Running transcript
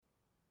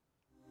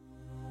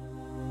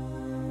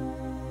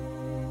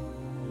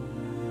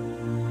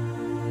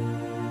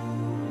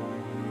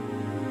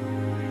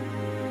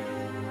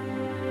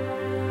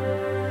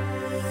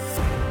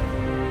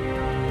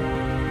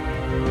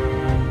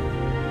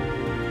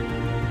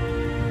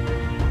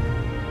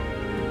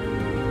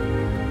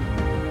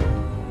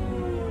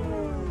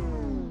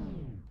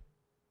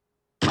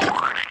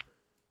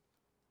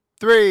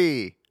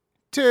3,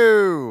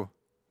 2,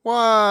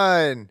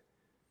 1.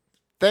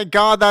 Thank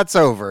God that's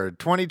over.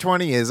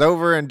 2020 is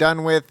over and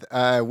done with.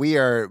 We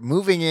are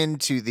moving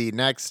into the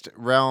next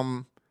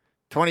realm,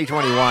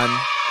 2021.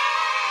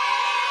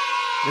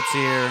 It's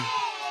here.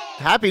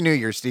 Happy New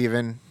Year,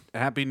 Steven.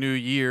 Happy New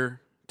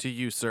Year to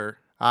you, sir.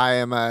 I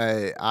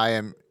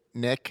am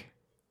Nick.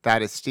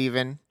 That is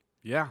Steven.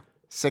 Yeah.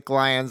 Sick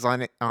Lions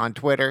on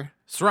Twitter.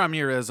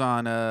 Sramir is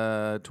on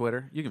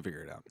Twitter. You can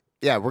figure it out.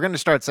 Yeah, we're going to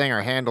start saying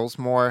our handles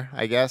more,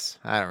 I guess.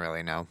 I don't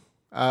really know.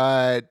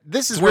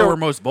 This is where we're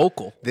most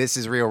vocal. This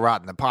is Real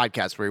Rotten, the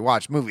podcast where we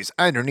watch movies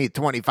underneath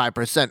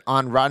 25%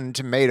 on Rotten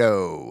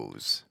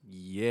Tomatoes.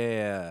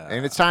 Yeah.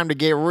 And it's time to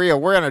get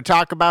real. We're going to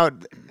talk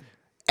about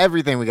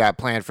everything we got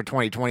planned for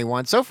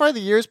 2021. So far,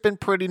 the year's been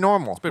pretty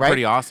normal. It's been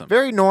pretty awesome.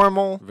 Very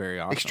normal. Very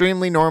awesome.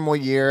 Extremely normal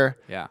year.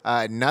 Yeah.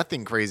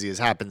 Nothing crazy has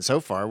happened so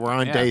far. We're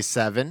on day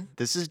 7.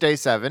 This is day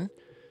 7.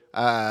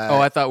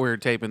 I thought we were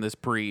taping this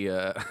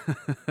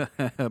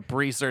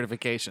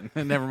pre-certification.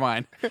 Never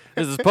mind.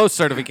 This is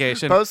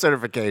post-certification.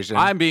 Post-certification.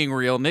 I'm being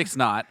real. Nick's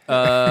not.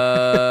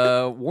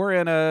 We're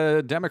in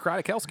a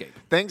democratic hellscape.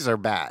 Things are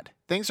bad.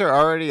 Things are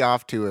already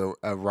off to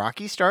a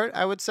rocky start,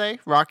 I would say.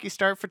 Rocky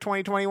start for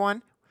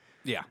 2021.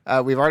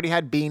 Yeah. We've already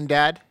had Bean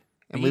Dad.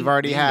 And we've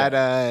already had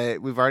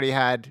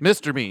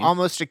Mr. Bean.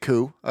 Almost a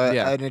coup.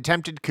 An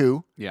attempted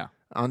coup. Yeah.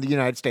 On the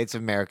United States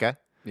of America.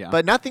 Yeah.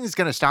 But nothing's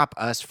going to stop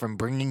us from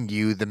bringing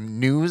you the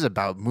news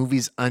about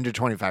movies under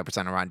 25%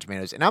 on Rotten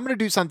Tomatoes. And I'm going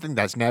to do something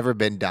that's never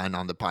been done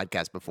on the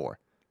podcast before.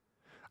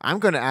 I'm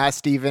going to ask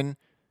Steven,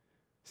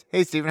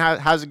 hey, Steven,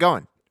 how's it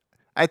going?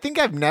 I think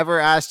I've never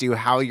asked you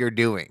how you're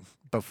doing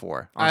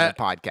before on the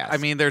podcast. I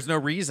mean, there's no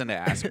reason to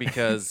ask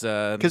because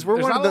we're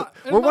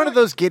one of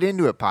those get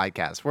into it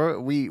podcasts where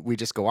we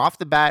just go off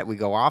the bat, we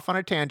go off on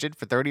a tangent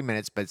for 30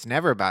 minutes, but it's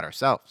never about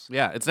ourselves.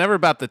 Yeah, it's never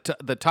about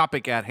the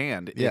topic at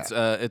hand. Yeah.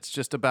 It's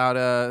just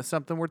about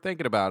something we're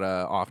thinking about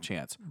off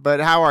chance. But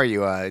how are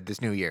you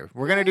this new year?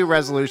 We're gonna do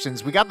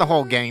resolutions. We got the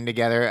whole gang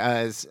together.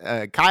 As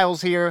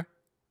Kyle's here.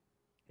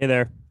 Hey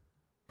there.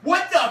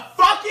 What the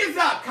fuck is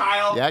up,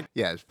 Kyle? Yeah,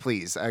 yes,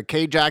 please.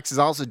 K-Jax is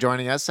also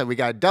joining us, so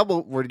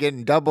we're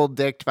getting double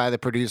dicked by the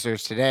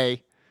producers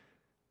today.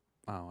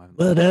 Oh,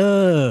 What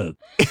up?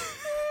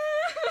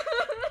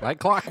 Like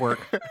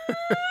clockwork.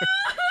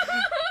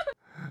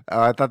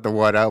 Oh, I thought the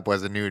what up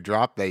was a new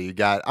drop that you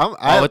got.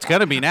 It's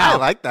gonna be now. I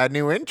like that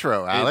new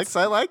intro, Alex.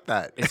 I like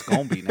that. It's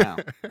gonna be now.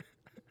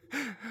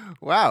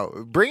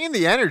 Wow, bringing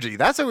the energy.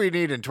 That's what we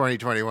need in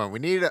 2021.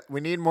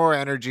 We need more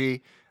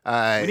energy. We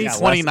need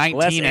 2019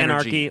 less energy.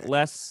 anarchy,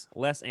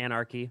 less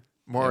anarchy.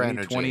 More We need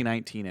energy.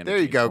 2019 energy. There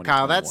you go,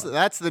 Kyle.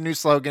 That's the new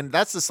slogan.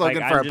 That's the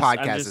slogan for our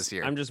podcast this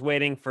year. I'm just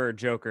waiting for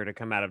Joker to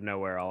come out of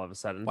nowhere all of a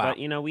sudden. Wow.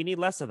 But we need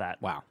less of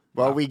that. Wow.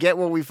 Well, we get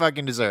what we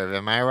fucking deserve.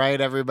 Am I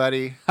right,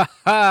 everybody? We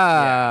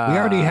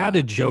already had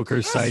a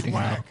Joker sighting.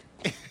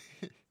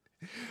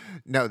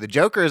 No, the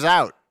Joker is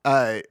out.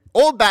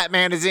 Old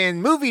Batman is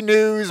in movie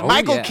news. Oh,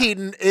 Michael yeah.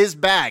 Keaton is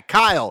back.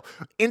 Kyle,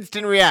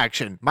 instant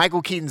reaction.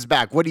 Michael Keaton's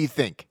back. What do you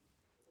think?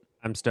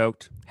 I'm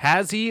stoked.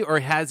 Has he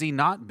or has he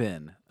not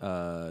been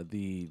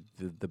the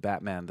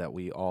Batman that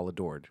we all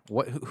adored?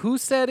 Who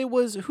said it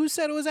was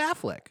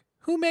Affleck?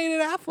 Who made it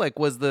Affleck?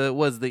 Was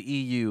the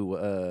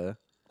EU?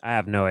 I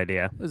have no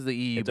idea. Was the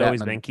EU? It's Batman.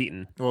 always been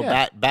Keaton. Well,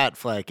 Yeah.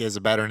 Batfleck is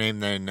a better name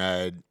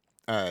than.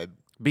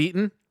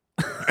 Beaten.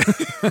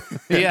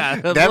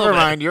 Yeah. Never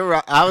mind. You're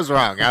wrong. I was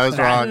wrong.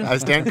 I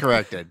stand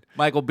corrected.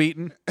 Michael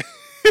Beaton.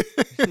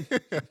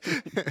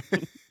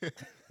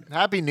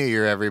 Happy New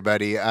Year,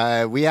 everybody.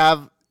 We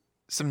have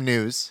some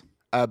news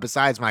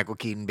besides Michael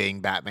Keaton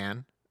being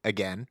Batman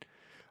again.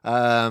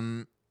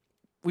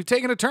 We've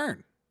taken a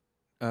turn.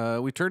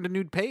 We turned a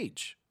new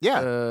page.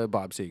 Yeah.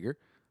 Bob Seger.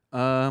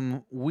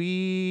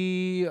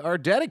 We are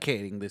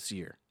dedicating this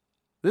year.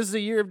 This is a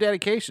year of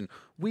dedication.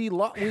 We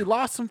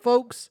lost some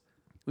folks.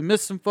 We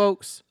missed some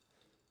folks.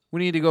 We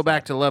need to go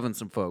back to loving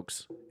some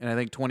folks. And I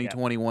think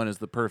 2021 is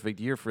the perfect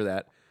year for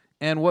that.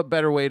 And what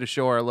better way to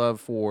show our love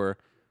for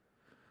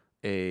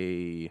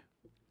a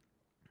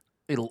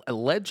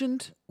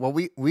legend? Well,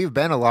 we've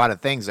been a lot of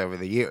things over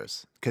the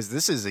years because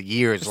this is a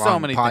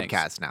years-long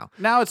podcast now.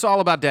 Now it's all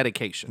about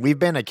dedication. We've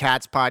been a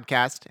Cats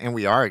podcast, and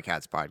we are a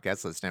Cats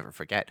podcast. Let's never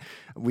forget.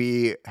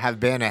 We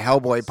have been a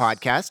Hellboy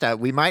podcast.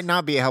 We might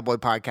not be a Hellboy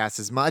podcast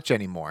as much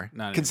anymore,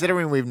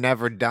 considering we've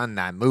never done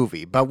that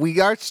movie. But we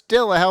are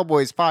still a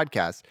Hellboys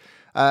podcast.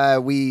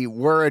 We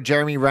were a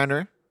Jeremy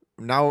Renner.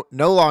 No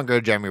longer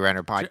a Jeremy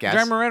Renner podcast.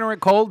 Jeremy Renner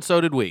went cold,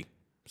 so did we.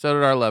 So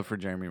did our love for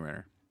Jeremy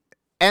Renner.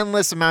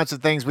 Endless amounts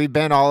of things. We've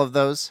been all of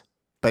those.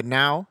 But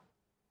now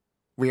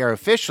we are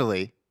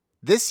officially,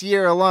 this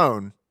year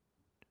alone,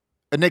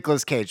 a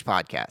Nicolas Cage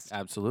podcast.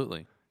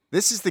 Absolutely.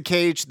 This is the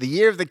Cage, the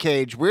year of the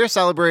Cage. We're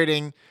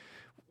celebrating.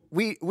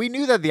 We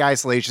knew that the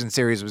Isolation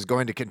series was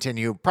going to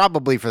continue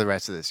probably for the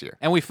rest of this year.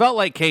 And we felt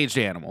like caged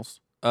animals.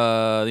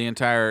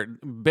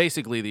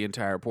 Basically the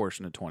entire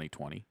portion of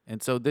 2020.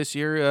 And so this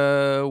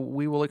year,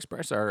 we will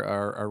express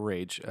our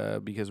rage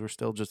because we're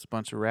still just a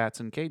bunch of rats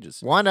in cages.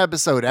 One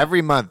episode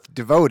every month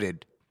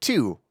devoted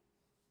to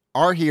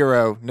our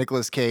hero,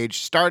 Nicolas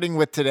Cage, starting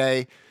with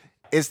today.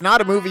 It's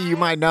not a movie you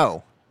might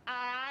know,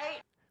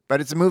 but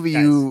it's a movie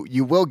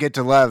you will get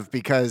to love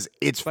because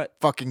it's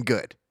fucking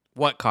good.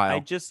 What, Kyle?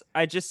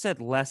 I just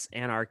said less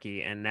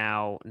anarchy, and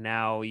now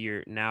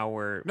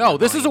we're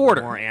this is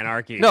order. More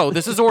anarchy. No,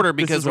 this is order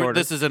because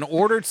this is an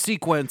ordered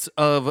sequence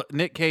of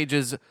Nick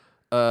Cage's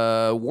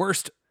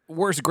worst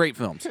great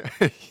films.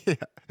 Yeah.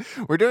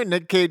 We're doing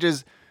Nick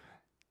Cage's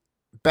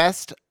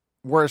best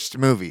worst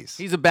movies.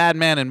 He's a bad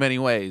man in many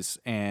ways,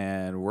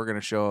 and we're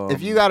gonna show him.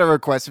 If you got a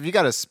request, if you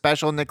got a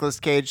special Nicolas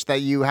Cage that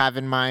you have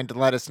in mind,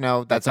 let us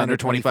know. That's under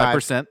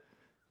 25%.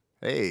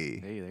 Hey,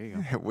 there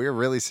you go. We're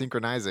really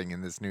synchronizing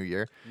in this new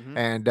year.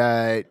 And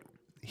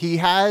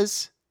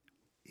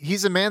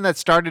he's a man that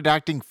started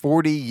acting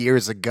 40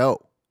 years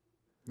ago.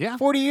 Yeah.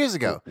 40 years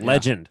ago.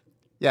 Legend.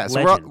 Yeah,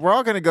 so we're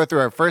all going to go through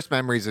our first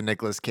memories of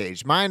Nicolas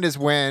Cage. Mine is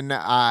when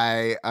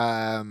I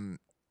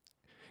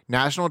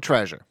National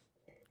Treasure.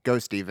 Go,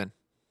 Steven.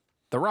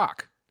 The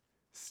Rock.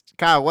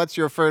 Kyle, what's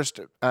your first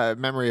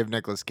memory of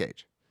Nicolas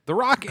Cage? The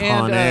Rock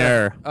Con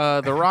Air.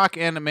 and The Rock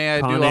and may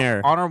I Con do Air.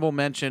 an honorable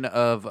mention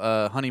of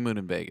Honeymoon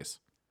in Vegas.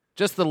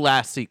 Just the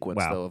last sequence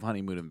Wow. though of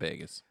Honeymoon in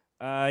Vegas.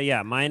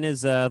 Yeah, mine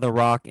is The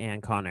Rock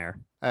and Con Air.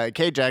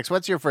 K-Jax,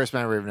 what's your first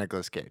memory of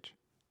Nicolas Cage?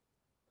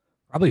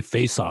 Probably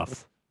Face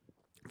Off.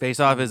 Face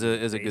Off is a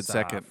good Face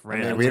second. Off. I mean,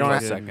 Randomly we don't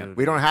good have movie.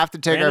 we don't have to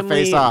take our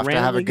face off to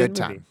have a randomly good movie.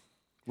 time.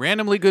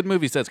 Randomly good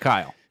movie, says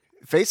Kyle.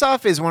 Face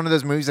Off is one of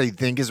those movies that you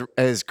think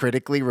is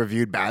critically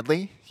reviewed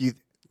badly. You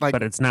like,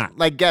 But it's not.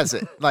 like guess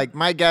it. Like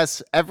my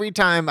guess, every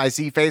time I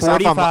see Face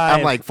Off, 45.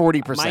 I'm like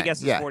 40%. My guess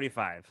is yeah,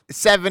 45.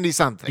 70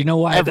 something. You know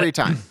why Every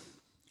time.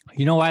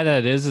 You know why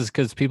that is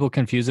because people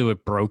confuse it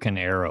with Broken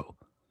Arrow.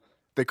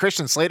 The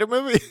Christian Slater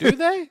movie. Do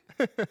they?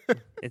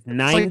 It's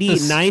like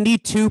this-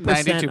 92%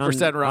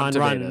 92% Rotten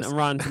Tomatoes.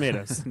 Rotten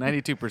Tomatoes.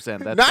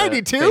 92%. That's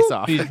 92? Face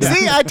Off.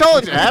 See, I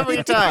told you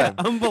every time.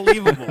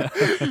 Unbelievable.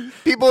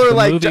 People are The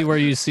like, movie where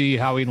you see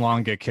Howie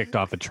Long get kicked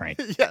off a train.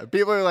 yeah.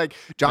 People are like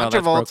John No,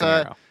 that's Broken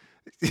Travolta,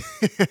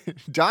 Arrow.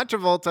 John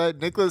Travolta,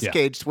 Nicolas Yeah.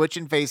 Cage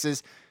switching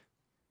faces.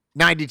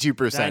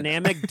 92%.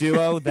 Dynamic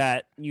duo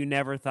that you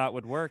never thought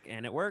would work,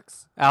 and it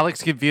works.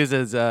 Alex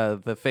confuses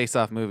the Face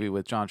Off movie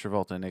with John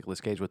Travolta and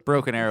Nicolas Cage with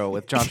Broken Arrow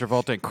with John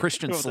Travolta and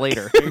Christian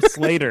Slater.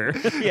 Slater.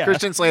 Yeah.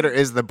 Christian Slater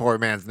is the poor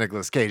man's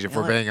Nicolas Cage, if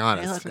we're being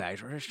honest.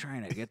 Guys, we're just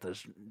trying to get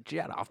this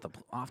jet off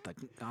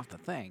the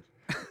thing.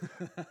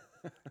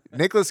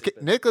 Nicolas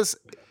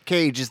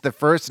Cage is the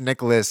first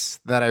Nicolas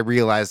that I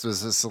realized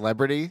was a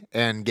celebrity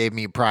and gave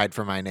me pride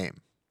for my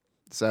name.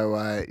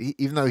 So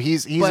even though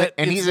he's But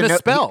and it's he's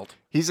misspelled.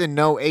 he's in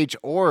no H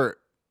or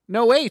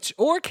No H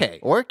or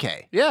K.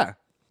 K. Yeah.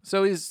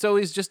 So he's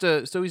just a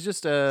He's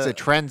a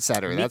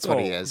trendsetter. That's what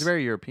he Nico. is. he's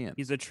very European.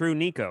 He's a true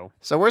Nico.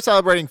 So we're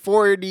celebrating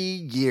 40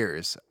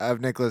 years of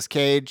Nicolas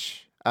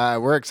Cage.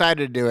 We're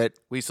excited to do it.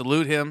 We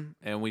salute him,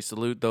 and we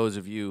salute those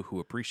of you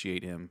who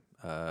appreciate him,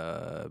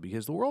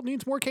 because the world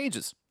needs more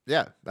cages.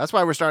 Yeah, that's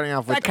why we're starting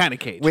off with That kind of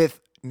cage. with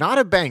not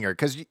a banger,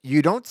 because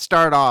you don't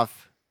start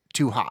off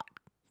too hot.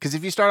 Because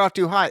if you start off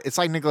too hot, it's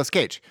like Nicolas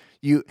Cage.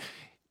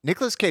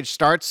 Nicolas Cage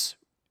starts.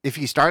 If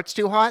he starts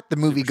too hot, the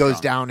movie goes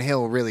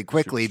downhill really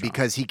quickly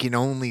because he can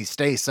only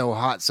stay so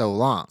hot so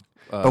long.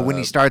 But when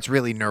he starts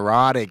really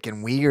neurotic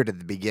and weird at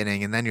the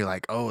beginning, and then you're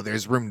like, oh,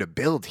 there's room to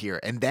build here,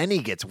 and then he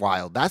gets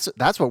wild. That's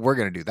what we're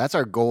gonna do. That's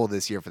our goal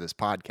this year for this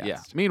podcast.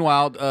 Yeah.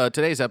 Meanwhile,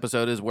 today's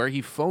episode is where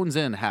he phones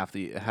in half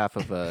of his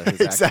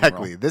acting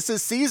Exactly. role. This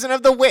is Season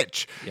of the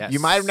Witch. Yes. You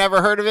might have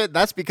never heard of it.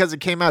 That's because it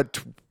came out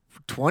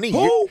 20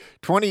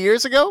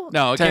 years ago?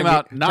 No, it 10 came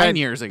out ye- 9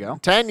 years ago.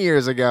 10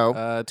 years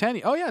ago. 10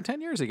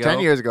 years ago. 10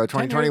 years ago,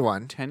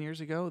 2021. 10 years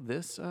ago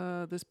this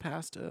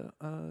past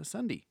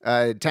Sunday.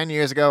 10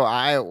 years ago,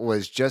 I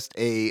was just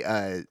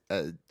a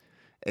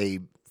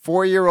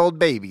 4-year-old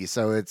baby,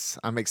 so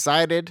I'm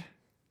excited.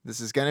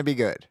 This is going to be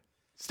good.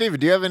 Steven,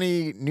 do you have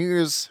any New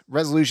Year's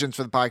resolutions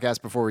for the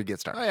podcast before we get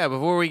started? Oh yeah,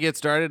 before we get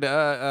started,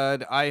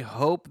 I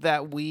hope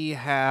that we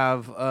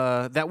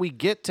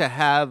get to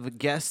have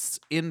guests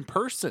in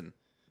person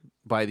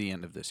by the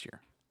end of this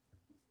year.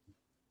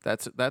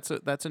 That's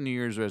a New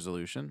Year's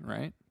resolution,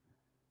 right?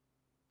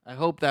 I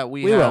hope that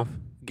we have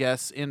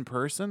guests in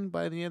person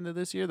by the end of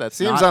this year. That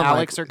Seems not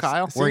Alex unlikely. or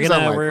Kyle. Seems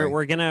unlikely.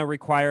 We're gonna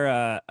require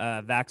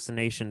a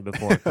vaccination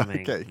before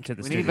coming Okay. to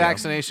the We studio. need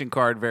vaccination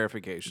card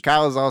verification.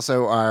 Kyle is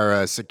also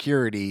our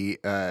security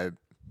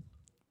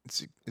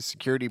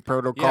security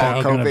protocol. Yeah,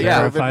 I'm gonna COVID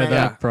verify man.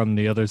 that from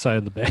the other side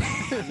of the bay.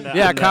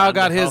 Yeah, Kyle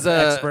got the his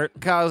health expert.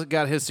 Kyle's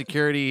got his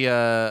security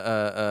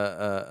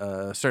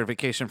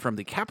certification from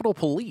the Capitol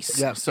Police.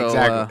 Yeah, so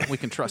exactly. we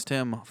can trust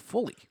him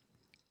fully.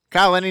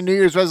 Kyle, any New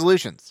Year's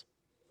resolutions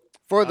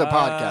for the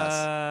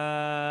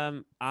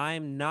podcast?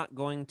 I'm not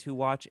going to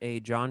watch a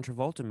John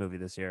Travolta movie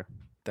this year.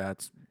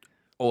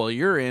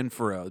 You're in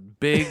for a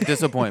big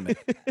disappointment.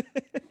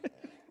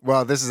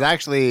 Well, this is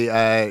actually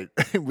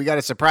we got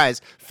a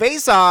surprise.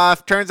 Face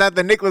Off. Turns out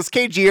the Nicolas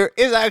Cage year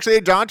is actually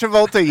a John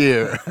Travolta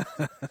year.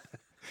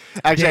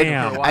 Actually,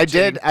 Damn. I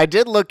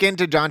did look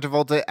into John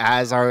Travolta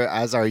as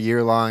our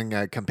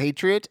year-long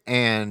compatriot,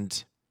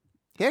 and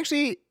He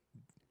actually,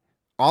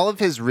 all of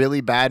his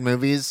really bad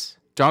movies.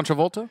 John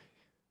Travolta,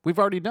 we've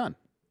already done.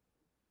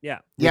 Yeah.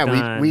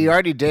 We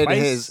already did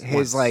Twice, his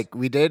once. like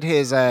we did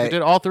his We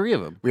did all three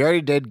of them. we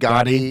already did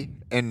Gotti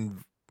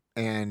and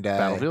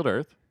Battlefield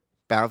Earth,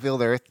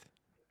 Battlefield Earth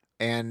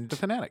and The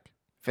Fanatic.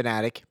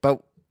 Fanatic, but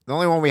the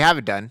only one we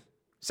haven't done,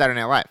 Saturday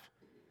Night Live.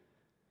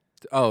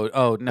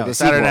 Oh no, The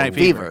Saturday sequel, Night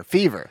Fever.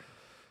 Fever.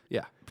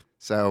 Yeah.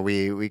 So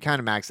we kind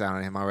of maxed out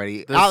on him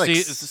already. The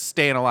Alex,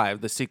 Staying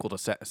Alive, the sequel to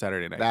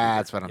Saturday Night.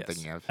 that's Fever. what I'm Yes.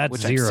 thinking of. That's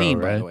Which zero, I've seen,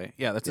 right? by the way.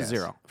 Yeah, that's Yes. a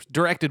zero.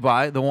 Directed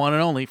by the one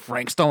and only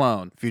Frank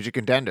Stallone. Future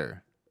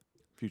contender.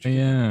 Future.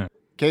 Yeah.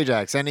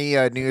 K-Jax, any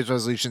New Year's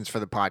resolutions for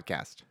the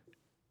podcast?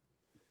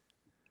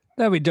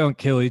 That we don't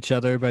kill each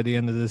other by the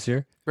end of this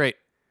year. Great.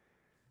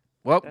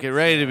 Well, get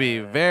ready to be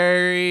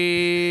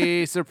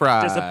very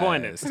surprised.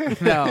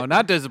 Disappointed. No,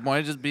 not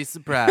disappointed. Just be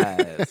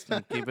surprised.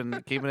 keeping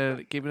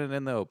it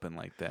in the open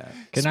like that.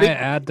 Can I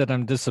add that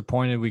I'm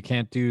disappointed we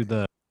can't do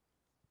the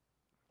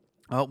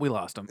Oh, we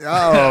lost him. Oh,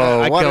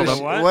 I what killed a,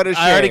 him. what a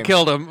shame. I already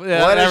killed him.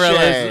 Yeah, What a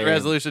that shame.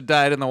 resolution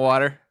died in the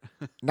water.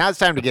 Now it's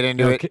time to get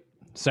into it. Okay.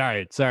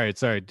 Sorry.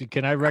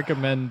 Can I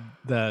recommend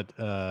that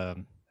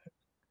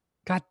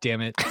God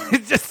damn it.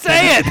 Just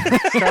say it.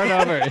 Start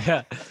over.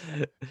 Yeah.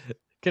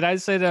 Can I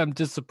say that I'm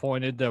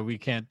disappointed that we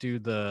can't do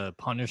the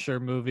Punisher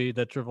movie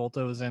that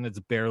Travolta was in? It's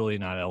barely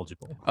not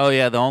eligible. Oh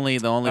yeah, the only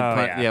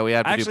yeah. we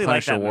have I to do actually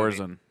like Punisher that movie.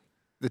 Warzone.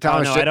 The Oh,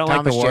 Thomas, no, I don't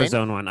like the Thomas Jane?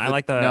 Warzone one. I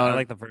like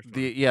the first one.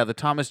 The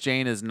Thomas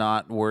Jane is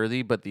not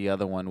worthy, but the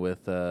other one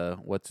with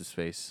what's his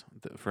face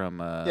from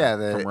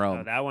from Rome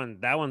Oh,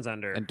 that one's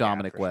under. and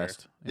Dominic for sure.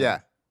 West. Yeah.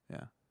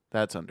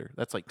 That's under.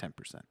 That's like 10%.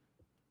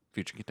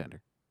 Future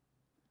contender.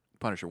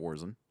 Punisher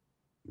Warzone.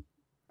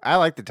 I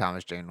like the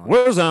Thomas Jane one.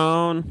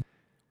 Warzone.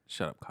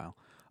 Shut up, Kyle.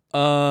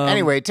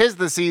 Anyway, 'tis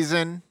the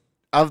season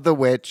of the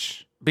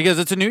witch. Because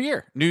it's a new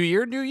year. New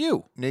year, new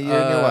you. New year,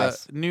 new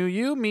us. New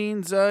you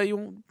means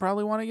you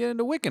probably want to get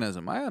into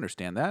Wiccanism. I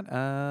understand that.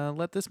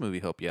 Let this movie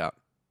help you out.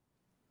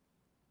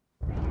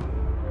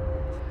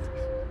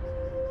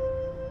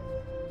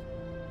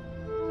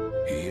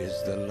 He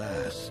is the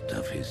last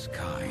of his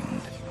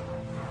kind.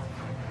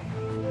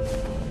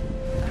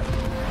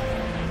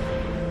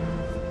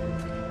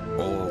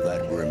 All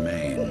that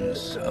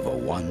remains of a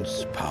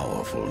once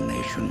powerful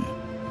nation.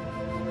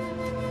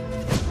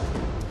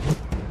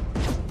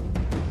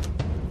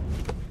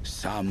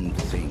 Some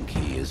think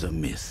he is a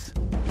myth.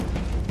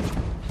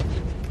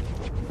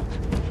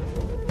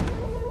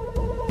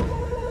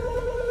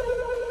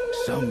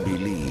 Some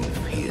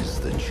believe he is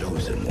the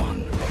chosen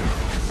one,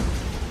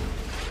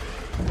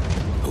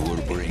 who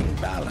will bring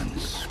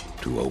balance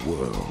to a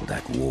world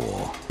at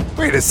war.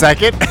 Wait a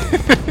second.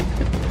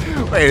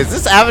 Wait, is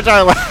this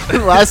Avatar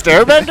Last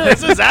Airbender?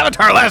 This is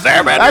Avatar Last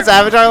Airbender. That's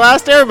Avatar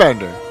Last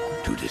Airbender.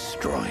 To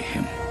destroy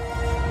him.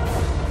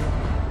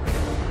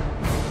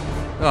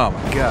 Oh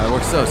my God,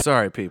 we're so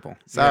sorry, people.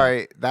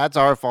 Sorry, that's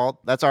our fault.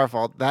 That's our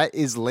fault. That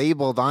is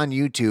labeled on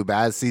YouTube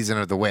as Season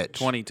of the Witch.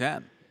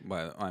 2010.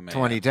 Well, I mean,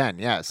 2010,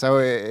 yeah.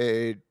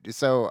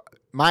 So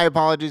my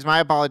apologies.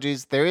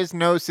 There is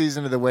no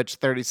Season of the Witch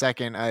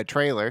 30-second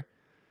trailer.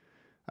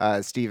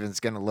 Steven's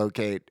going to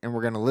locate, and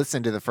we're going to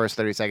listen to the first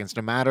 30 seconds,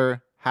 no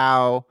matter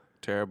how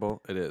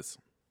terrible it is.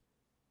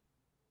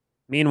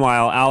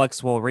 Meanwhile,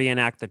 Alex will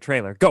reenact the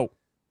trailer. Go.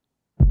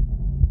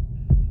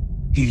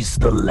 He's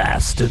the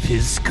last of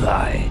his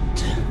kind.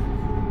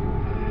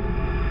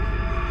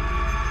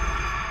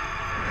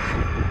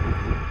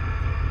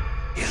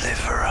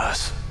 Deliver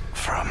us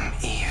from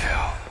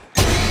evil.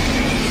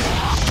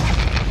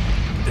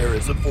 There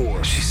is a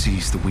force. She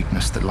sees the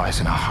weakness that lies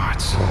in our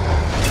hearts.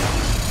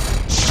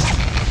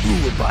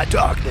 Ruled by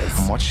darkness.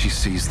 And what she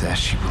sees there,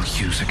 she will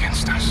use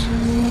against us.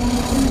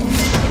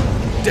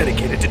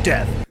 Dedicated to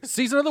death.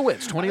 Season of the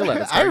Witch,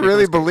 2011. I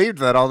really believed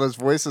that all those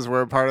voices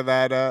were a part of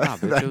that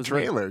bitch, it that was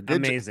trailer. me.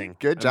 Good, Amazing.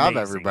 Good job,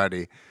 Amazing.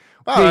 everybody.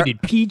 Well,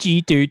 Rated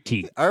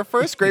PG-13. our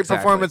first great Exactly.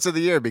 performance of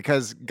the year,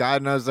 because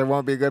God knows there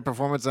won't be a good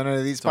performance on any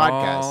of these It's all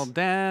podcasts.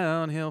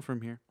 downhill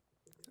from here.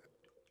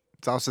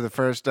 It's also the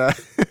first,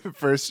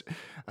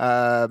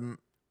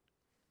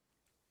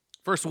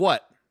 First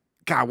what?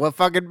 God, what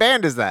fucking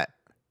band is that?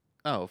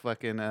 Oh,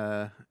 fucking,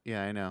 yeah,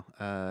 I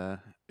know.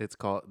 It's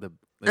called the.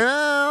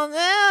 Oh,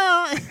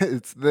 no.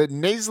 It's the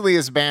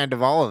nasaliest band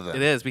of all of them.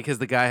 It is because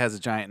the guy has a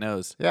giant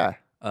nose. Yeah.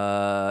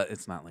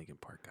 It's not Linkin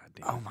Park.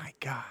 Goddamn. Oh my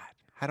God.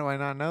 How do I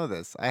not know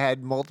this? I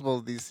had multiple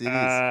of these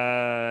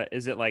CDs.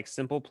 Is it like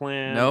Simple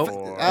Plan? Nope.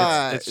 Or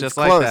it's just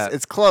like close. that.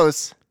 It's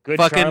close. Good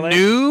Fucking Charlotte?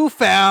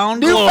 newfound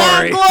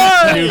Newfound glory.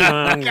 glory.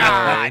 Newfound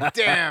God Glory.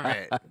 damn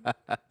it.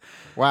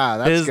 Wow,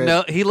 that's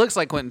good. He looks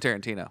like Quentin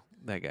Tarantino.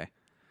 That guy.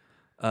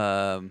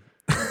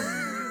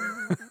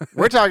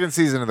 We're talking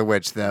Season of the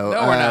Witch, though.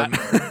 No, we're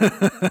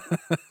not.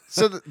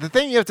 So the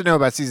thing you have to know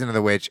about Season of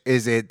the Witch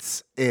is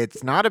it's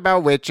not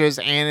about witches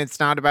and it's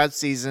not about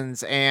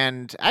seasons,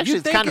 and actually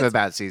it's think kind of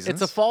about seasons.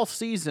 It's a fall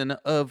season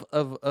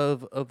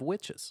of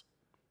witches.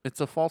 It's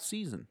a fall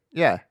season.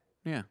 Yeah.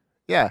 Yeah.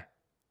 Yeah.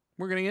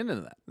 We're gonna get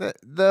into that.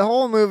 The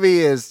whole movie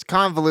is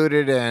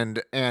convoluted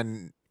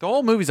and The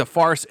whole movie's a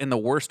farce in the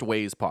worst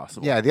ways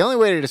possible. Yeah, the only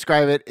way to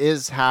describe it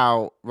is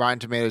how Rotten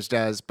Tomatoes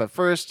does. But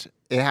first,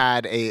 it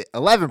had a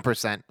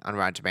 11% on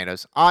Rotten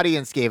Tomatoes.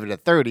 Audience gave it a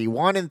 30.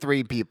 1 in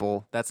 3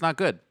 people That's not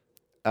good.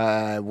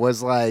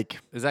 was like,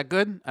 Is that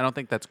good? I don't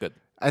think that's good.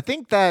 I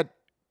think that.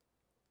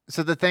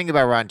 So the thing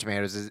about Rotten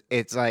Tomatoes is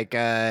it's like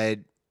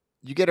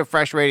you get a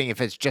fresh rating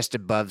if it's just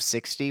above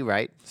 60,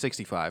 right?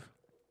 65.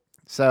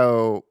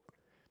 So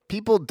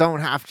people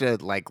don't have to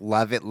like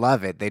love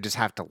it. They just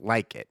have to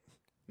like it.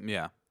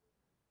 Yeah.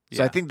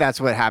 So I think that's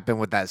what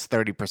happened with that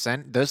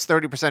 30%. Those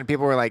 30% of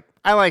people were like,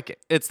 I like it.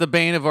 It's the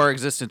bane of our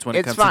existence when it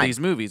It's comes fine. to these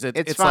movies.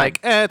 It's fine. like,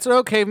 it's an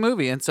okay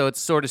movie. And so it's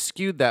sort of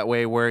skewed that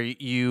way where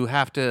you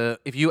have to,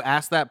 if you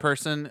ask that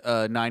person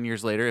 9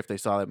 years later if they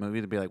saw that movie,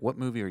 to be like, what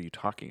movie are you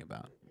talking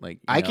about? Like,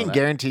 I can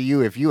guarantee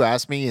you if you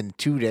ask me in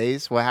 2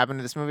 days what happened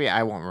to this movie,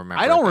 I won't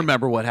remember. I don't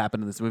remember what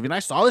happened in this movie. And I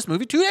saw this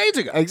movie 2 days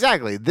ago.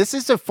 Exactly. This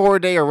is a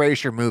 4-day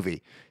erasure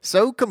movie.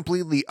 So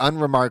completely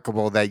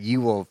unremarkable that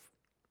you will.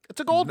 It's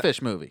a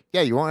goldfish movie.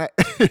 Yeah, you won't.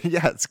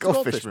 Yeah, it's a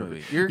goldfish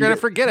movie. You're going to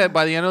forget it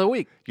by the end of the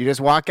week. You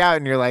just walk out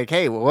and you're like,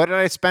 hey, well, what did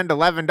I spend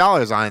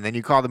 $11 on? And then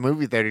you call the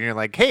movie theater and you're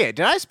like, hey, did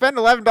I spend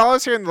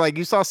 $11 here? And they're like,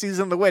 you saw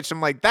Season of the Witch. I'm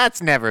like,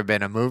 that's never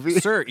been a movie.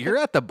 Sir, you're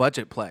at the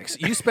Budgetplex.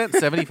 You spent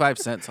 75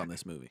 cents on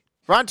this movie.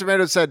 Rotten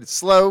Tomatoes said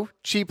slow,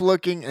 cheap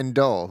looking, and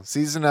dull.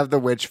 Season of the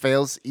Witch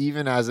fails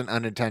even as an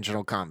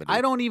unintentional comedy.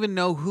 I don't even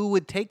know who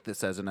would take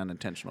this as an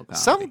unintentional comedy.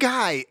 Some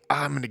guy,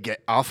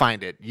 I'll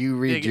find it. You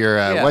read your,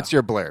 yeah. what's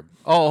your blurb?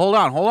 Oh, hold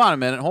on a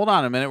minute.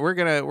 We're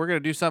gonna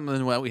do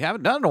something that we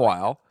haven't done in a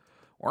while.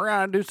 We're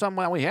gonna do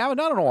something that we haven't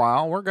done in a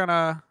while. We're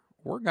gonna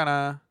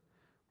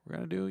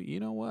do. You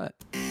know what?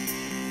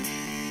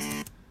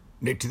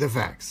 Nick to the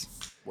facts.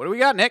 What do we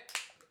got, Nick?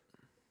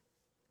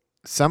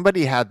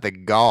 Somebody had the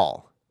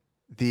gall.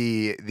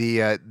 The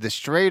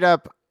straight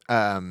up.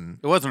 It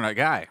wasn't our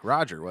guy,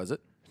 Roger, was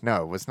it?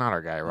 No, it was not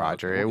our guy,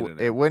 Roger. we'll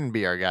get it It wouldn't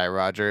be our guy,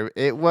 Roger.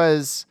 It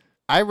was.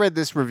 I read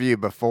this review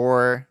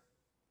before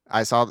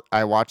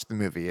I watched the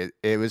movie.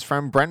 It was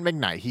from Brent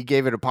McKnight. He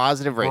gave it a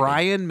positive rating.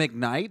 Brian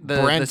McKnight,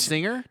 the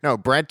singer? No,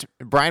 Brian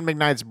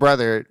McKnight's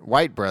brother,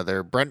 white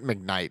brother, Brent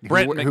McKnight, who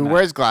McKnight.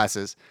 wears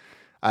glasses,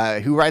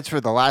 who writes for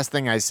The Last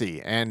Thing I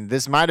See. And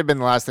this might have been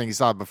the last thing he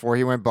saw before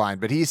he went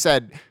blind. But he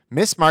said,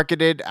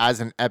 mismarketed as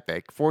an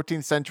epic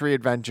 14th century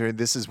adventure,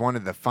 this is one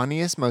of the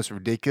funniest, most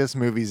ridiculous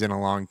movies in a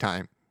long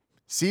time.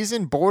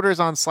 Season borders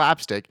on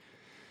slapstick,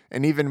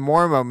 and even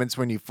more moments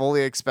when you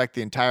fully expect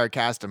the entire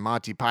cast of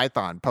Monty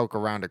Python poke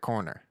around a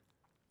corner.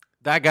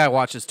 That guy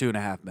watches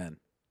 2.5 Men.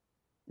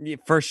 Yeah,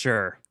 for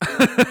sure.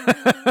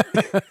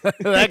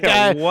 That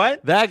guy.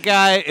 What? That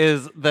guy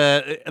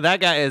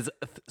is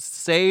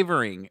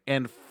savoring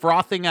and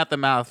frothing at the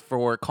mouth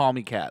for Call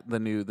Me Cat, the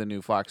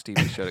new Fox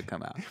TV show to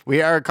come out.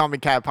 We are a Call Me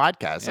Cat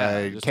podcast.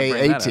 Yeah, just to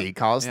bring that KAT. up.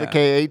 Call us Yeah. the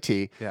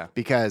KAT. Yeah.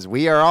 Because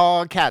we are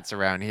all cats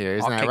around here.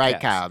 Isn't All that Kit right,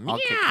 Kats. Kyle? All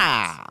Kit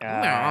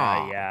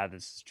Yeah. Yeah,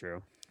 this is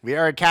true. We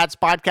are a cats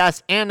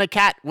podcast and a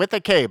cat with a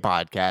K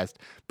podcast,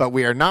 but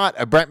we are not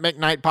a Brent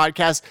McKnight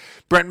podcast.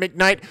 Brent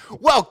McKnight,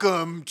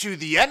 welcome to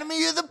the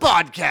enemy of the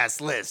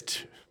podcast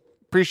list.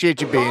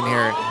 Appreciate you being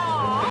here.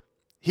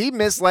 He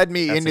misled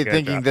me That's a into good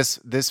thinking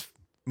job. this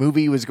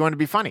movie was going to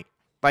be funny,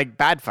 like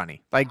bad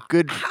funny, like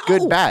good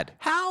bad.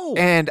 How?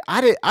 And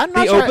I'm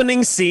not The sure.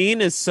 opening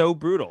scene is so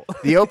brutal.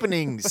 The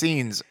opening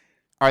scenes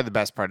are the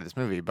best part of this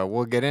movie, but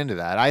we'll get into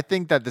that. I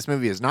think that this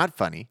movie is not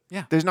funny.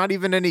 Yeah. There's not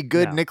even any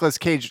good No. Nicolas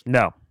Cage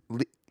No.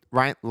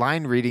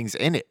 line readings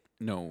in it.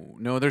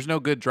 No, there's no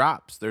good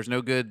drops. There's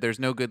no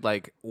good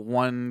like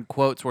one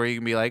quotes where you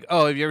can be like,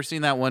 oh, have you ever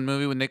seen that one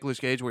movie with Nicolas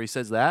Cage where he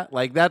says that?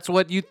 Like that's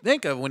what you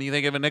think of when you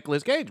think of a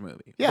Nicolas Cage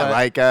movie. Yeah,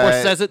 like, or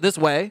says it this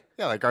way.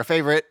 Yeah, like our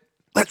favorite.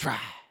 Let's ride.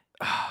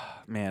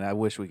 Man, I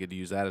wish we could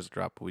use that as a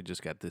drop, but we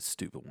just got this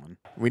stupid one.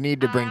 We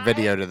need to bring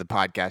video to the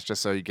podcast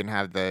just so you can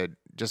have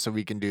just so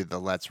we can do the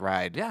let's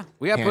ride. Yeah,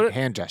 we got to hand, put it.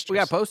 hand gestures. We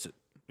got to post it.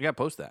 We got to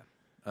post that.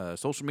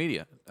 Social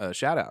media.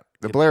 Shout out.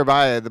 The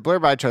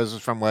blurb I chose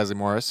was from Wesley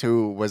Morris,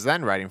 who was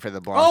then writing for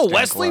the Blonde. Oh,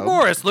 Wesley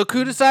Morris! Look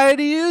who decided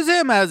to use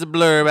him as a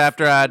blurb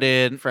after I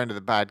did. Friend of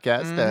the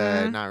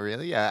podcast. Not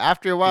really.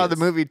 After a while, the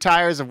movie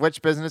tires of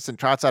witch business and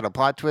trots out a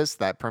plot twist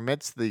that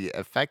permits the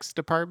effects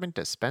department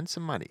to spend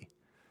some money.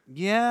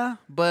 Yeah,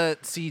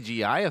 but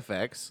CGI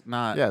effects,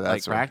 not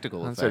like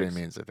practical effects. That's what he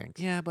means, I think.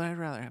 Yeah, but I'd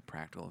rather have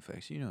practical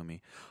effects. You know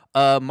me.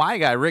 My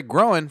guy, Rick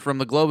Groen from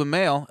the Globe and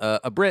Mail,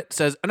 a Brit,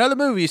 says, another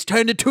movie is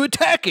turned into a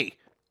turkey.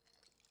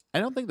 I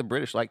don't think the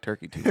British like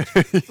turkey too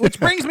much. Which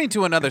brings me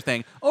to another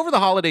thing. Over the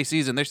holiday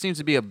season, there seems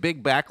to be a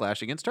big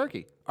backlash against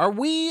turkey. Are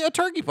we a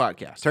turkey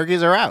podcast?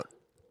 Turkeys are out.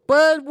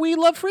 But we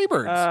love free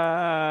birds.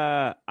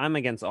 I'm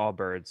against all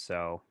birds,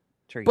 so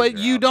turkeys But are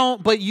you out.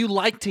 don't. But you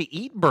like to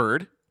eat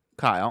bird,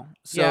 Kyle.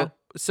 So, Yeah.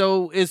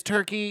 So is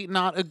turkey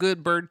not a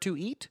good bird to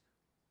eat?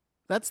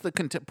 That's the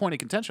point of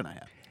contention I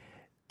have.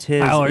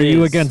 Kyle, are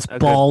you against a good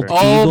bald bird.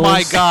 Oh Eagles?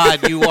 my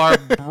God, you are.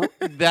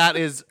 That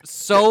is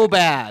so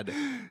bad.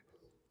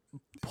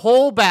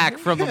 Pull back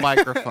from the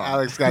microphone.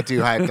 Alex got too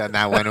hyped on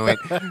that one.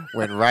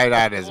 Went right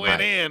out his went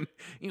mic. in.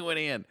 He went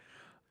in.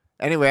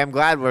 Anyway, I'm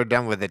glad we're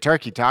done with the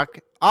turkey talk.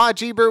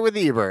 Jeeber with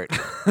Ebert.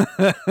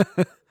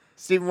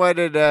 Stephen, what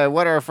did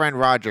our friend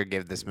Roger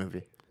give this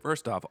movie?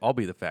 First off, I'll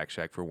be the fact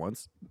check for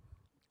once.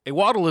 A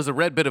waddle is a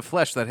red bit of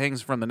flesh that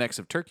hangs from the necks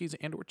of turkeys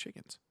and or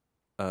chickens.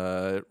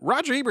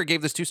 Roger Ebert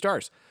gave this 2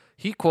 stars.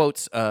 He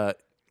quotes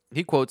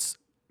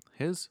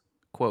his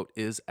quote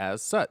is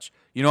as such.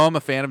 You know, I'm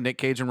a fan of Nick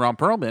Cage and Ron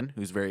Perlman,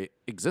 whose very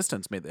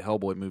existence made the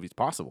Hellboy movies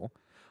possible.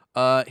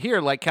 Here,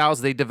 like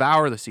cows, they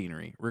devour the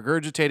scenery,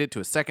 regurgitate it to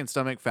a second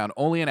stomach found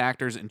only in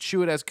actors, and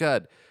chew it as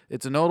cud.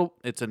 It's a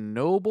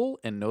noble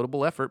and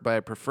notable effort, but I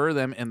prefer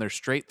them in their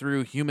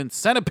straight-through human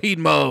centipede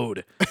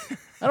mode.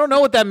 I don't know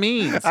what that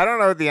means. I don't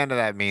know what the end of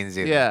that means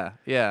either.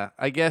 Yeah.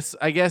 I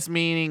guess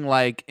meaning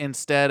like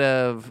instead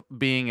of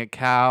being a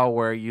cow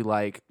where you're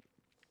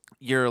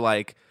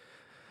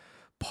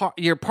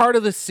part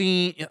of the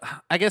scene.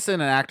 I guess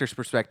in an actor's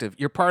perspective,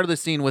 you're part of the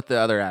scene with the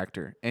other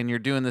actor, and you're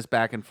doing this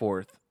back and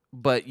forth,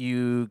 but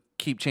you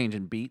keep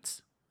changing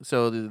beats.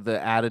 So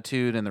the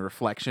attitude and the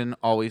reflection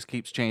always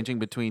keeps changing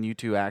between you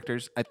two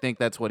actors. I think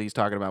that's what he's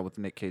talking about with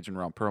Nick Cage and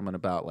Ron Perlman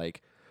about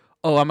like,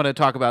 oh, I'm going to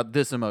talk about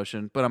this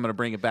emotion, but I'm going to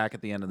bring it back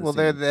at the end of the scene.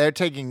 Well, they're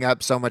taking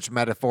up so much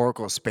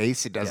metaphorical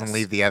space, it doesn't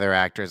leave the other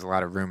actors a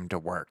lot of room to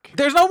work.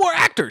 There's no more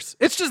actors.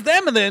 It's just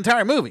them in the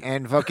entire movie.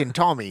 And fucking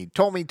Tommy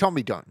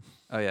Gunn.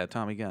 Oh, yeah,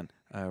 Tommy Gunn.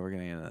 We're going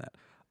to get into that.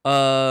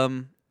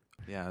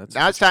 Yeah.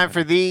 Now it's time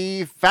for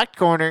the fact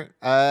corner.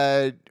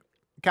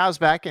 Kyle's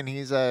back, and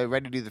he's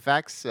ready to do the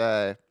facts.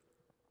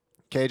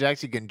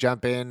 KJax, you can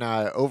jump in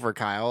over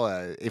Kyle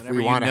if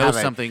we want to have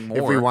something more.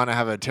 If we want to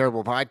have a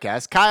terrible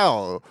podcast.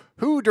 Kyle,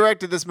 who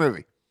directed this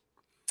movie?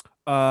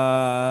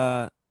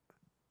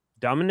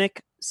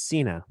 Dominic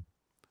Sena.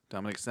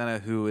 Dominic Sena,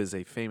 who is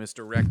a famous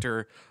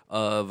director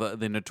of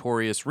the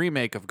notorious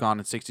remake of Gone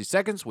in 60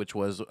 Seconds, which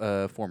was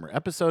a former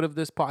episode of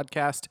this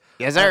podcast.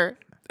 Yes, sir.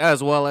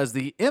 As well as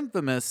the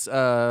infamous...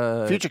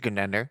 future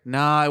contender.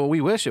 Nah, we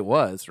wish it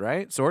was,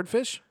 right?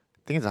 Swordfish?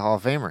 I think it's a Hall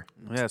of Famer.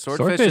 Yeah,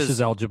 Swordfish is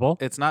eligible.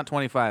 It's not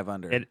 25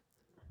 under.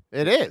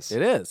 It is.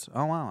 It is.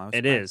 Oh, wow.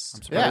 It is.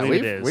 Yeah,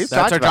 it is. we've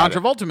That's talked our John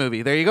about Travolta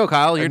movie. There you go,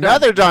 Kyle. You're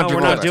Another done. John No,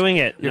 Travolta. we're not doing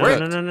it. You're No,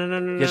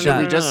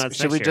 right. no.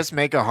 Should we just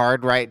make a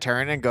hard right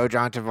turn and go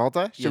John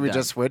Travolta? Should You're we done.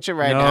 just switch it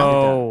right now?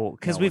 No,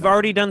 because No, we've we're not.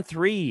 already done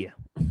 3.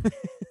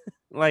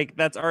 Like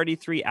that's already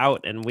 3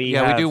 out, and we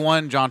We do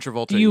one John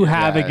Travolta. Do you a year.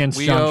 have against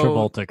We John owe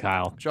Travolta,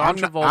 Kyle? John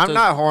Travolta. I'm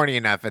not horny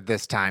enough at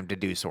this time to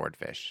do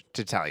Swordfish,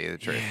 to tell you the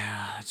truth.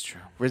 Yeah, that's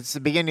true. It's the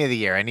beginning of the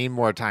year. I need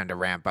more time to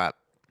ramp up.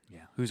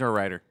 Yeah. Who's our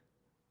writer?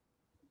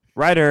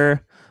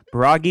 Writer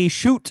Bragi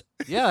Shoot.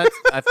 Yeah,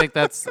 I think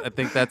that's.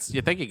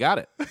 You think you got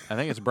it? I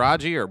think it's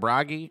Bragi or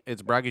Bragi.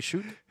 It's Bragi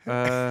Shoot.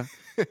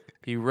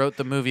 He wrote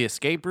the movie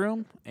Escape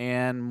Room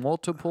and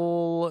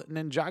multiple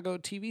Ninjago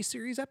TV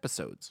series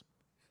episodes.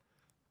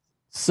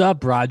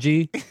 Sup,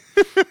 Raji?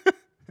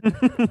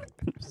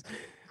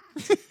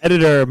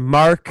 Editor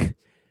Mark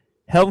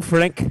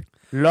Helmfrink.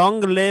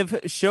 Long live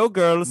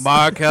Showgirls.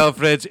 Mark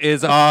Helfrich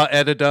is our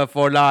editor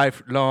for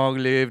life. Long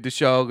live the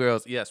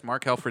Showgirls. Yes,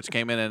 Mark Helfrich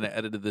came in and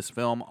edited this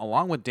film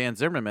along with Dan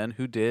Zimmerman,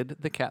 who did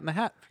The Cat in the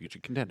Hat, future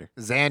contender.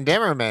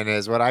 Zandamerman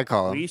is what I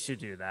call him. We should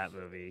do that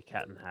movie,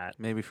 Cat in the Hat,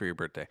 Maybe for your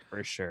birthday.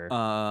 for sure.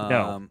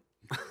 No.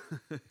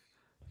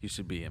 You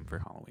should be in for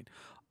Halloween.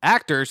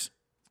 Actors.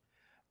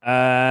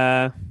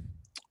 Well,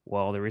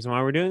 the reason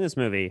why we're doing this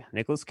movie,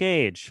 Nicolas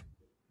Cage.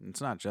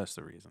 It's not just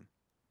the reason.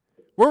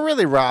 We're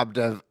really robbed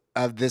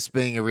of this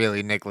being a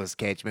really Nicolas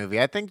Cage movie.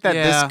 I think that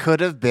Yeah. this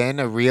could have been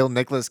a real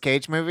Nicolas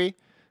Cage movie,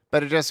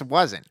 but it just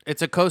wasn't.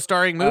 It's a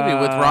co-starring movie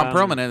with Ron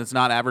Perlman, and it's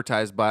not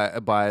advertised by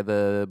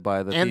the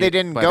And they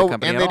didn't go.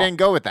 company And at they all. didn't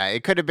go with that.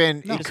 It could have been.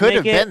 It Just could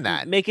have make it- been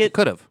that. Make it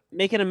Could have.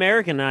 make it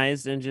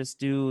Americanized and just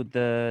do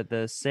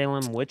the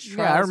Salem witch Yeah,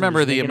 trials. I and remember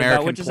just the make it about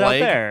American witches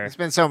Plague. out there. There's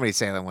been so many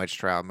Salem witch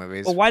trial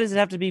movies. Well, why does it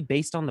have to be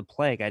based on the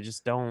plague? I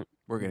just don't.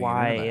 We're gonna get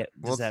Why into that.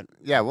 it- does that?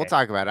 Yeah, we'll okay.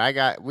 talk about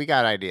it. We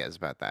got ideas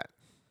about that.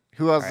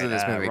 Who else All is in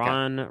right, this movie?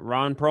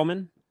 Ron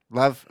Perlman.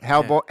 Love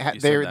Hellboy. you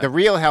said that. The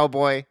real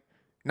Hellboy,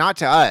 not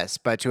to us,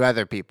 but to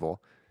other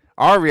people.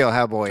 Our real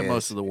Hellboy To is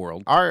most of the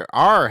world. our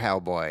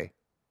Hellboy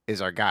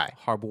is our guy,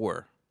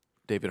 Harbour.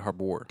 David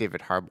Harbour.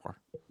 David Harbour.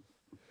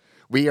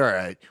 We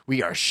are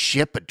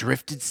ship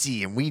adrift at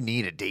sea, and we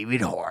need a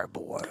David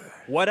Harbour.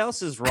 What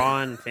else is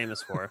Ron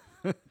famous for?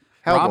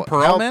 Ron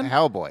Perlman?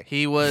 Hellboy.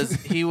 He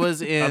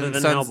was in Other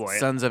than Sons, Hellboy.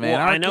 Sons of Well,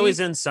 Anarchy. I know he's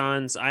in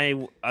Sons.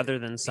 Other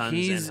than Sons.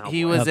 He and was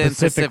Hellboy. in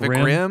Pacific Pacific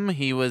Rim. Rim.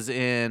 He was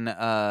in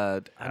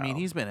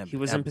he's been He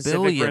was a in Pacific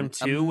billion, Rim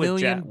 2 a with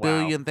million Jet- wow.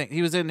 billion things.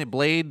 He was in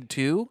Blade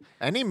 2.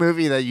 Any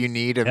movie that you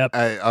need Yep.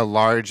 a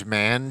large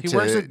man He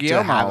works with to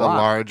Guillermo have a a lot.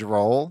 large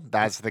role,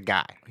 that's the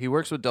guy. He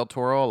works with Del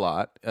Toro a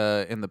lot.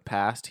 In the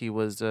past, he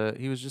was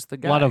just the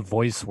guy. A lot of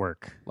voice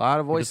work. a lot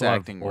of He voice does a lot of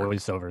acting work.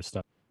 voiceover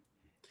stuff.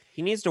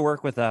 He needs to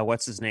work with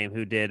what's his name?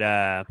 Who did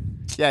Yeah,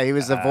 he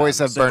was the voice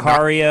of Bernardo.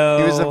 Sicario?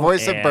 He was the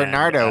voice of and,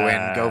 Bernardo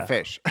in Go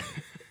Fish.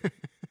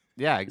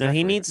 Yeah, exactly. No,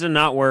 he needs to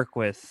not work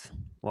with.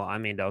 Well, I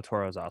mean, Del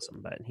Toro's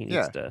awesome, but he needs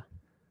Yeah. to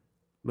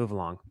move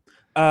along.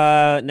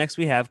 Next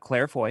we have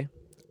Claire Foy.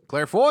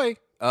 Claire Foy.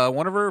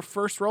 One of her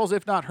first roles,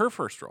 if not her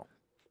first role.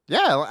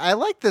 Yeah, I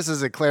like this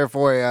as a Claire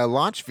Foy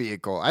launch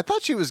vehicle. I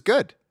thought she was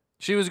good.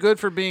 She was good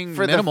for being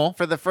For minimal.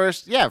 for the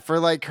first, for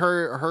like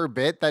her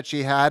bit that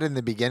she had in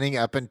the beginning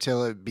up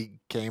until it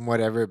became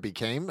whatever it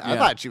became. I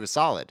thought she was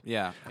solid.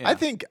 yeah. I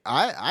think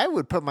I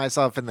would put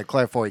myself in the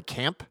Claire Foy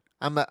camp.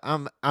 I'm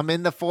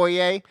in the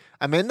foyer.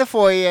 I'm in the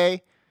foyer.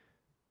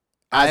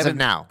 As of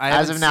now,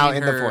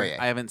 in the foyer.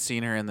 I haven't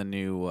seen her in the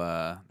new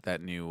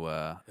that new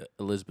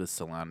Elizabeth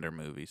Salander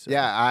movie. So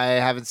Yeah, I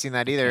haven't seen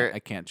that either, I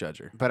can't judge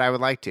her. but I would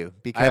like to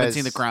because I haven't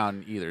seen The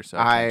Crown either, so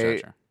I can't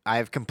judge her.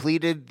 I've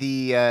completed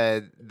the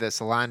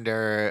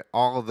Salander,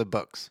 all of the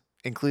books,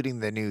 including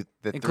the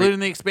Including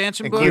the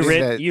expansion books.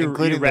 including You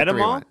including read the them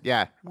three all? one.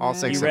 Yeah, all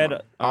six. You of read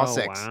them. All oh,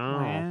 six. Wow.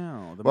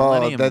 Wow, the Well,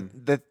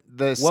 Millennium.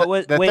 What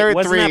was? the Wait, third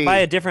wasn't three, that by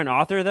a different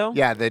author though?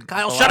 Yeah,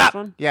 Kyle, The shut last up.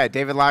 one? Yeah,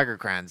 David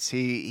Lagerkrantz.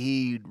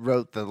 He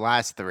wrote the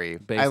last three.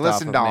 Based I off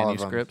listened of to all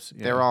manuscripts? of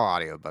them. Yeah. They're all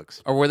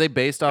audiobooks. Or were they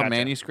based off Gotcha.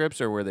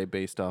 manuscripts, or were they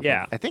based off?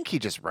 Yeah. I think he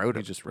just wrote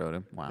He them. just wrote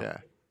them. Wow. Yeah,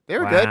 they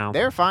were Wow. good.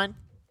 They were fine.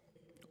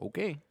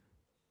 Okay.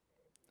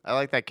 I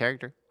like that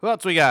character. Who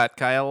else we got?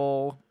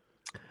 Kyle.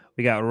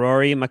 We got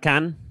Rory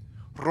McCann,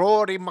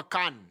 Rory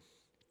McCann.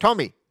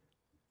 Tommy.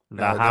 the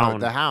No,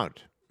 Hound. the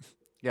Hound.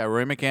 Yeah,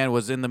 Roy McCann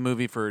was in the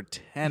movie for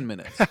 10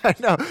 minutes.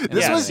 No,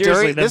 this Yeah, was seriously,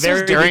 during the this was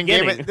very during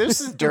beginning. this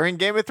is during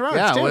Game of Thrones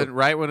yeah, too.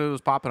 right when it was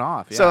popping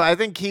off. Yeah. So I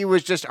think he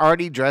was just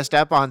already dressed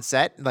up on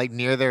set, like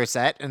near their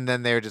set, and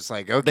then they were just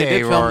like, "Okay, they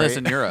did film Rory." this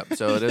in Europe,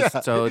 so it is.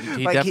 Yeah. So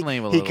he Like, definitely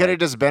will. he could have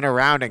just been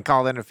around and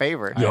called in a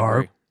favor. I Yarp.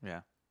 agree. Yeah,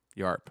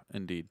 Yarp,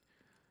 indeed.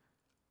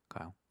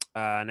 Kyle.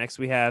 Next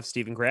we have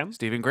Stephen Graham.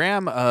 Stephen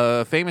Graham,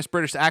 a famous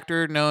British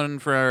actor known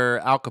for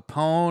Al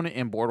Capone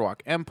in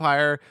Boardwalk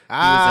Empire.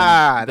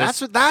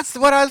 That's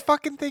what I was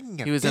fucking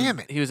thinking of. He was Damn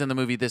in, it. He was in the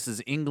movie This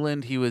Is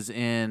England. He was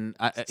in.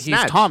 He's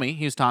Snatch. Tommy.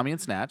 He was Tommy in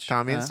Snatch.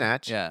 Tommy in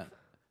Snatch. Yeah.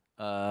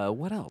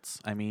 What else?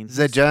 I mean,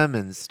 The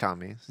Germans,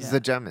 Tommy. Yeah. The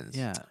Germans.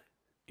 yeah.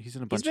 He's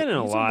in a bunch. been in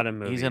a lot of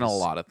He's in a movies.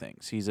 lot of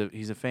things. He's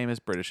a famous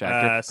British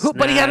actor. Snatch.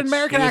 But he had an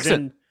American He was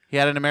accent. in- He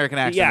had an American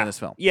accent yeah, in this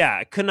film. Yeah,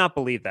 I could not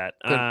believe that.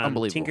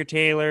 Unbelievable. Tinker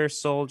Tailor,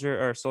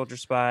 Soldier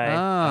Spy.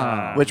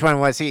 Ah. Which one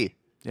was he?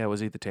 Yeah, was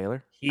he the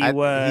tailor? He he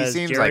was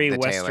seems Jerry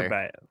like the tailor.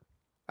 Westerby.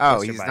 Oh,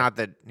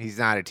 Westerby. he's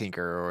not a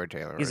tinker or a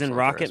tailor. He's or in soldier or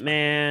Rocket something.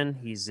 Man.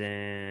 He's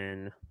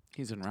in.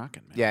 He's in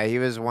Rocket Man. Yeah, he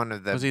was one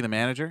of the Was he the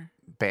manager?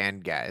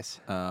 band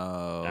guys.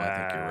 Oh, I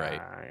think you're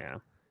right. Yeah.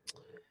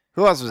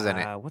 Who else was in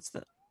it? What's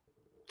the?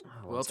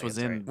 Who else was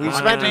in? We've Uh,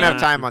 spent enough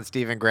time on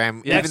Stephen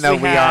Graham, Next even though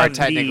we we are have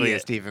technically the- a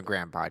Stephen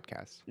Graham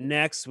podcast.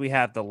 Next, we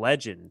have the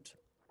legend,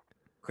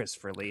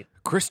 Christopher Lee.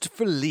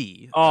 Christopher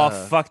Lee. All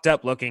fucked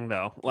up looking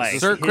though, like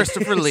Sir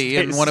Christopher Lee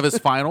in one of his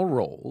final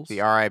roles.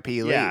 The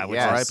R.I.P. Lee. Yeah, which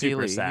yeah. is R.I.P.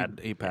 super Lee.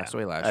 sad. He passed Yeah.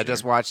 away last I year.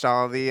 just watched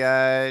all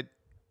the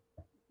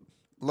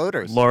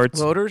loaders. Lords.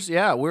 Loaders.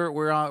 Yeah,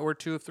 we're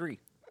 2 of 3.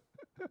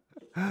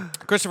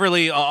 Christopher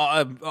Lee,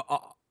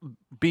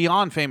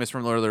 beyond famous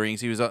from Lord of the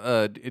Rings, he was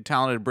a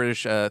talented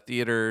British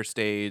theater,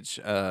 stage,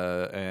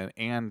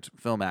 and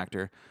film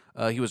actor.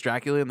 He was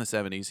Dracula in the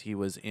 70s. He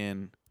was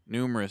in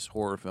numerous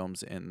horror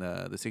films in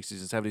the 60s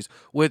and 70s,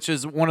 which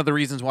is one of the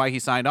reasons why he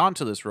signed on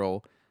to this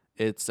role.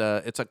 It's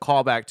a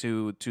callback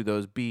to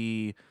those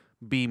B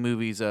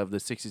movies of the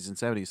 60s and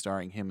 70s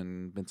starring him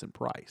and Vincent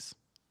Price.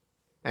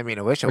 I mean,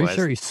 I wish it Pretty was.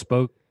 sure he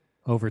spoke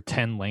over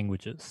 10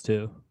 languages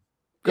too.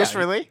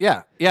 Christopher Lee?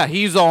 Yeah.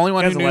 He's the only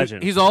one Guy's who a knew.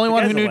 legend. He's the only The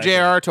one who guy's a knew legend.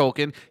 J.R.R.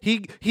 Tolkien.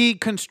 He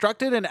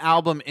constructed an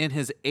album in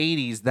his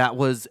 80s that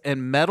was a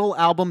metal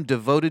album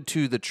devoted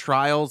to the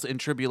trials and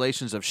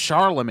tribulations of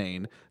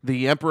Charlemagne,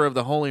 the emperor of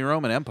the Holy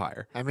Roman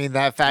Empire. I mean,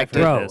 that fact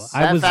Bro, is.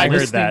 I was that fact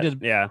heard is- listening that.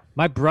 to Yeah.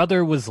 my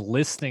brother was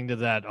listening to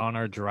that on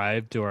our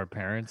drive to our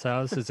parents'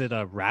 house. Is it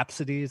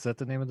Rhapsody? Is that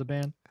the name of the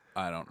band?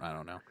 I don't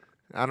know.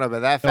 I don't know, but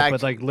that No, fact.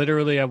 but like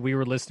literally, we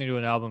were listening to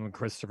an album and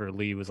Christopher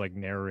Lee was like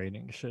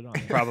narrating shit on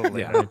it.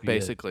 Probably. Yeah, That'd be it.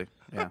 basically.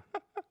 Yeah,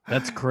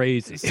 That's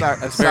crazy.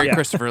 that's very Yeah.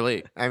 Christopher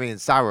Lee. I mean,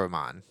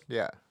 Saruman.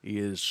 Yeah. He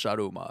is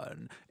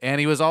Saruman, and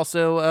he was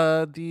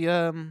also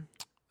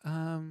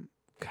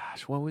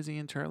gosh, what was he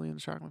in Charlie and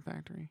the Chocolate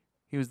Factory?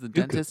 He was the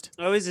dentist.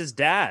 Oh, he's his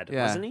dad,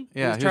 Yeah. wasn't he?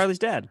 Yeah, He was he was- Charlie's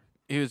dad.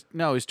 He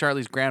was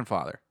Charlie's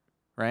grandfather,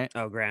 right?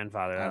 Oh,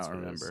 grandfather. I That's don't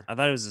what it was. remember. I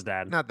thought it was his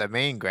dad. Not the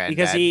main granddad.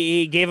 Because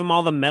he gave him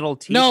all the metal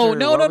teeth. No.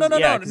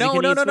 Yeah, 'cause he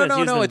couldn't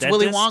eat Swiss. He was It's the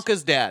Willy dentist.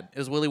 Wonka's dad. It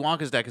was Willy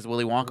Wonka's dad because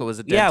Willy Wonka was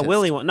a Yeah,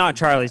 dentist. not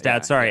Charlie's dad.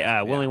 Yeah, Sorry,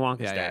 yeah, Willy yeah.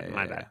 Wonka's Yeah, dad. yeah,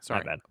 My yeah, bad. yeah. Sorry.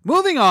 My bad.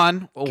 Moving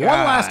on. One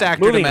last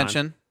actor Moving to on.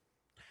 mention.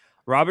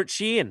 Robert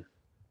Sheehan.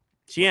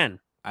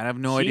 I have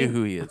no idea Sheehan.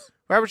 who he is.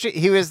 Robert,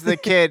 he was the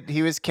kid.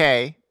 He was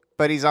K,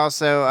 but he's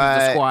also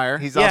the squire.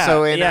 He's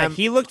also in.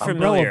 he looked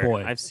Umbrella familiar.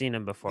 Boy. I've seen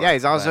him before. yeah,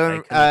 he's also but I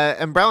in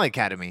couldn't- Umbrella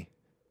Academy.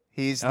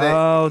 He's the.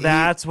 Oh,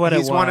 that's what it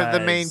He's one of the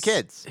main was.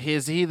 kids.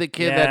 Is he the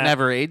kid Yeah. that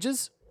never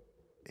ages?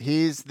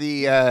 He's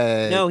the.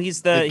 No,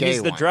 he's the gay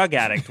he's the one. drug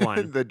addict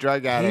one. the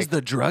drug addict. He's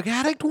the drug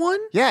addict one?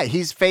 Yeah,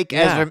 he's fake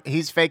Yeah. Ezra.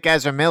 He's fake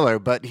Ezra Miller,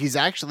 but he's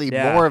actually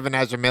Yeah. more of an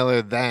Ezra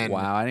Miller than.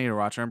 Wow, I need to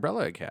watch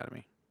Umbrella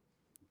Academy.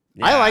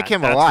 I like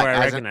him a that's lot. where I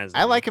recognize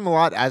I him. like him a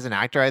lot as an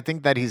actor. I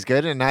think that he's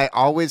good, and I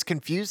always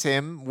confuse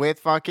him with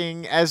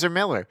fucking Ezra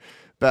Miller.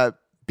 But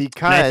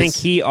because And I think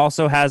he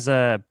also has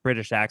a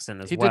British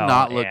accent as He well. did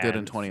not look good in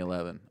and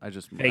 2011. I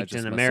just faked must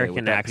an say, American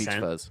with that peach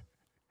accent. fuzz.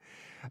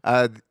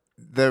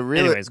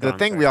 Anyways, go the on,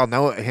 thing sorry. we all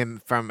know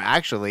him from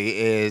actually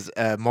is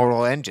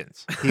Mortal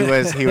Engines. He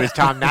was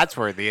Tom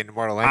Natsworthy in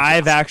Mortal Engines.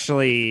 I've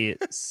actually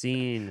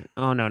seen.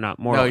 Oh no, not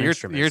Mortal No,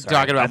 Instruments. you're sorry.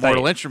 talking I about thought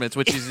Mortal you- Instruments,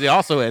 which he's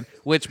also in.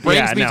 Which brings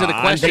Yeah, me no, to the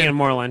I'm thinking question. of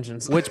Mortal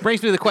Engines. Which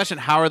brings me to the question: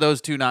 how are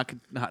those two not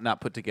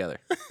put together?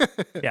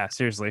 Yeah,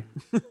 seriously.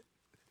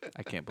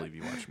 I can't believe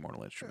you watched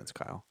Mortal Instruments,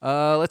 Kyle.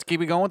 Let's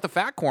keep it going with the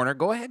Fat Corner.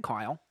 Go ahead,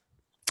 Kyle.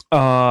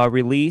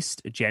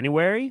 Released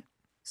January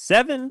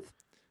 7th.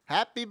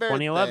 Happy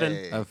birthday.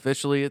 2011.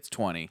 Officially, it's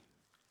 20.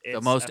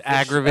 It's most offici-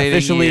 aggravating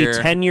officially year.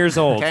 10 years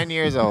old. 10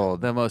 years old.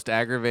 The most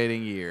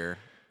aggravating year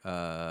of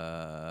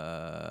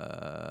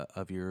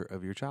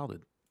your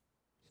childhood.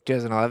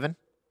 2011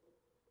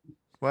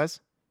 was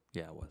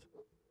Yeah, it was.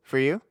 for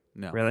you.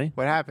 No, Really?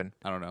 What happened?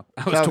 I don't know.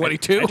 I was Tell me.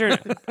 22.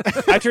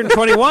 I turned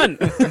 21.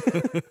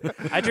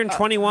 I turned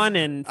 21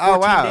 in 14 Oh,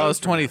 wow. days. I was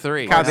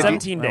 23. Kyle, did you-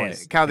 17 Oh, wait.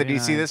 days. Cal, did you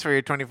see 29. this for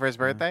your 21st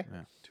birthday?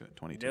 Yeah,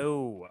 22.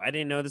 No, I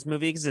didn't know this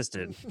movie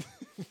existed.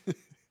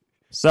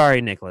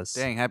 Sorry, Nicholas.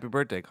 Dang, happy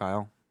birthday,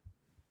 Kyle.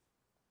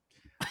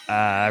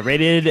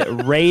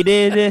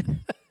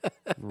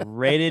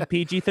 Rated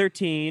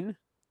PG-13.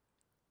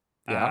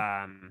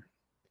 Yeah.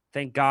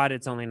 Thank God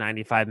it's only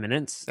 95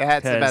 minutes.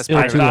 That's the 'cause best Still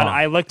I part. too thought long.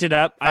 I looked it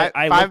up. I 5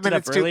 looked it up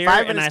minutes too- earlier, 5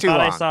 and minutes I too thought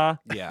I long. saw.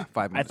 Yeah,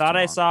 5 I minutes. thought too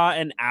I long. saw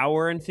an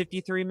hour and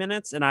 53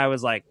 minutes, and I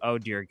was like, "Oh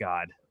dear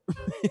God,"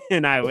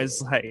 and I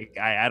was like,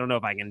 "I don't know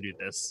if I can do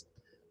this."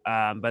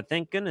 But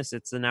thank goodness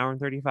it's an hour and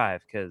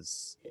 35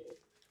 because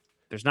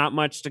there's not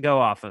much to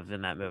go off of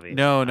in that movie.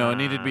 No, it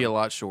needed to be a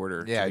lot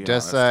shorter. Yeah, to be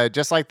just honest.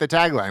 just like the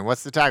tagline.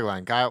 What's the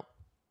tagline, Kyle?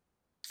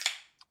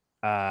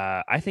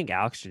 I think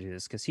Alex should do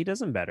this because he does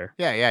them better.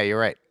 Yeah, you're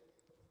right.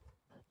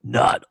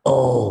 Not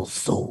all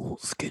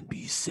souls can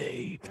be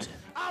saved.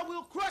 I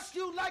will crush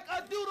you like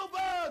a doodle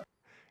bug.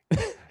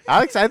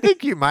 Alex, I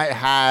think you might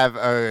have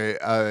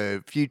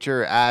a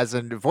future as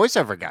a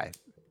voiceover guy.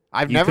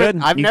 I've You never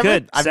could. You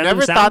could. I've Send never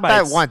them sound thought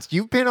that bites. once.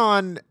 You've been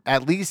on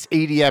at least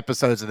 80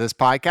 episodes of this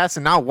podcast,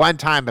 and not one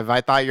time have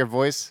I thought your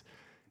voice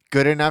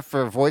good enough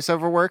for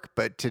voiceover work.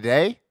 But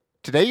today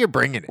you're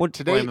bringing it. Well,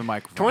 Today, blame the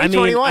microphone.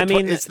 2021. I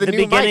mean, it's the, new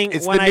beginning mic.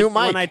 It's when the new mic.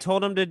 when I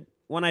told him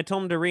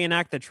to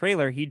reenact the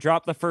trailer, he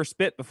dropped the first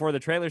bit before the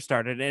trailer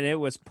started, and it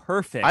was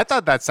perfect. I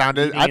thought that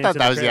sounded. leading I into thought the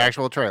that was the trailer.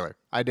 actual trailer.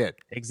 I did.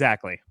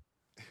 Exactly.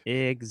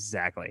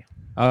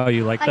 Oh,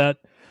 you like that?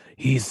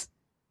 He's.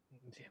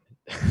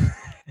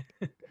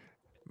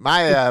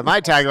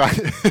 My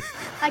tagline.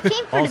 I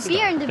came for the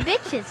beer and the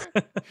bitches.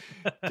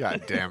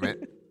 God damn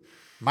it.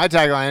 My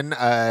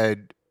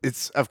tagline,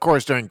 it's of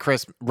course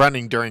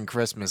running during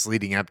Christmas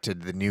leading up to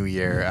the new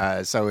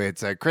year. So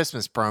it's a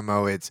Christmas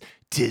promo. It's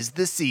 'tis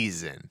the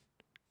season.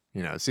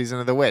 You know, season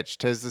of the witch.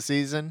 'Tis the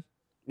season.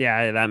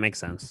 Yeah, that makes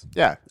sense.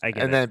 Yeah. I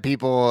get and it. then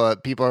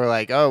people are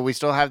like, "Oh, we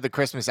still have the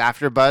Christmas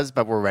after buzz,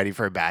 but we're ready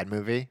for a bad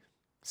movie."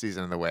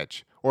 Season of the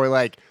witch. Or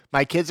like,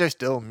 my kids are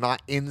still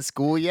not in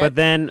school yet. But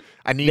then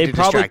I need they to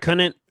probably distract them.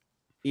 couldn't.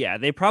 Yeah,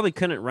 they probably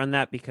couldn't run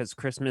that because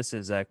Christmas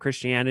is a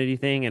Christianity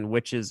thing, and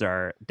witches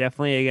are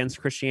definitely against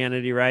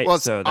Christianity, right? Well,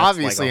 it's so that's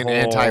obviously like an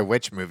a whole...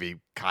 anti-witch movie,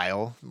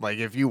 Kyle. Like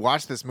if you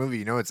watch this movie,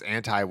 you know it's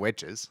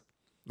anti-witches.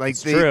 Like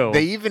It's true.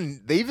 they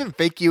even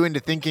fake you into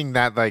thinking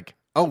that like,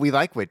 oh, we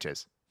like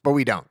witches, but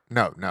we don't.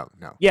 No.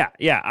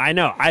 Yeah, I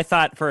know. I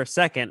thought for a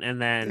second,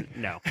 and then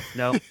no.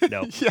 Yeah,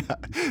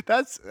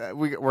 that's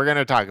we're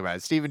gonna talk about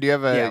it. Steven, do you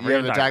have a Yeah,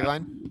 we're gonna talk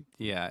about tagline?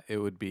 Yeah, it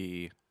would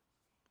be.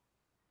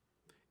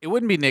 It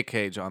wouldn't be Nick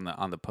Cage on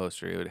the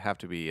poster. It would have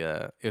to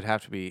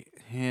be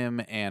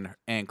him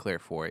and Claire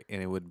Foy,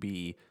 and it would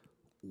be,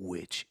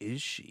 which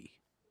is she?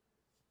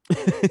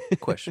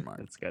 Question mark.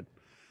 That's good.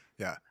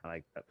 Yeah. I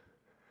like that.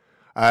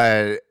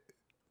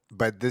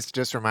 But this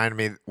just reminded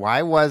me,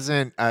 why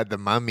wasn't the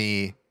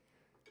Mummy?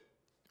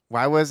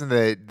 Why wasn't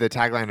the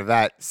tagline of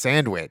that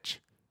sandwich?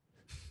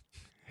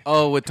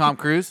 Oh, with Tom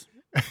Cruise?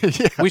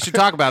 Yeah. We should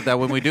talk about that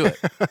when we do it.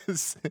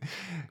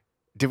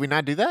 Did we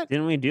not do that?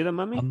 Didn't we do the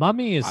Mummy? A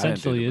mummy do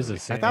essentially the is a movie. I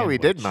sandwich. thought we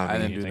did Mummy. I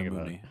didn't you do the think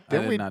about movie. it. I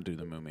Didn't did we- not do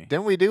the movie.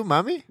 Didn't we do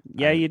Mummy?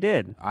 Yeah, you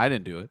did. I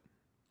didn't do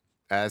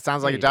it.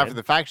 Sounds like Yeah, a job you for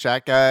did. the fact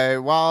check.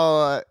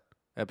 While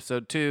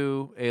Episode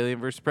 2, Alien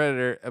vs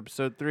Predator.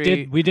 Episode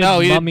 3. We did no,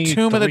 you Mummy did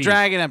Tomb of the 3.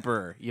 Dragon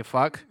Emperor. You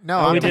fuck. no,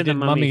 Oh, I'm we talking- did the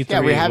Mummy. Yeah,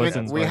 we 3 haven't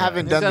wasn't we what-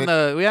 haven't We done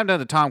haven't done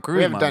the Tom Cruise.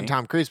 we haven't done Mummy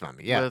Tom Cruise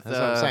Mummy. Yeah, with, that's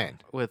what I'm saying.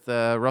 With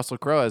Russell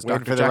Crowe as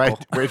Waiting Dr. for the Jekyll.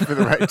 right, wait for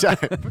the right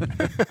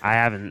time. I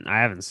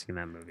haven't seen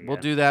that movie. We'll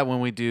yet. do that when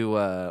we do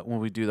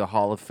the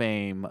Hall of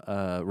Fame,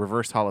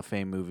 reverse Hall of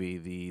Fame movie,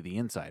 the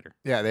Insider.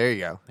 Yeah, there you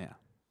go. Yeah.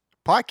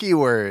 Plot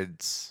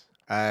keywords.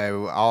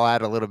 I'll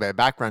add a little bit of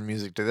background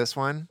music to this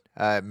one.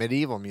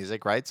 Medieval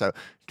music, right? So,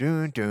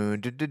 dun, dun,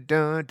 dun, dun,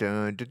 dun,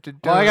 dun, dun, dun,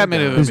 Well, I got dun,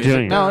 medieval Who's music.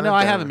 doing it? No,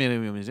 I dun, have dun.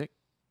 medieval music.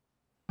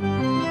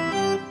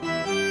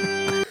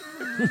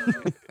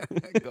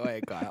 Go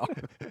ahead, Kyle.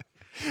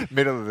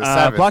 Middle of the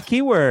 7th. Block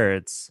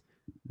keywords.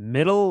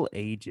 Middle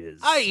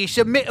Ages.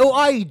 Aisha Middle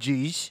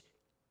Ages.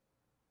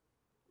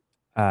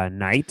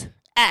 Night.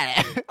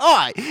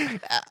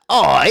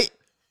 Oi.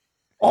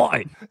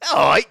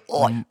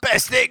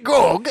 Best it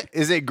grog.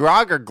 Is it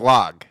grog or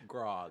glog?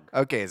 Grog.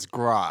 Okay, it's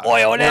grog.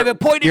 I'll never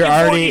point You're in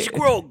already- this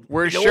grog.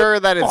 We're sure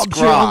that it's I'm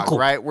your grog, uncle.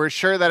 right? We're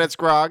sure that it's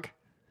grog,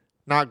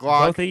 not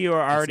glog. Both of you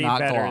are already not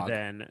better Glog.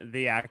 than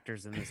the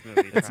actors in this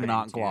movie. It's trying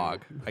not to-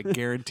 Glog. I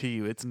guarantee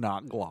you, it's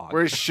not Glog.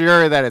 We're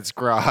sure that it's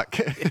grog.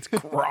 It's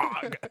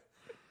Grog.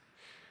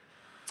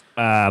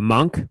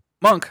 Monk.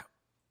 Monk.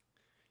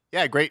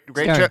 Yeah, great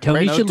Starring show.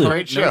 Tony Great, Shalhoub.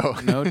 great show.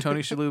 No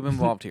Tony Shalhoub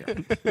involved here.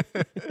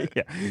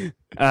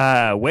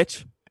 Yeah.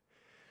 Witch.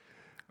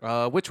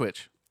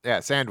 Which? Yeah,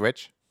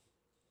 sandwich.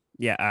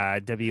 Yeah.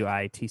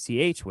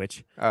 WITCH.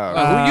 Witch. Oh,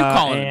 who you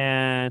calling?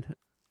 And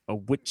a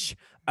witch.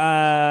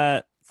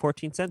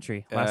 14th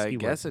century. Last I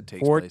keyword. guess it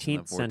takes place in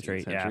the 14th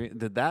century.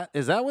 Yeah.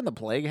 Is that when the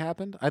plague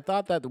happened? I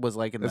thought that was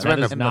like in the It's when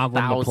That is the- not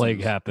when the plague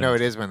thousands. happened. no, it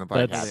is when the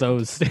plague That's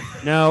happened. so.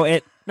 No,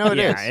 it. No, it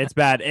yeah, is. it's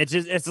bad. It's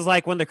just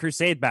like when the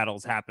Crusade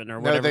battles happen or No,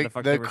 whatever the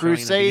fuck they the were showing in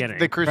Crusade, the the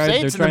beginning. Crusades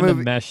They're in the trying to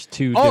movie. mesh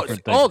two Oh,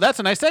 different things. that's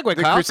a nice segue,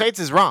 The Kyle. Crusades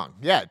is wrong.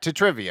 Yeah, to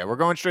trivia. We're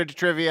going straight to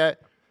trivia.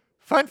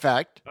 Fun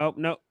fact, Oh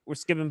no, we're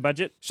skipping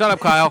budget. Shut up,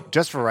 Kyle.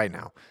 just for right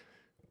now.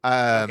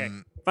 Okay.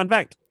 Fun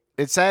fact.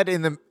 It said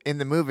in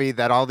the movie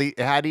that it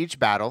had each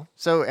battle.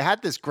 So it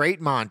had this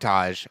great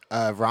montage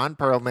of Ron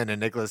Perlman and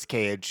Nicolas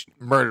Cage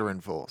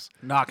murdering fools.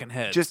 Knocking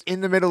heads. Just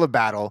in the middle of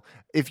battle.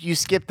 If you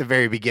skip the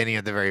very beginning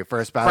of the very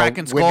first battle,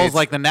 cracking when skulls it's-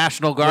 like the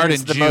National when Guard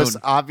it's in the June. most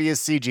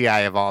obvious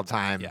CGI of all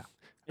time. Yeah.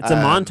 It's a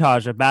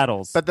montage of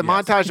battles. But the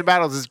montage of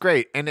battles is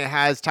great, and it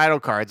has title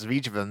cards of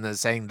each of them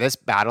that's saying this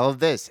battle of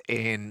this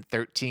in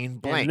 13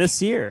 blank. in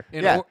this year.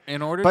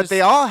 In order but to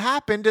they all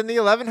happened in the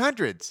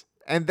 1100s.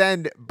 And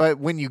then, but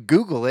when you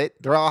Google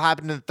it, they're all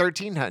happened in the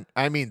 1300s.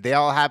 I mean, they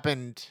all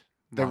happened.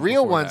 The Long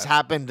real before ones that.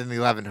 happened in the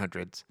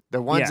 1100s.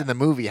 The ones Yeah. in the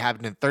movie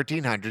happened in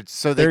 1300s,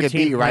 so they could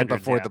be right 1300s,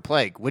 before yeah. the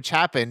plague, which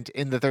happened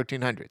in the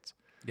 1300s,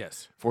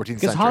 Yes. 14th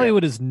Because century.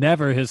 Hollywood is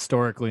never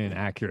historically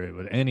inaccurate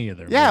with any of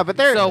their Yeah, movies. but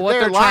they're So what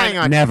they're they're lying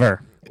trying- on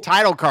Never.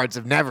 title cards.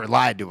 Have never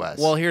lied to us.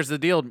 Well, here's the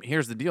deal.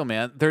 Here's the deal,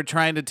 man. They're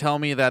trying to tell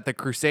me that the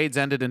Crusades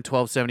ended in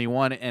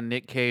 1271, and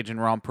Nick Cage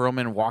and Ron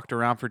Perlman walked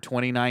around for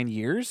 29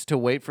 years to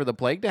wait for the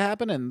plague to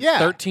happen in Yeah.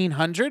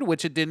 1300,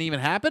 which it didn't even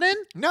happen in.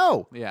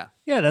 no, Yeah,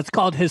 Yeah, that's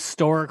called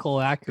historical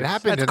it accuracy.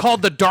 happened. that's in,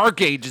 called the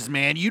Dark Ages,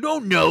 man. You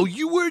don't know.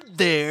 You weren't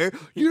there.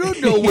 You don't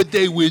know what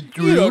they went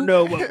through. You don't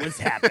know what was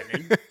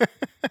happening.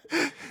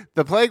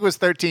 The plague was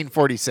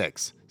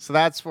 1346, so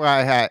that's why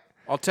I had.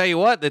 I'll tell you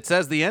what. It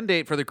says the end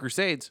date for the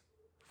Crusades,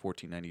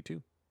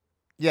 1492.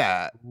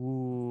 Yeah,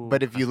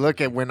 but if you look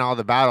at when all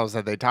the battles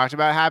that they talked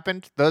about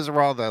happened, those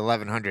were all the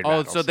 1100 Oh,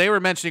 battles. so they were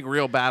mentioning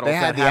real battles. They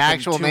had that the happened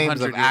actual names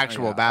 200 of years-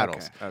 actual yeah,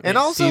 battles, okay. and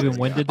also Steven,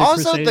 when did the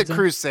also the Crusades end?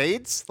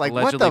 Crusades. Like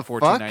Allegedly what the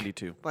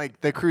 1492. fuck? Like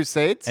the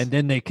Crusades. And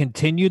then they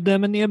continued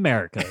them in the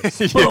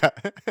Americas. yeah.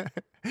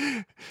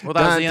 Well,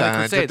 that was the end of the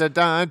Crusades.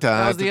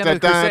 That was the end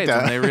of the Crusades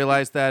when they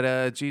realized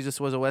that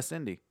Jesus was a West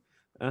Indy.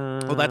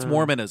 Well, that's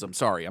Mormonism.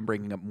 Sorry, I'm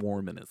bringing up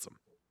Mormonism.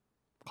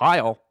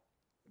 Kyle,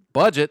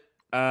 budget.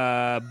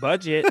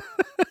 Budget.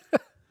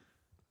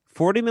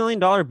 $40 million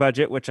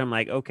budget, which I'm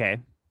like, okay,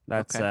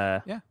 that's Okay.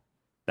 Yeah.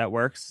 that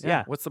works.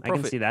 Yeah. What's the I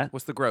profit? can see that.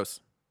 What's the gross?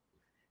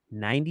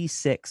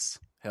 96.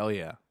 Hell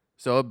yeah.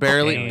 So it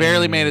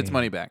barely made its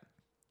money back.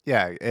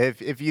 Yeah,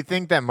 if you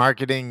think that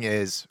marketing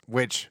is,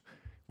 which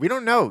we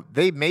don't know,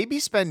 they maybe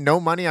spend no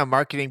money on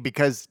marketing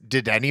because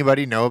did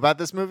anybody know about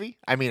this movie?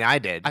 I mean, I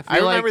did. I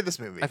feel like- remember this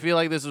movie. I feel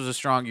like this was a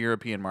strong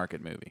European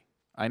market movie.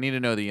 I need to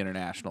know the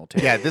international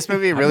take. Yeah, this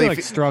movie I feel really.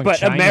 like strong But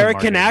China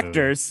American market movie.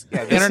 actors.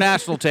 Yeah, this,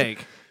 International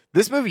take.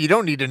 this movie, you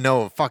don't need to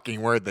know a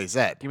fucking word they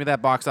said. Give me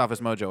that box office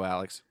mojo,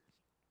 Alex.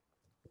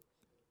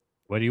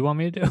 What do you want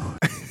me to do?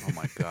 Oh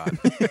my god.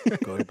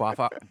 Go to Box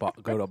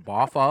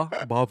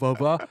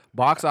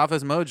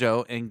Office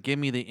Mojo and give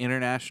me the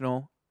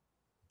international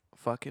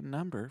fucking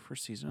number for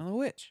Season of the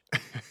Witch.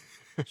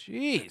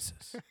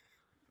 Jesus.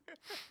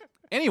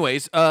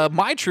 Anyways,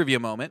 my trivia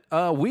moment.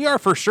 We are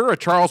for sure a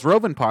Charles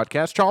Roven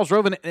podcast. Charles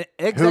Roven,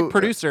 exec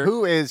producer.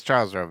 Who is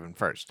Charles Roven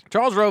first?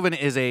 Charles Roven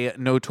is a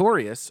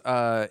notorious,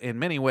 in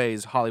many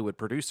ways, Hollywood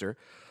producer.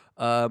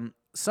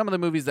 Some of the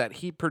movies that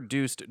he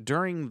produced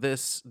during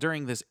this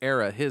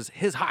era,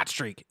 his hot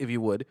streak, if you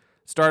would,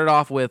 started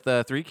off with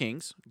Three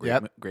Kings.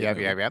 Great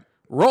movie. Yep.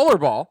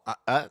 Rollerball.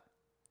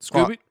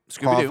 Qual-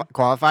 Scooby-Doo.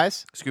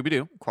 Qualifies?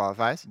 Scooby-Doo.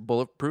 Qualifies?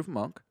 Bulletproof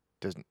Monk.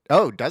 Does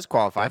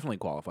qualify. Definitely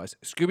qualifies.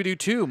 Scooby-Doo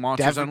 2.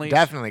 Monsters Unleashed.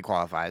 Definitely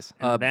qualifies.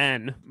 And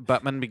then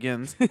Batman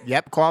Begins.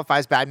 Yep,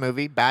 qualifies. Bad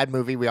movie.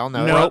 We all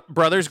know. Nope.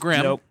 Brothers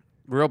Grimm. Nope.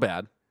 Real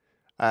bad.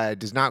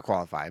 Does not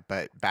qualify,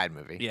 but bad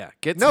movie. Yeah.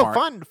 Get No,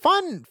 Smart.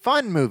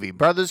 fun movie.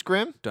 Brothers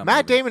Grimm. Dumb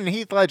Matt movie. Damon and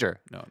Heath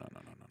Ledger. No.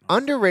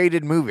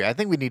 Underrated movie. I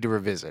think we need to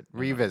revisit.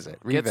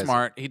 Get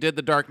Smart. He did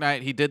The Dark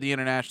Knight. He did The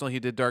International.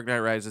 He did Dark Knight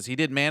Rises. He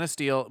did Man of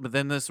Steel. But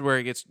then this is where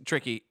it gets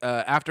tricky.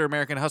 After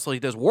American Hustle, he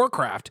does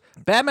Warcraft,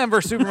 Batman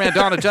vs. Superman,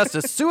 Dawn of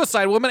Justice,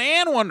 Suicide Woman,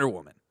 and Wonder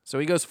Woman. So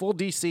he goes full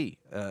DC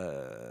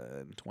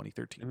in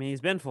 2013. I mean,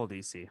 he's been full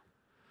DC.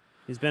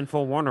 He's been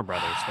full Warner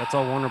Brothers. That's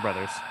all Warner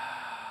Brothers.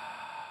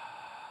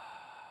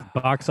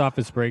 Box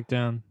office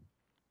breakdown.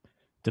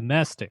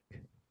 Domestic,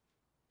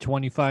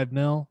 25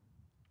 mil.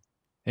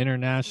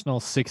 International,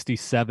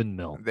 67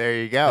 mil. There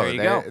you go. There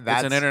you go.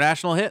 That's an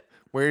international hit.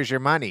 Where's your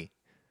money?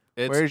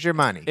 Where's your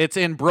money? It's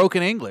in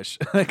broken English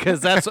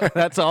because that's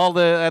all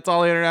the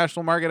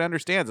international market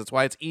understands. That's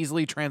why it's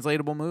easily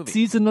translatable movie.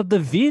 Season of the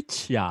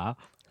Witch, yeah.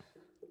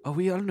 Oh,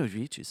 we all know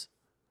witches.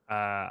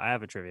 I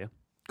have a trivia.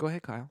 Go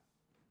ahead, Kyle.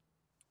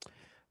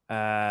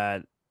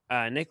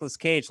 Nicolas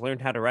Cage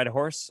learned how to ride a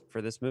horse for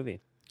this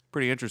movie.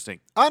 Pretty interesting.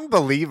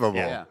 Unbelievable.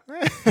 Yeah.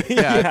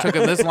 It took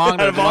him this long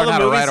to learn how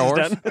to ride a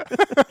horse.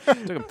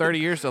 It took him 30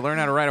 years to learn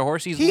how to ride a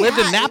horse. He lived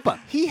in Napa.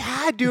 He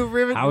had to have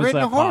ridden How is a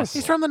that horse. possible?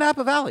 He's from the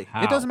Napa Valley.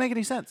 How? It doesn't make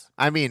any sense.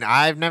 I mean,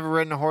 I've never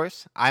ridden a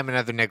horse. I'm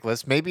another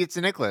Nicholas. Maybe it's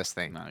a Nicholas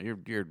thing. No,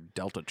 you're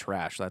Delta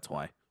trash. That's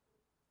why.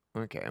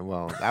 Okay,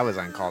 well, that was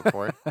uncalled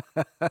for.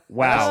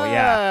 Wow,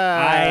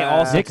 yeah. I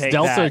also Nick's take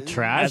Delta that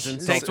trash? as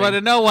Takes insulting. one to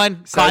know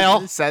one.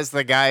 Kyle. Says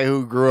the guy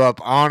who grew up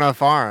on a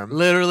farm.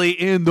 Literally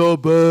in the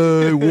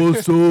bay.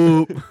 What's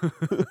up?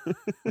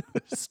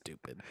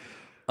 Stupid.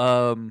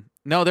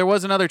 No, there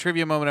was another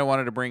trivia moment I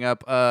wanted to bring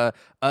up.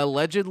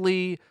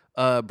 Allegedly,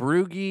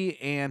 Brugge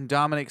and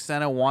Dominic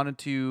Sena wanted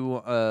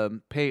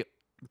to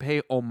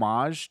pay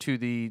homage to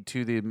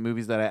the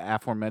movies that I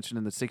aforementioned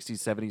in the 60s,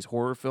 70s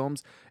horror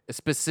films,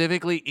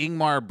 specifically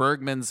Ingmar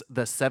Bergman's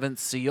The Seventh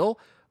Seal,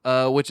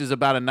 which is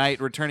about a knight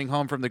returning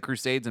home from the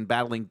Crusades and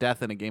battling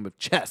death in a game of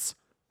chess.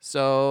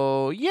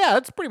 So, yeah,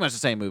 it's pretty much the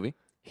same movie.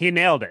 He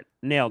nailed it.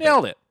 Nailed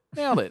it.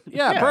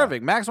 Yeah,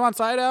 perfect. Max von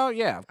Sydow,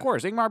 yeah, of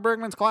course. Ingmar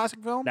Bergman's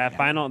classic film. That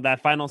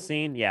final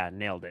scene, yeah,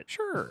 nailed it.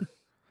 Sure.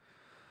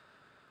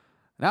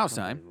 Now it's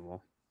time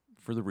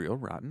for the Real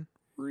Rotten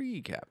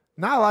recap.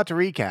 Not a lot to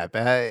recap.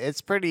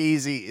 It's pretty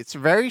easy. It's a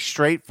very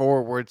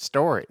straightforward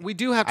story. We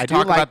do have to I do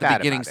talk like about the that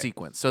beginning about it.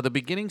 sequence. So the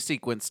beginning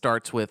sequence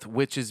starts with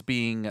witches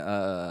being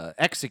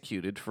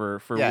executed for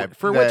the,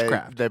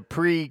 witchcraft. The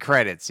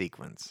pre-credit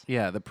sequence.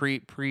 Yeah, the The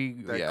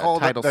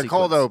title cold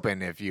sequence.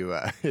 open, if you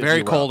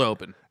Very cold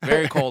open.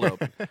 Very cold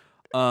open.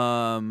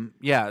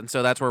 Yeah, and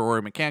so that's where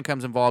Rory McCann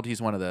comes involved.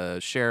 He's one of the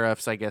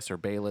sheriffs, I guess, or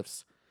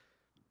bailiffs.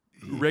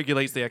 Who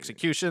regulates the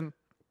execution.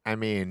 I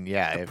mean,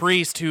 yeah. The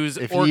priest who's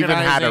if he even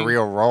had a organizing-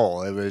 real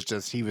role, it was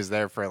just he was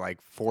there for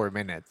like 4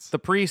 minutes. The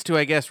priest who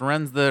I guess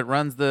runs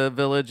the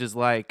village is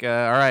like, all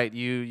right,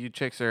 you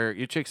chicks are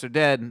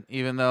dead.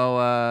 Even though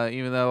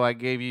I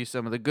gave you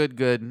some of the good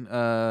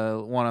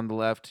one on the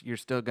left, you're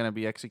still gonna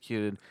be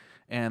executed.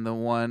 And the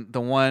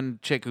one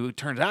chick who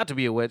turns out to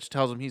be a witch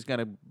tells him he's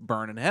gonna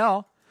burn in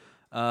hell.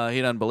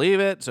 He doesn't believe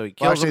it, so he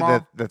kills them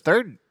all. The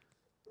third,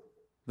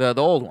 the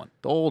old one,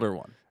 the older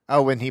one.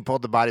 Oh, when he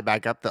pulled the body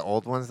back up, the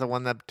old one's the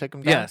one that took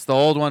him down? Yes, the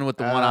old one with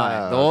the one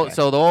eye. Okay.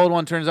 So the old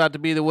one turns out to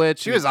be the witch.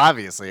 She was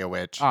obviously a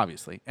witch.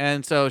 Obviously.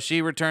 And so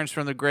she returns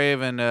from the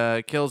grave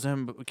and kills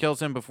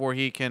him before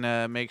he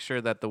can make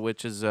sure that the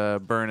witches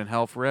burn in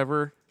hell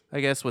forever,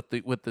 I guess, with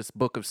this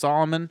Book of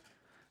Solomon.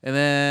 And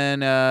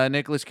then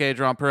Nicolas Cage,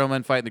 Ron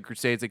Perlman fight in the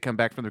Crusades. They come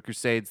back from the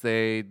Crusades.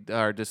 They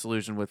are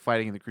disillusioned with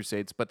fighting in the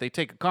Crusades, but they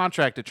take a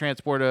contract to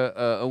transport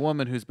a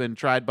woman who's been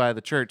tried by the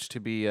church to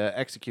be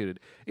executed.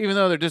 Even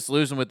though they're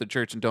disillusioned with the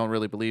church and don't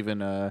really believe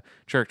in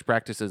church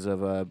practices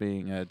of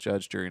being a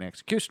judge, jury, and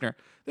executioner,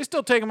 they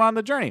still take them on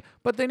the journey.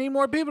 But they need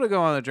more people to go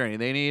on the journey.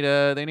 They need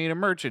a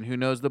merchant who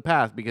knows the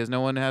path because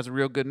no one has a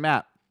real good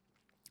map.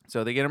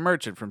 So they get a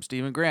merchant from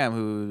Stephen Graham,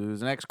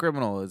 who's an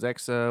ex-criminal,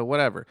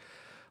 whatever.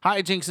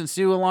 Hijinks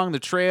ensue along the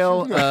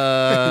trail.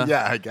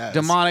 Yeah, I guess.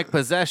 Demonic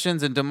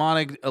possessions and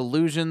demonic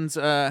illusions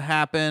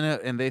happen,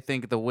 and they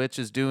think the witch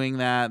is doing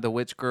that. The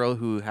witch girl,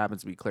 who happens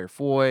to be Claire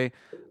Foy,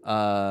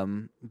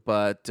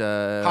 but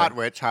hot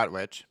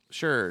witch.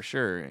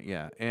 Sure,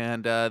 yeah.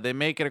 And they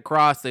make it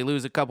across. They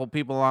lose a couple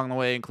people along the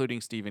way,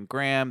 including Stephen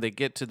Graham. They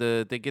get to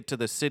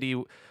the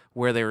city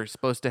where they were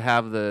supposed to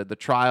have the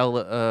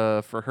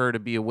trial for her to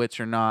be a witch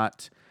or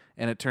not,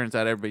 and it turns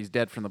out everybody's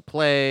dead from the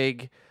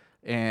plague.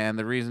 And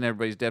the reason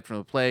everybody's dead from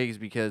the plague is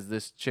because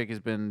this chick has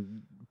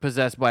been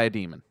possessed by a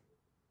demon.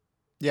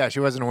 Yeah, she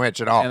wasn't a witch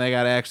at all. And they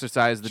got to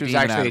exorcise the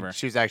demon out of her.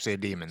 She was actually a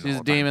demon. She's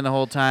a demon the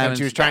whole time. And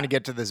she was trying to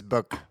get to this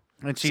book.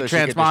 And she so she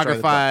could destroy the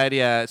book. transmogrified.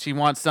 Yeah, she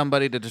wants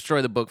somebody to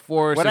destroy the book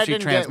for her, What so I she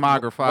didn't get-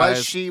 transmogrifies.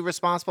 Was she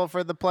responsible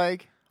for the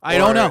plague? I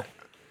don't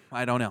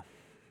know.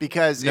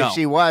 Because No. if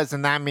she was,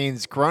 then that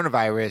means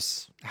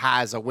coronavirus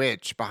has a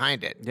witch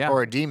behind it. Yeah.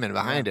 Or a demon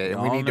behind it.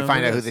 And we all need to know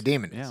find it out who is. the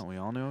demon is. Yeah, we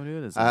all know who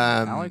it is. Um,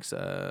 Alex,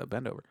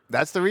 bend over.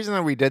 That's the reason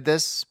that we did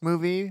this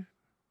movie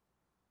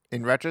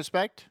in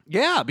retrospect.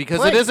 Yeah, because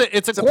Plague.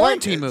 it's a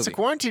quarantine movie. It's a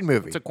quarantine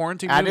movie. It's a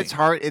quarantine At movie. its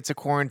heart, it's a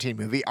quarantine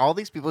movie. All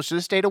these people should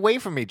have stayed away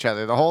from each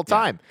other the whole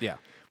time. Yeah.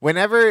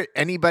 Whenever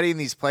anybody in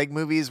these plague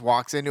movies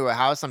walks into a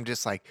house, I'm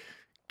just like,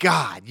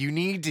 God, you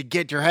need to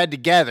get your head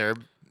together.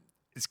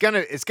 It's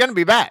gonna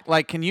be bad.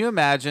 Like, can you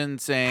imagine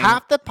saying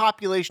Half the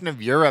population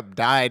of Europe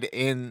died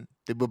in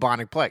the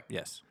bubonic plague.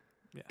 Yes.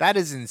 Yeah. That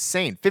is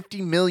insane.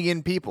 50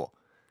 million people.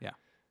 Yeah.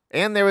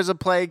 And there was a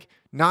plague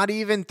not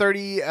even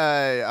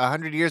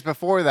 100 years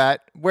before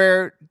that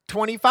where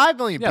 25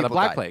 million people the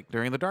Black died. Plague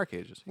during the Dark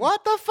Ages.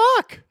 What the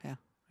fuck? Yeah.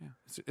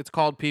 It's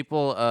called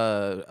people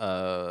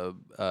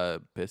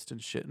pissed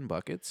and shit in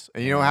buckets.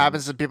 And you know what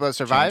happens to people that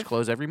survive? Change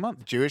clothes every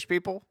month. Jewish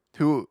people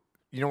who,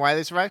 you know why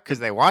they survive? Because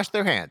they wash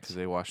their hands. Because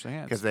they wash their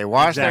hands. Because they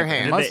wash their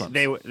Exactly.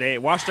 hands. They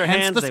wash their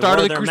Hence hands. the they start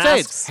wore of the their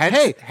Crusades.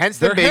 masks. Hence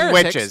them they're being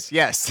heretics. witches.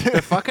 Yes.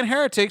 They're fucking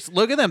heretics.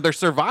 Look at them. They're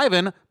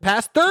surviving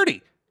past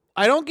 30.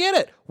 I don't get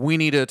it. We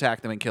need to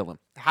attack them and kill them.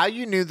 How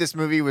you knew this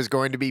movie was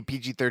going to be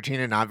PG-13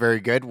 and not very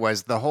good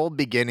was the whole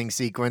beginning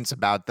sequence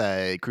about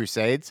the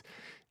Crusades.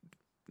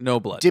 No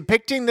blood.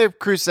 Depicting the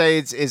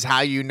Crusades is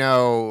how you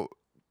know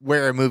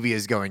where a movie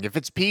is going. If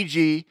it's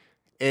PG,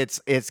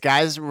 it's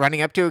guys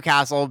running up to a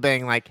castle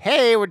being like,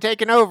 "Hey, we're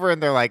taking over,"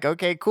 and they're like,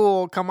 "Okay,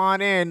 cool, come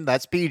on in."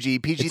 That's PG.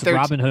 It's PG-13.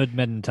 Robin Hood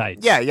Men in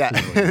Tights. Yeah. is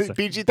what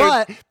it's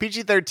saying.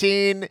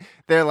 PG-13.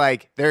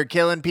 They're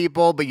killing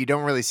people, but you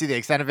don't really see the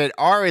extent of it.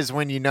 R is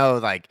when you know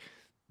like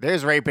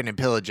there's raping and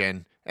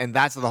pillaging, and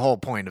that's the whole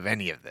point of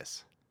any of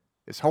this.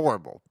 It's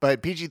horrible.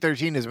 But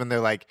PG-13 is when they're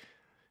like,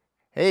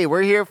 hey,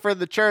 we're here for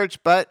the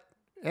church, but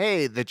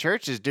hey, the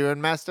church is doing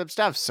messed up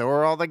stuff. So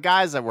are all the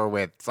guys that we're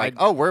with. It's like,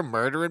 oh, we're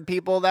murdering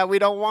people that we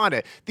don't want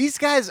to. These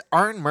guys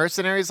aren't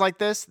mercenaries like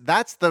this.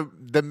 That's the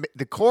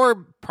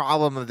core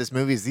problem of this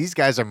movie is these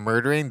guys are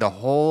murdering the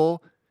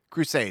whole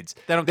Crusades.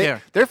 They don't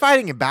care. They're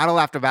fighting in battle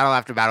after battle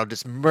after battle,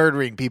 just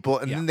murdering people.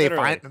 And then they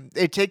literally.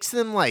 it takes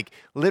them like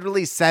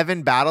literally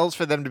 7 battles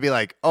for them to be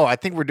like, oh, I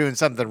think we're doing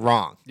something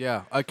wrong.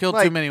 Yeah, I killed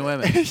Like- too many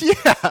women.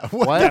 Yeah.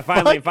 What?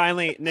 Yeah,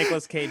 finally,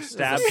 Nicolas Cage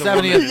stabs a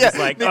 70 woman. Yeah, He's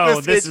like, Nicolas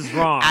oh, this Cage is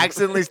wrong.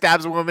 Accidentally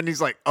stabs a woman.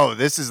 He's like, "Oh,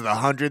 this is the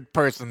 100th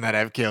person that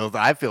I've killed.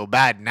 I feel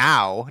bad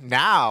now.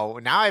 Now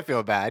I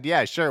feel bad.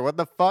 Yeah, sure. What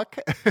the fuck?"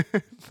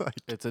 Like,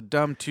 It's a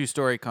dumb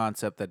 2-story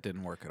concept that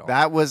didn't work at all.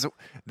 that was.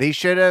 They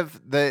should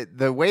have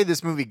the way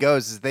this movie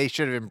goes is they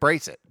should have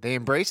embraced it. They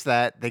embrace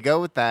that. They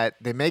go with that.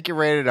 They make it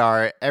rated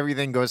R.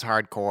 Everything goes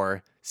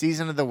hardcore.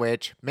 Season of the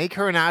Witch. Make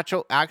her an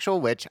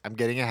actual witch. I'm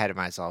getting ahead of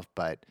myself,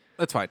 but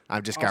That's fine.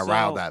 I just got Also-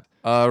 riled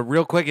up.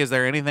 Real quick, is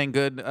there anything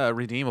good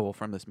redeemable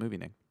from this movie,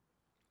 Nick?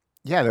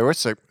 Yeah, there were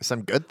some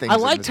good things. I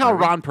in liked this how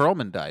movie. Ron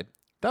Perlman died.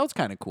 That was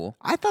kind of cool.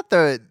 I thought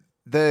the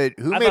I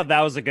made thought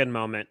that was a good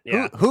moment.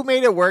 Yeah. Who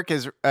made it work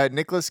is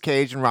Nicolas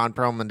Cage and Ron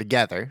Perlman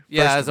together.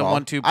 Yeah, first as of a all.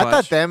 1-2 I thought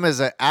punch. them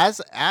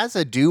as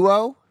a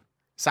duo.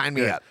 Sign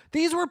me up.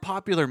 These were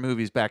popular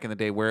movies back in the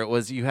day where it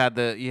was you had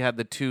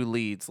the 2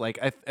 leads. Like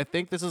I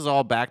think this is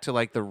all back to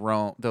like the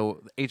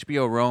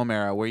HBO Rome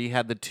era where you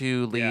had the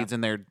 2 leads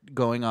and they're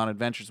going on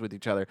adventures with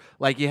each other.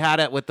 Like you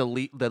had it with the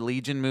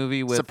Legion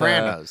movie with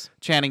Sopranos.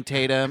 Channing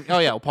Tatum. Oh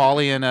yeah,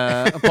 Paulie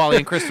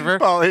and Christopher.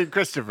 Paulie and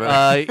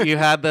Christopher. You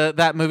had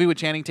that movie with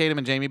Channing Tatum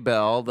and Jamie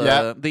Bell,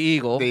 the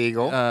Eagle. The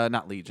Eagle.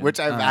 Not Legion. which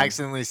I've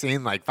accidentally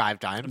seen like 5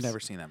 times. I've never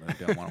seen that movie.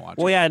 Don't want to watch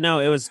Well, it. yeah, no,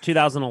 it was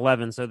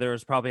 2011, so there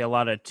was probably a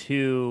lot of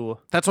 2.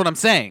 That's what I'm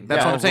saying. That's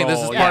Yeah, what I'm saying. This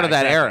is overall, part yeah, of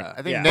that exactly. era.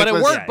 I think Yeah. But it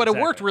Nicolas- worked. Yeah, But it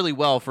worked exactly. really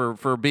well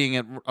for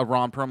being a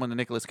Ron Perlman and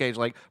Nicolas Cage.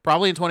 Like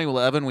probably in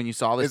 2011 when you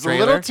saw this It's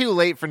trailer. a little too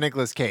late for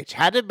Nicolas Cage.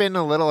 Had it been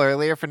a little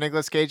earlier for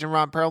Nicolas Cage and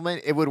Ron Perlman,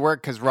 it would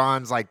work because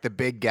Ron's like the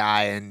big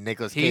guy and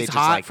Nicolas Cage He's is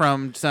hot like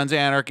from Sons of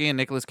Anarchy, and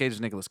Nicolas Cage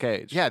is Nicolas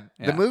Cage. Yeah,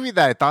 the movie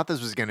that I thought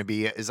this was going to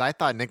be is I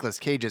thought Nicolas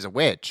Cage is a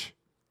witch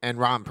and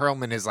Ron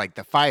Perlman is like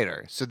the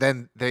fighter. So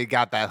then they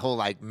got that whole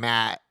like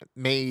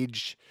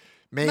mage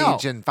No.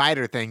 and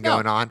fighter thing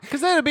going on.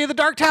 Because then it'd be the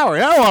Dark Tower. I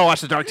don't want to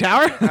watch the Dark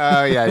Tower.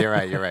 Oh yeah, you're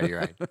right.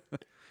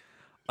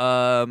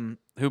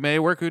 Who made it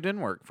work? Who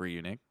didn't work for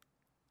you, Nick?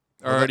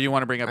 Or Well, do you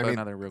want to bring up I mean-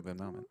 another real good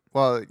moment?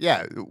 Well,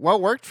 yeah.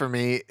 What worked for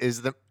me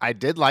is I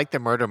did like the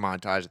murder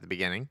montage at the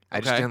beginning. I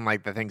just Okay. didn't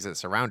like the things that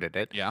surrounded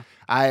it. Yeah.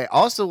 I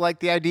also like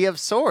the idea of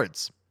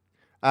swords,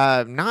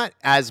 not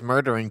as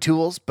murdering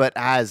tools, but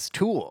as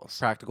tools,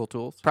 Practical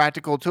tools.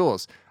 practical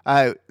tools.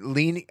 I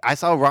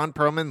saw Ron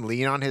Perlman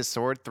lean on his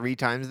sword 3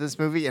 times in this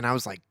movie, and I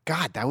was like,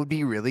 God, that would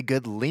be a really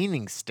good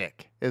leaning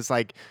stick. It's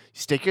like you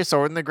stick your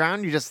sword in the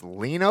ground, you just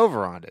lean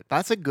over on it.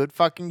 That's a good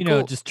fucking. You cool.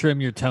 know, just trim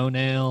your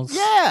toenails.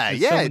 Yeah, There's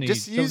yeah. so many-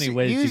 just so use many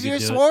ways use you your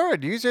could do it.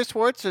 sword. Use your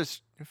sword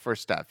for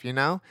stuff. You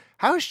know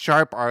how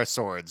sharp are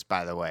swords?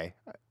 By the way,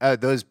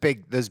 those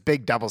big Some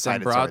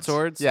double-sided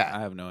broadswords? Yeah,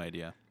 I have no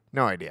idea.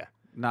 no idea.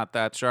 Not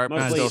that sharp, but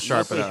Mostly- still sharp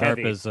mostly enough. Sharp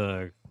heavy. as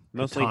a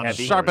Mostly katana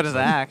heavy. Sharp sword, as an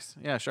so- axe.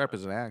 Yeah, sharp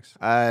as an axe.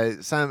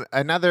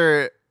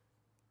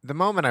 The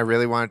moment I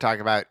really want to talk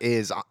about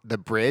is the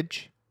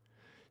bridge.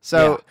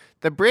 So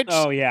the bridge.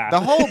 Oh, yeah. The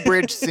whole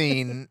bridge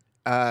scene.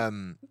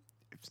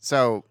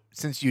 So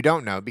since you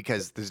don't know,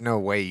 because there's no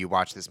way you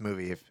watch this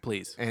movie,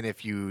 Please.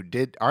 if you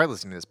are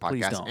listening to this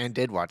Please podcast don't. and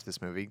did watch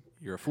this movie,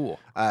 You're a fool.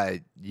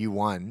 you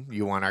won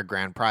our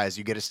grand prize.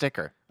 You get a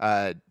sticker.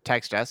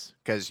 Text us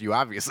because you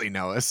obviously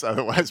know us.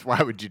 Otherwise,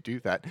 why would you do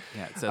that?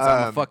 Yeah, it says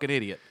I'm a Um, fucking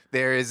idiot.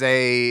 There is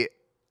a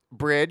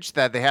bridge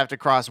that they have to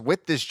cross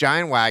with this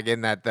giant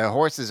wagon that the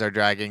horses are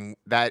dragging.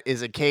 That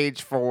is a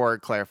cage for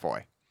Claire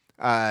Foy.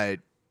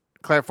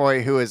 Claire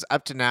Foy, who is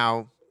up to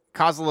now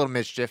caused a little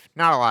mischief,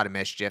 not a lot of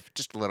mischief,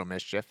 just a little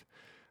mischief.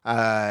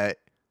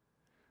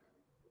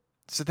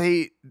 So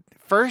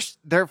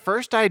their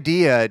first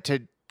idea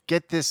to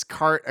get this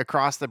cart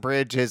across the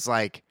bridge is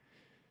like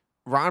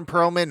Ron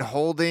Perlman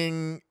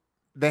holding.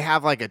 They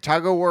have like a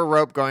tug of war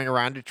rope going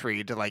around a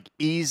tree to like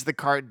ease the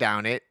cart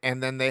down it,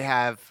 and then they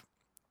have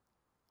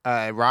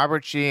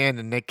Robert Sheehan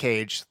and Nick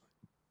Cage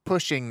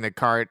pushing the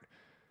cart.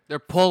 They're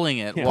pulling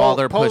it while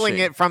they're pulling pushing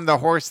it from the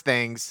horse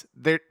things.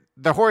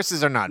 The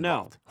horses are not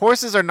involved.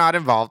 Horses are not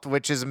involved,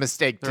 which is a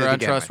mistake. They're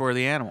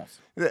untrustworthy animals.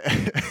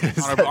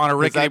 on a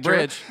rickety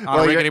bridge. On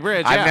a rickety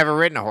bridge. I've never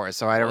ridden a horse,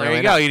 so I don't there really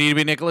you know. go. You need to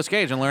be Nicolas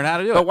Cage and learn how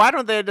to do it. But why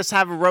don't they just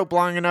have a rope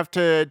long enough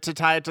to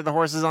tie it to the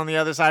horses on the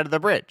other side of the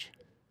bridge?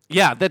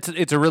 Yeah,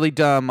 it's a really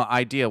dumb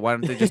idea. Why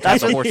don't they just have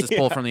the horses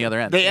pull from the other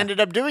end? They ended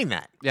up doing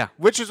that. Yeah.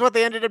 Which is what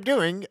they ended up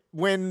doing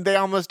when they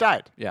almost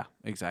died. Yeah,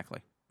 exactly.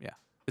 Yeah.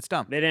 It's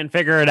dumb. They didn't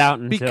figure it out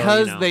until,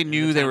 because they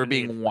knew they were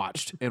being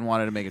watched and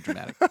wanted to make it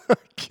dramatic.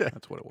 Okay.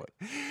 That's what it was.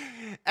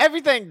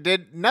 Everything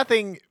did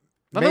nothing.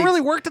 Nothing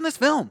really worked in this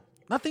film.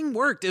 Nothing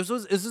worked. This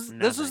was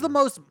the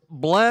most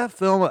blah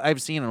film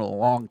I've seen in a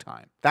long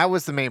time. That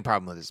was the main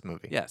problem with this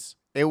movie. Yes.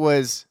 It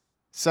was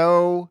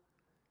so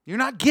You're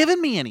not giving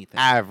me anything.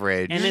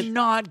 average. And You're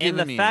not giving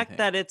and me the fact anything.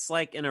 that it's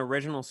like an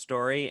original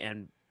story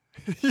and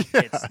Yeah.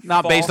 it's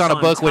Not based false on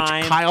a book, time.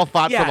 which Kyle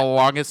thought Yeah. for the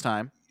longest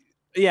time.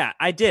 Yeah,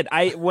 I did.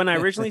 When I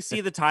originally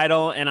see the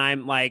title and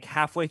I'm like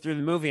halfway through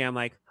the movie, I'm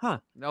like, huh.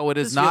 No, it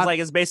is This not. feels like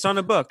it's based on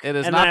a book. It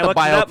is And then not I the looked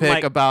it up, biopic I'm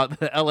like, about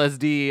the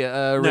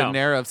LSD ridden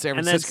era of San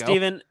And then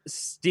Francisco.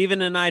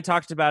 Steven and I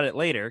talked about it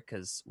later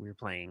because we were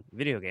playing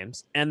video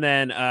games. And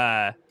then,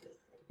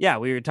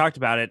 we talked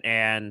about it,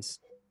 and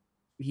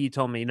he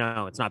told me,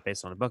 no, it's not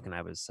based on a book. And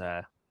I was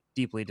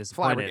deeply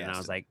disappointed. And I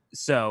was like,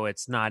 so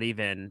it's not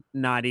even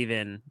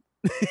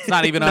It's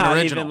not even not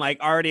unoriginal. even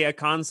like already a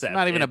concept.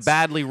 Not even a It's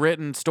badly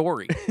written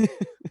story.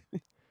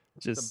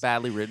 It's just a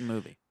badly written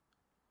movie.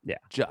 Yeah.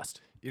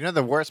 Just. You know,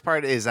 the worst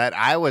part is that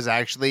I was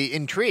actually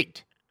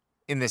intrigued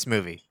in this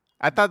movie.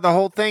 I thought the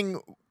whole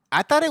thing.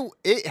 I thought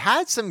it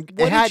had some.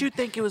 What did you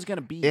think it was going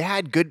to be? It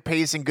had good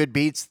pace and good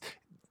beats.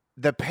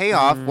 The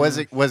payoff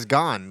was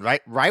gone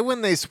right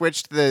when they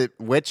switched the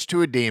witch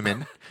to a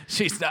demon.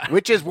 She's not.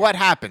 Which is what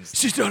happens.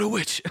 She's not a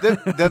witch.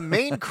 The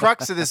main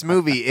crux of this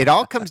movie, it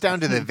all comes down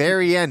to the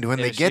very end when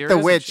they get the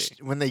witch.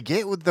 When they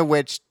get with the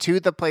witch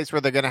to the place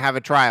where they're going to have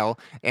a trial,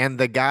 and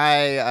the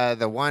guy,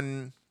 the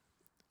one,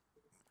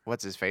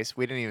 what's his face?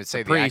 We didn't even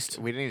say the priest.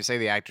 We didn't even say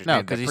the actor's No,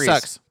 name. because The he priest.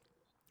 sucks.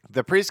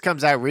 The priest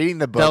comes out reading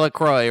the book.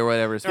 Delacroix or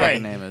whatever his Right.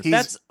 fucking name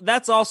is.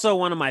 That's also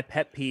one of my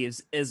pet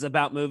peeves is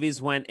about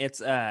movies when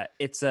it's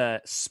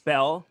a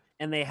spell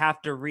and they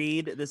have to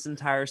read this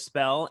entire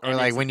spell. Or and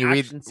like it's when an you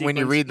read action when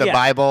you sequence. read the Yeah.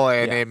 Bible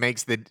and Yeah. it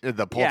makes the Yeah,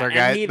 and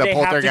poltergeist they the have to get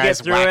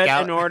poltergeist through whack it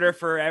out. in order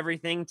for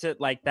everything to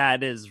like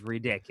that is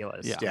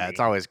ridiculous. Yeah. to Yeah, me. it's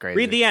always crazy.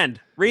 Read the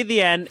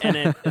end, and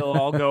it'll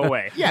all go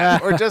away. Yeah,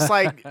 or just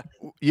like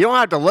you don't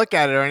have to look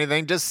at it or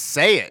anything. Just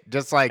say it.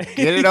 Just like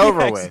get it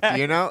over with.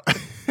 You know,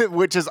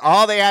 which is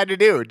all they had to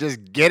do.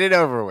 Just get it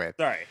over with.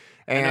 Sorry.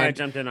 And I know I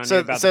jumped in on so,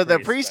 you about so the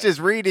the priest but-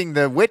 is reading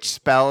the witch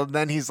spell, and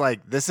then he's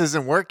like, "This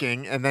isn't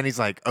working." And then he's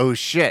like, "Oh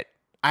shit,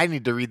 I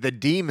need to read the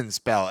demon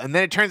spell." And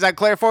then it turns out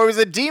Claire Foy was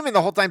a demon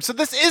the whole time. So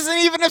this isn't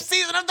even a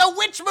season of the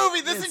witch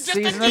movie. This is just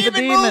a Season of the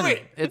demon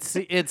movie. It's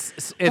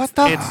What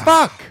the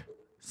fuck?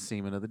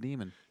 Semen of the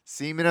Demon.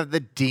 Semen of the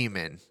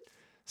demon.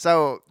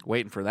 So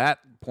Waiting for that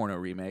porno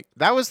remake.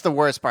 that was the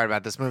worst part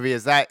about this movie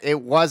is that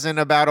it wasn't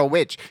about a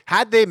witch.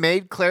 Had they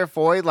made Claire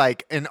Foy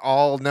like an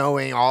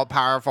all-knowing,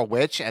 all-powerful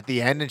witch at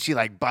the end and she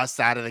like busts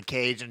out of the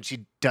cage and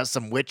she does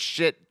some witch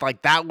shit,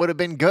 like that would have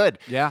been good.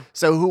 Yeah.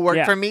 So who worked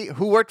Yeah. for me?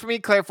 Who worked for me?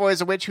 Claire Foy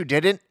is a witch. Who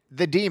didn't?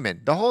 The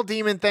demon. The whole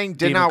demon thing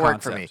did Demon not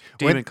work for me. concept.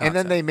 Demon And then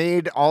concept. they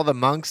made all the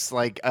monks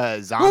like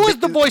zombies. Who was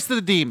the voice of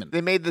the demon?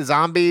 They made the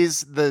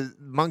zombies, the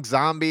monk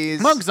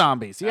zombies. Monk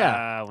zombies.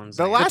 Yeah. one's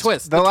The like- last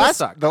twist. the The twist last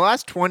sucked. the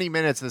last 20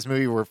 minutes of this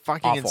movie were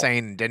fucking Awful.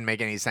 insane and didn't make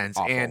any sense,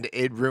 Awful. and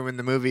it ruined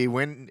the movie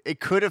when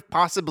it could have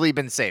possibly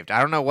been saved. I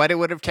don't know what it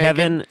would have taken.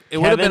 Kevin. It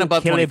would have been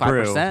above Killebrew,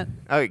 25%.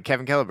 Oh,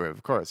 Kevin Killebrew,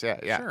 of course,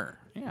 yeah. Sure.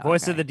 Yeah.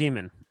 voice okay. of the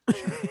demon.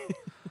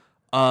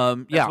 Yeah.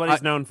 That's what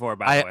he's known for.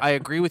 By the way, I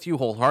agree with you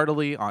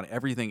wholeheartedly on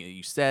everything that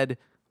you said.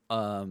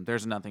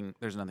 There's nothing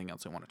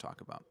else I want to talk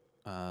about.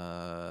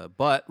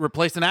 But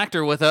replace an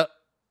actor with a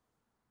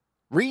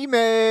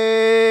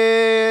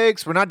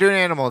Remakes. We're not doing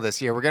Animal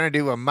this year. We're gonna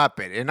do a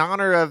Muppet in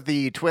honor of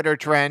the Twitter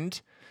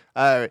trend.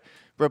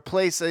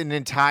 Replace an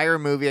entire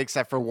movie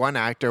except for one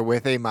actor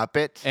with a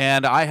Muppet.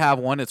 and I have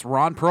one. It's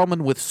Ron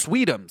Perlman with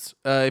Sweetums.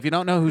 If you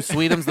don't know who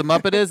Sweetums the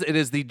Muppet is, it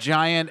is the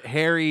giant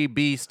hairy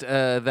beast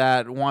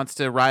that wants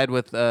to ride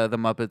with the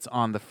Muppets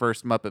on the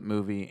first Muppet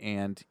movie,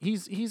 and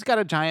he's got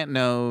a giant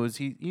nose.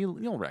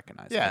 You'll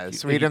recognize. Yeah, him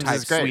if you Sweetums type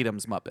is great.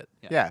 Sweetums Muppet.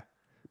 Yeah,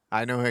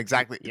 I know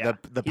exactly. yeah.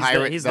 The He's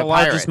pirate. He's the the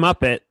largest pirate.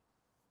 Muppet.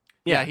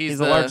 Yeah, he's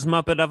the largest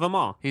Muppet of them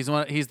all. He's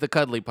the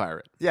cuddly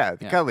pirate. Yeah,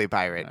 the Yeah. cuddly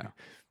pirate. Yeah.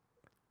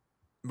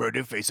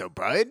 Murder Face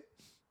O'Brien.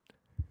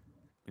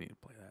 We need to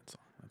play that song.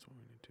 That's what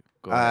we need to.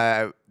 Go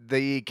ahead.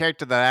 The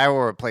character that I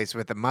will replace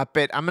with a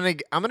Muppet, I'm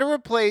gonna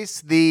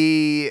replace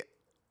the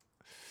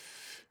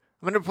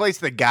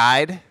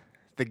guide,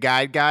 the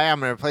guide guy. I'm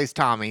going to replace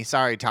Tommy.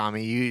 Sorry,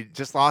 Tommy. You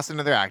just lost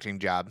another acting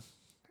job.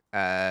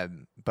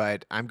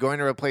 But I'm going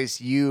to replace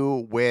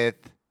you with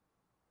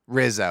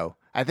Rizzo.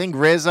 I think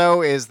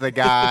Rizzo is the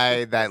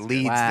guy that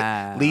leads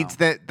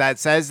that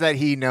says that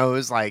he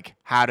knows like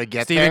how to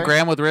get Stephen there.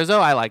 Graham with Rizzo?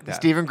 I like that.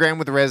 Stephen Graham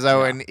with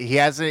Rizzo, and he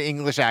has an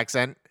English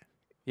accent.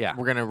 Yeah.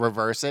 We're going to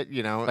reverse it,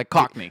 Like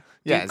Cockney.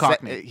 Yeah,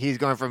 Cockney. He's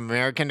going from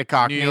American to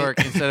Cockney. New York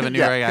instead of a New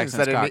York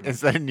accent.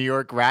 Instead of New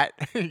York rat.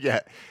 Yeah.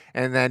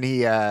 And then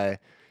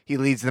he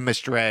leads them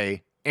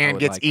astray and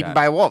gets eaten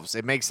by wolves.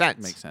 It makes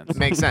sense. It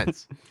makes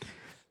sense.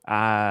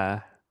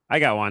 I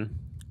got one.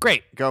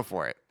 Great. Go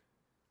for it.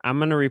 I'm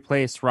going to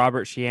replace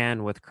Robert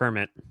Sheehan with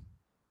Kermit.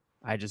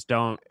 I just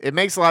don't. It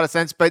makes a lot of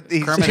sense, but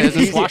Kermit is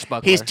a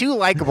swashbuckler. He's too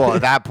likable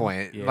at that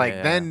point. Yeah.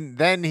 Like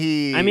then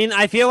he. I mean,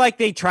 I feel like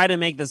they try to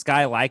make this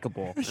guy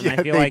likable. And Yeah, I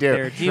feel they like do.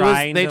 they're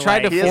trying. They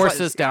tried to force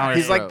this down.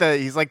 He's like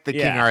the King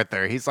Yeah.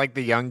 Arthur. He's like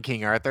the young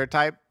King Arthur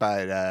type,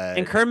 but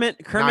and Kermit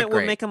will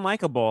great. make him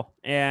likable,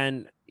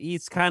 and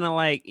he's kind of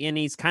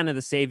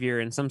the savior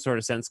in some sort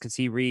of sense because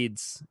he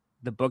reads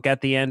the book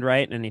at the end,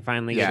 right? And he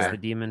finally gets the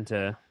demon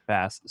to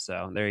pass.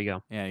 So there you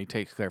go. Yeah, he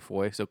takes Claire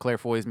Foy. So Claire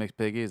Foy's Miss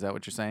Piggy. Is that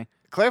what you're saying?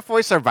 Claire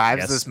Foy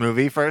survives this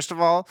movie. First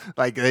of all,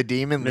 like the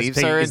demon Miss leaves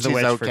Piggy her is and the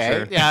she's witch for okay.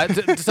 sure.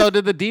 Yeah. So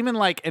did the demon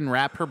like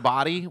enwrap her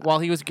body while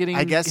he was getting?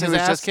 I guess his it was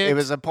ass just kicked? it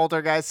was a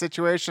poltergeist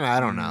situation. I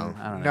don't know.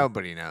 I don't know.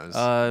 Nobody knows.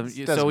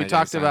 So we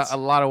talked about a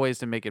lot of ways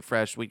to make it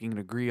fresh. We can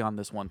agree on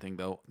this one thing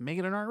though. Make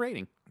it an R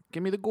rating.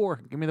 Give me the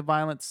gore. Give me the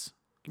violence.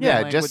 Give me the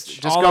language.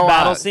 just all go the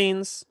battle out.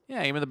 scenes.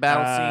 Yeah, give me the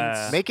battle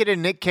scenes. Make it a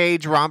Nick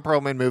Cage, Ron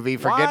Perlman movie.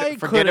 Why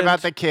Forget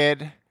about couldn't- the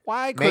kid.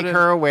 Why Make couldn't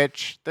her a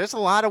witch. There's a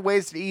lot of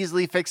ways to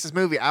easily fix this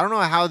movie. I don't know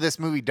how this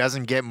movie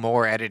doesn't get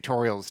more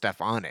editorial stuff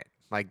on it.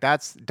 Like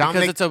that's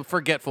Dominic. because it's a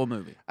forgetful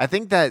movie. I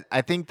think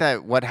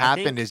that what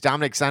happened is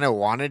Dominic Sena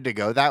wanted to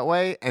go that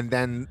way, and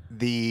then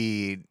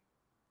the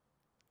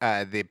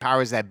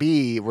powers that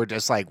be were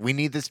just like, we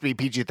need this to be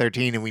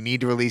PG-13, and we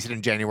need to release it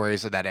in January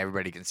so that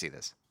everybody can see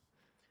this.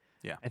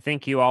 I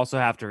think you also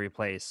have to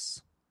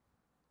replace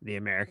the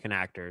American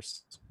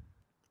actors.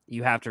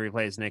 You have to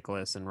replace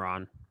Nicholas and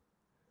Ron.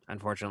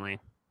 Unfortunately,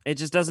 it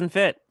just doesn't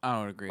fit. I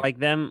don't agree. Like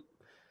them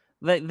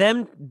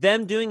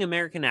doing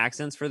American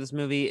accents for this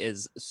movie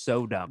is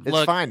so dumb.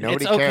 It's fine.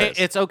 Nobody it's okay. cares.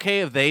 It's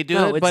okay if they do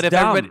No, it, but it's if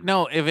everybody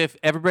dumb. if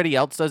everybody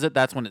else does it,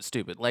 that's when it's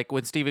stupid. Like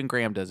when Stephen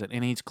Graham does it,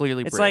 and he's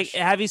clearly It's British.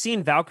 like, have you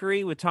seen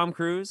Valkyrie with Tom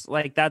Cruise?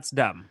 Like that's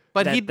dumb.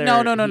 But That he they're-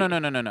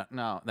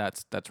 no.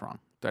 That's wrong.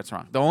 That's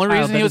wrong. The only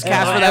reason he was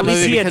cast for at that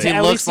least movie he because he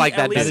at looks least like he-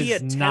 that at That least dude. he is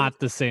attempt- not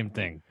the same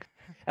thing.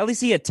 At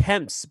least he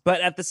attempts, but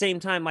at the same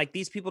time, like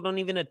these people don't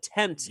even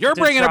attempt. You're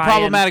to bringing up try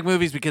problematic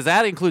movies because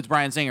that includes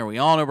Bryan Singer. We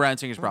all know Bryan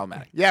Singer's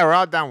problematic. Yeah, we're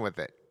all done with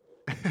it.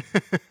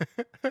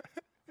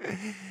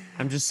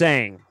 I'm just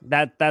saying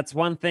that's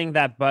one thing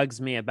that bugs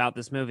me about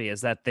this movie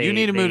is that You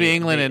need to move to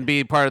England and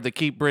be part of the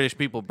Keep British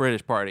People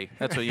British Party.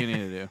 That's what you need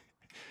to do.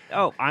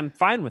 Oh, I'm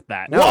fine with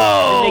that.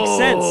 Whoa! It makes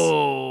sense.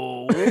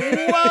 Whoa!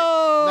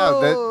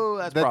 No,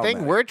 That's the thing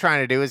problematic. we're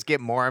trying to do is get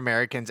more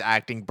Americans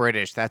acting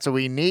British. That's what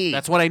we need.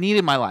 That's what I need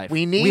in my life.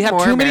 We need We have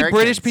more too many Americans.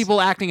 British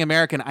people acting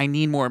American. I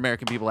need more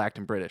American people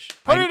acting British.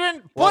 Put it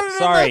in. Well, put it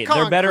sorry, in the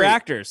they're better concrete.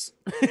 actors.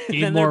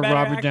 Need Then more they're better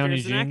Robert Downey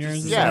actors and Jr.'s?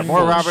 actresses. Yeah, That's more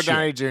Robert bullshit.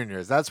 Downey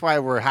Jr.'s. That's why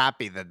we're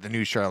happy that the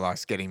new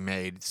Sherlock's getting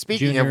made.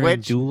 Speaking Junior of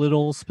which,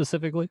 Doolittle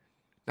specifically.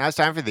 now it's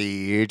time for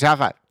the top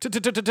five.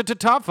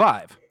 Top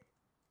five.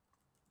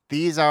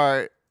 These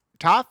are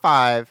top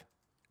 5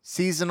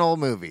 seasonal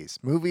movies.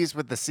 Movies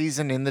with the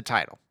season in the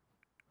title.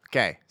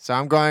 Okay, so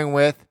I'm going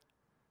with.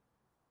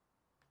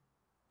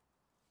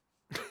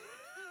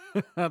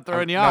 I'm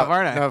throwing you off,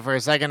 aren't I? No, for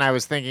a second I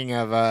was thinking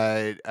of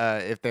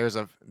if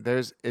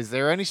is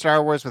there any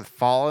Star Wars with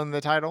fall in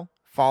the title?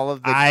 Fall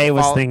of the. I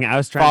was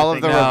trying Fall to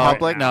of think the of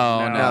Republic.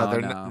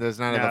 No, there's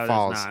none of No, the there's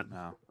falls. not.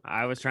 No.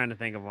 I was trying to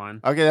think of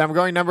one. Okay, I'm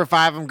going number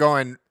 5. I'm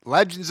going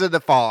Legends of the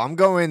Fall. I'm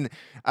going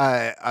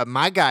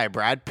my guy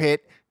Brad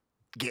Pitt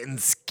getting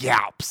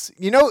scalps.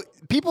 You know,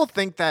 people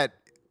think that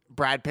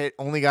Brad Pitt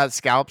only got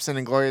scalps in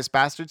Inglourious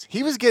Bastards.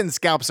 He was getting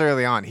scalps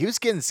early on. He was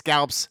getting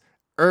scalps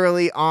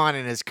early on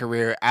in his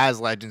career as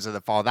Legends of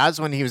the Fall. That's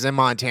when he was in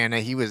Montana.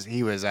 He was killing.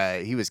 He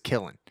was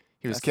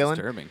That's killing.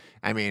 disturbing.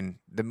 I mean,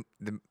 the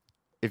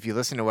if you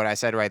listen to what I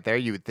said right there,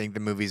 you would think the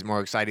movie's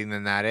more exciting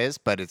than that is,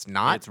 but it's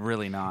not. It's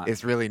really not.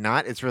 It's really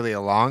not. It's really a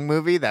long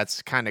movie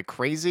that's kind of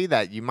crazy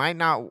that you might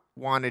not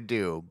want to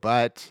do,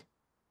 but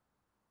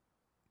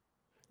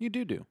you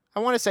do. I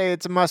want to say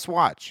it's a must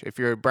watch if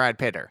you're a Brad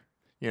Pitter.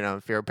 You know,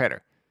 if you're a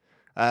Pitter.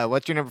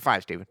 What's your number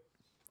 5, Steven?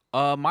 We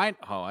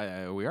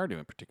are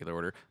doing particular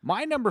order.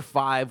 My number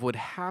 5 would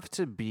have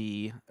to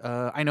be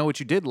I Know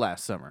What You Did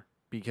Last Summer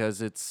because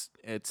it's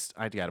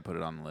I got to put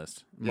it on the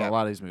list. Yeah. A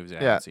lot of these movies I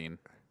haven't seen.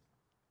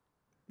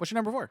 What's your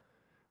number 4?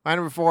 My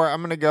number 4, I'm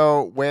going to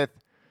go with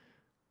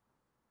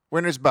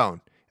Winter's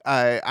Bone.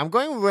 I'm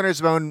going with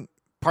Winter's Bone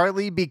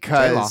partly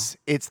because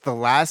it's the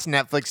last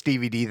Netflix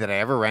DVD that I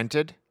ever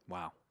rented.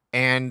 Wow.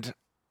 And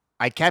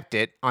I kept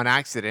it on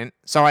accident,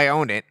 so I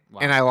own it,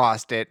 and I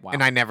lost it,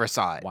 and I never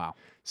saw it. Wow.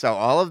 So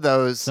all of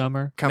those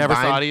Summer. Never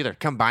saw it either.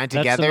 Combined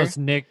That's together,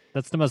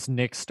 the most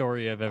Nick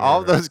story I've ever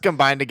all of heard. those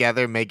combined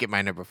together make it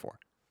my number 4.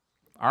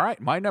 All right,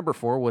 my number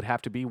 4 would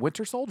have to be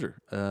Winter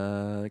Soldier,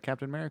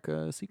 Captain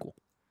America sequel.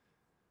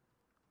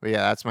 But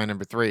yeah, that's my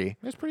number 3.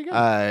 It's pretty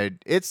good.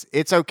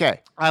 It's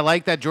okay. I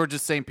like that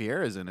Georges St.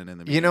 Pierre is in it in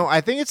the beginning. You know, I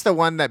think it's the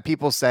one that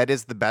people said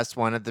is the best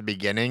one at the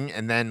beginning,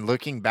 and then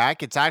looking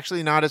back, it's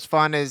actually not as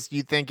fun as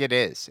you think it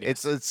is.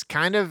 Yes. It's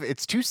kind of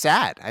too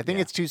sad. I think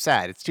it's too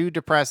sad. It's too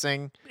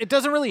depressing. It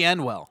doesn't really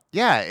end well.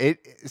 Yeah,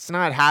 it's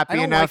not happy I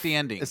don't enough. like the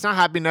ending. It's not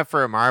happy enough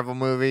for a Marvel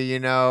movie, you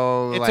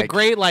know. It's a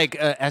great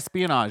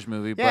espionage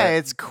movie. Yeah, but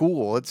it's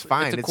cool. It's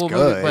fine. It's a It's cool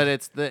good. movie, but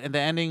it's the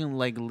ending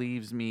like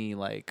leaves me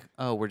like,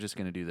 oh, we're just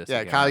gonna do this.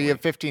 Yeah, again, Kyle, aren't you we?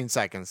 have 15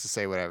 seconds to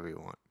say whatever you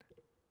want.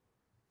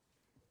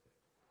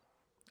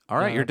 All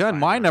right, No, you're that's done. fine.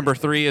 My number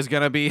 3 is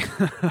gonna be.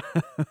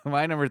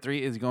 My number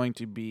 3 is going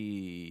to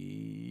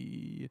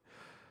be.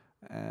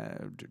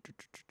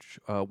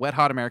 Wet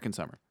Hot American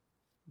Summer.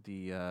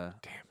 Damn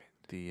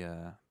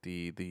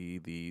it.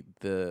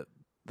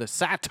 The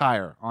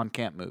satire on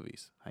camp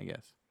movies, I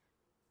guess.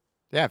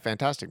 Yeah,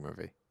 fantastic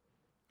movie.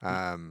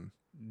 Crazy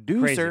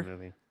Deucer.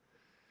 movie.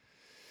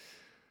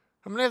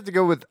 I'm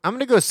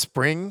gonna go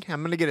spring.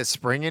 I'm gonna get a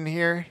spring in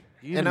here,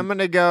 You and I'm didn't-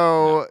 gonna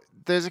go.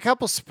 There's a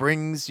couple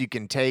springs you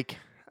can take.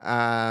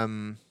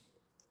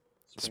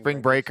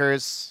 Spring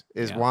Breakers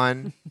is Yeah.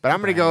 one, but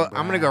I'm gonna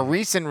go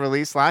recent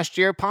release last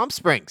year, Palm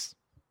Springs.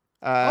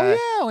 Oh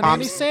yeah, with Palm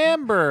Andy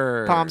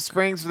Samberg. Palm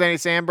Springs with Andy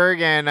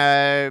Samberg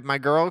and my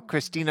girl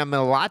Christina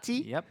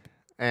Milioti. Yep.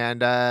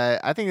 And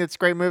I think it's a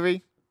great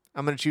movie.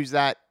 I'm gonna choose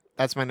that.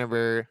 That's my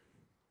number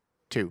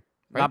 2.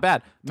 Right? Not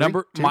bad. Three?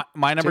 Two?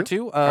 My number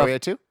 2. Are we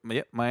at 2?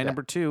 Yep, my Yeah.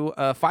 number 2.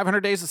 500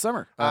 Days of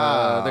Summer.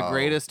 The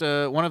greatest,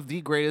 one of the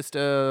greatest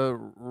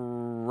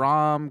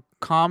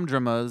rom-com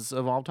dramas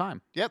of all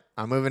time. Yep.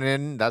 I'm moving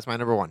in. That's my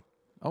number 1.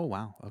 Oh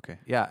wow. Okay.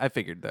 Yeah, I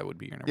figured that would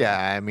be your number. Yeah,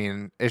 I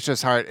mean, it's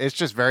just hard. It's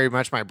just very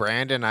much my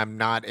brand, and I'm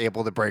not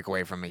able to break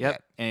away from it Yep.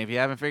 yet. And if you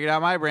haven't figured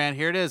out my brand,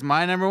 here it is.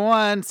 My number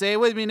 1. Say it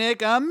with me, Nick.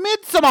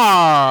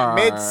 Midsommar.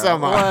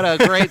 Midsommar. What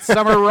a great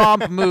summer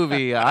romp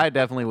movie. I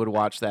definitely would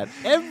watch that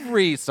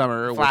every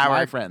summer with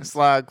my friends.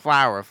 Slug,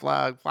 flower,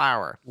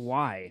 flower.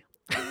 Why?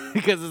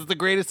 Because it's the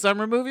greatest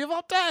summer movie of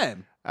all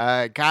time.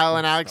 Kyle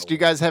and Alex, do you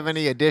guys have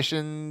any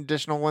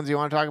additional ones you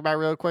want to talk about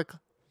real quick?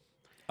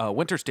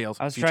 Winter's Tales.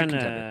 I was future trying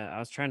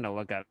contender. to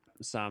look up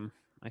some.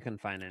 I couldn't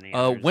find any.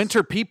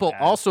 Winter People,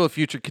 bad. also a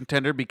future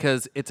contender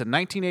because it's a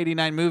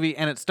 1989 movie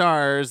and it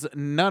stars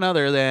none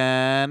other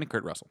than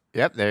Kurt Russell.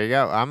 Yep, there you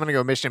go. I'm going to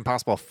go Mission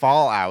Impossible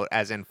Fallout,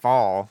 as in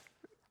fall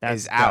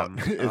That's is out. dumb.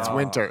 It's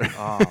winter.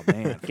 Oh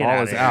man, Get fall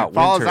outta is here. out.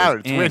 Fall is winter out.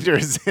 It's in.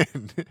 winter's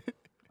in.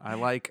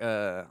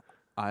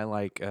 I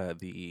like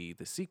the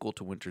sequel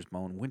to Winter's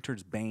Bone,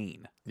 Winter's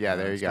Bane. Yeah,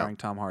 there you go. Starring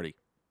Tom Hardy.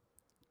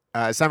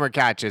 Summer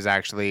Catch is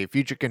actually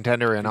future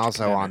contender and Future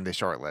also contender. on the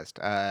short list.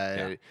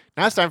 Now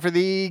it's time for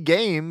the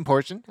game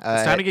portion.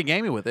 It's time to get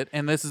gamey with it,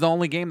 and this is the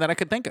only game that I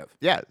could think of.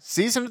 Yeah,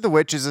 Season of the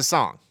Witch is a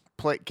song.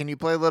 Can you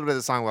play a little bit of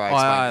the song while I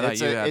I explain?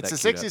 thought you had It's a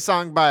that queued 60s up.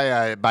 song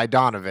by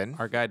Donovan.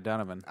 Our guy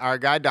Donovan. Our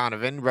guy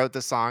Donovan wrote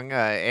the song,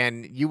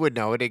 and you would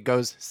know it. It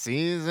goes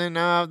 "Season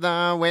of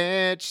the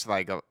Witch"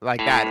 like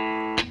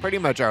that, pretty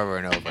much over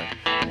and over.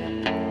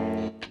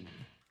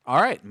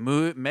 All right,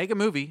 make a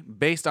movie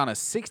based on a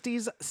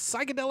 60s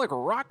psychedelic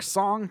rock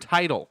song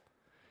title.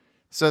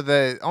 So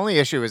the only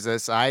issue is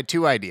this: I had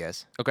 2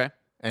 ideas, Okay.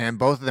 and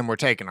both of them were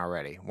taken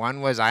already.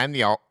 One was "I am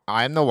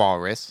the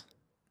Walrus,"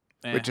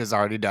 which is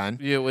already done.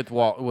 Yeah, with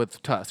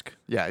Tusk.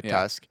 Yeah,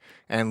 Tusk,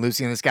 and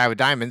 "Lucy in the Sky with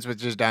Diamonds,"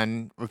 which is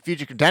done with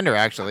future contender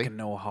actually. Fucking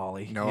Noah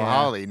Hawley. Noah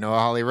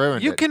Hawley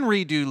ruined You it. can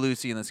redo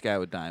Lucy in the Sky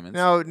with Diamonds.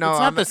 No, it's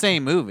not I'm- the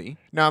same movie.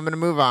 No, I'm gonna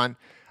move on.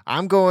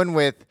 I'm going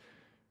with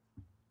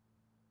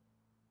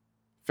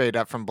Fade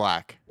Up from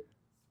Black.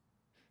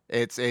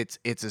 It's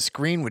a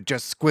screen with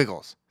just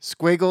squiggles.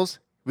 Squiggles.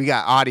 We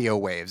got audio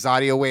waves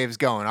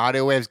going,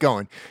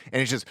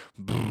 and it's just.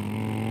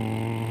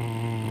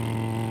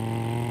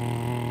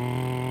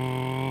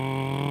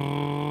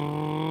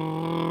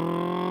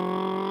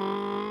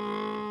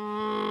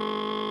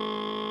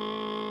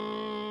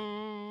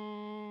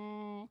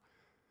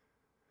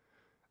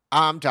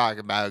 I'm talking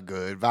about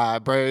good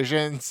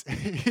vibrations.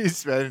 He's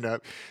sped it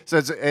up. So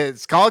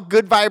it's called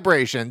Good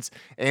Vibrations,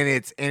 and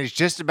it's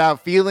just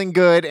about feeling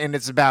good, and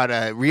it's about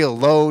a real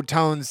low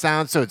tone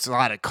sound. So it's a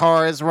lot of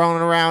cars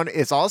rolling around.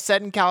 It's all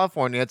set in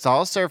California. It's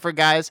all surfer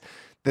guys.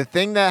 The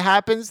thing that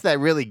happens that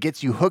really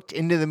gets you hooked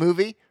into the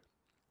movie,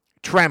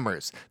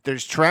 tremors.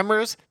 There's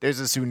tremors.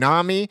 There's a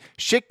tsunami.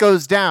 Shit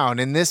goes down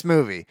in this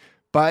movie,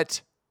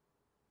 but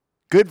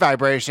good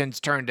vibrations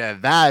turn to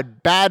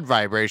bad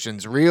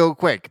vibrations real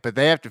quick, but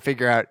they have to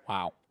figure out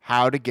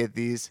how to get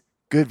these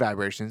good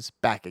vibrations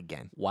back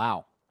again.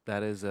 Wow.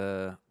 That's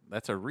a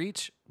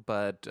reach,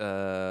 but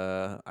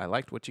I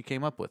liked what you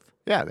came up with.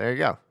 Yeah, there you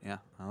go. Yeah,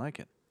 I like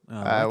it.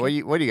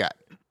 What do you got?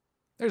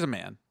 There's a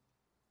man,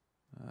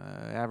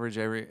 average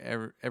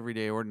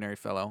everyday ordinary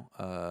fellow,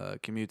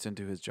 commutes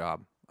into his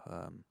job.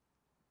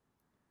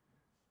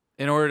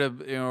 In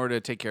order to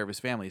take care of his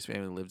family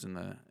lives in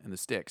the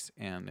sticks,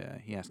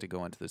 and he has to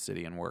go into the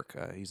city and work.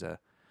 He's a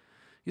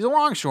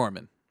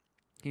longshoreman.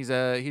 He's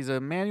a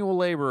manual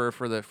laborer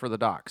for the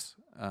docks.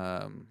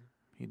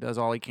 He does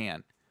all he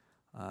can.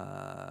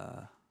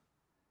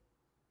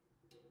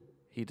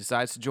 He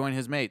decides to join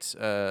his mates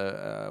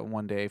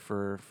one day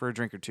for a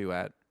drink or two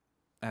at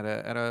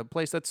a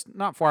place that's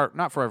not far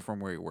from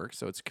where he works,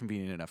 so it's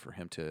convenient enough for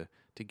him to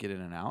get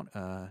in and out,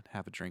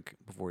 have a drink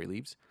before he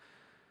leaves.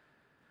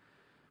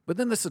 But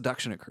then the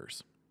seduction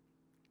occurs.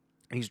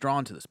 And he's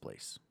drawn to this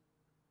place,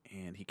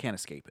 and he can't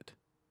escape it.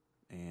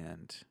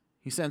 And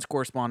he sends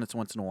correspondence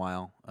once in a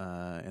while,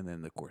 and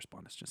then the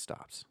correspondence just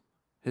stops.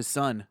 His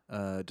son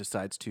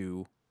decides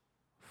to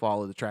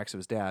follow the tracks of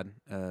his dad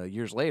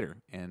years later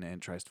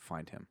and tries to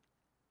find him.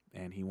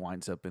 And he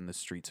winds up in the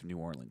streets of New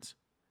Orleans.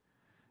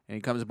 And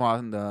he comes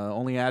upon the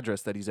only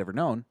address that he's ever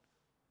known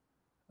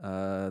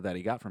that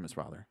he got from his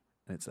father,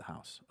 and it's the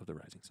House of the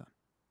Rising Sun.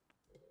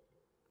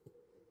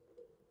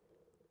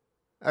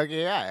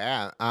 Okay,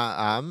 yeah.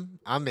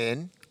 I'm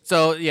in.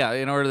 So yeah,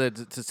 in order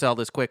to sell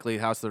this quickly,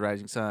 House of the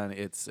Rising Sun,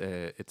 it's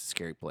a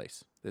scary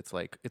place. It's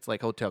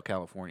like Hotel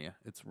California.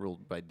 It's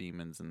ruled by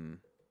demons and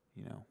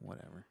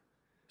whatever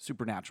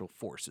supernatural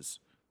forces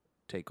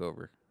take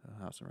over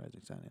the House of the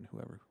Rising Sun and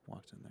whoever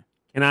walks in there.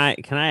 Can I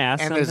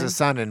ask? And something? there's a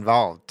son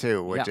involved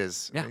too, which Yeah.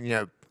 is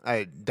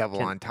a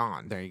double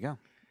entendre. There you go.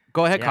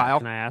 Go ahead, Kyle.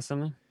 Can I ask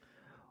something?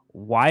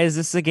 Why is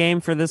this a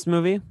game for this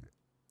movie?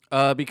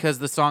 Because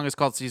the song is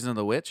called "Season of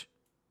the Witch."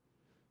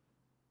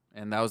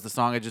 And that was the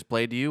song I just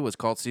played to you. Was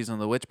called "Season of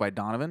the Witch" by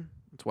Donovan.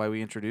 That's why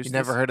we introduced. You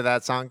never heard of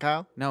that song,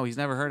 Kyle? No, he's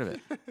never heard of it.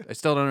 I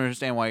still don't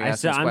understand why you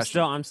asked this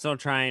question. I'm still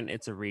trying.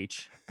 It's a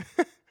reach.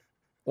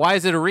 Why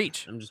is it a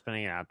reach? I'm just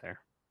putting it out there.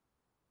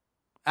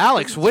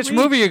 Alex, which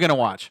movie are you gonna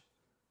watch?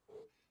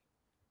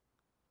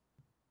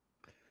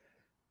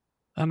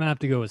 I'm gonna have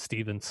to go with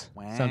Stevens.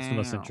 Sounds the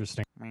most Wow.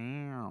 interesting.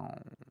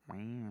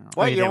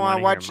 What, you didn't want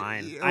to wanna watch? hear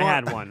mine. you I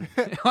want- had one.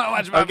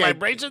 Watch my Okay,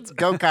 vibrations.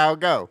 Go, Kyle,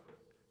 go.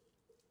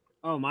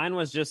 Oh, mine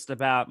was just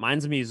about.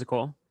 Mine's a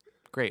musical,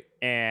 Great.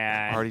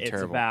 and Already it's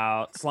terrible.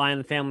 about Sly and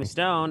the Family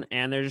Stone,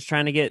 and they're just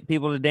trying to get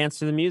people to dance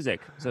to the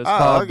music. So it's Oh,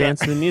 called okay. Dance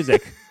to the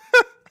Music.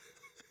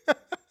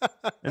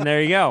 And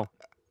there you go.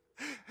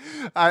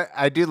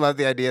 I do love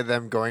the idea of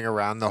them going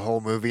around the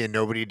whole movie and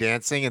nobody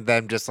dancing, and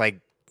them just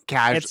like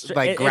It's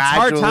gradually.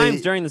 hard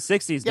times during the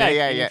 '60s. Yeah, Nick,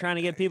 yeah, and yeah. You're trying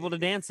to get people to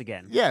dance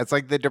again. Yeah, it's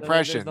like the there's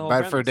depression, the whole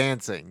but for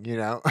premise. dancing.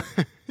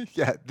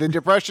 Yeah, the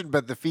depression,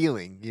 but the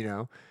feeling.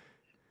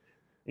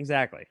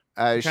 Exactly. Sh-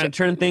 Trying to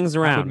turn things I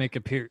would around. make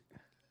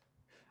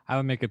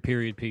a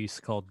period piece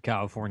called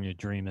 "California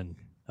Dreamin'"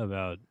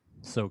 about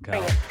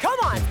SoCal. Come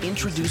on.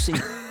 Introducing.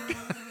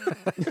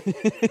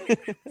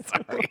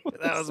 Sorry,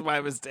 that was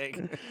my mistake.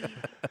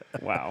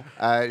 Wow.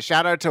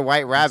 Shout out to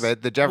White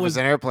Rabbit, the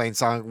Jefferson Airplane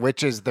song,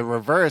 which is the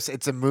reverse.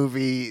 It's a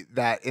movie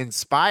that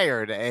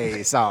inspired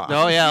a song.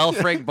 Oh yeah, L.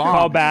 Frank Baum.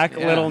 Call back,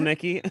 Yeah. Little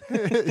Nicky.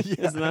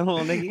 Isn't that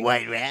Little Nicky?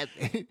 White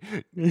Rabbit.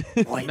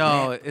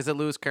 No, is it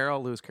Lewis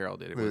Carroll? Lewis Carroll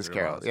did it. Lewis Wizard of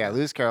Carroll. Oz. Yeah,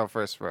 Lewis Carroll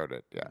first wrote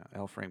it. Yeah.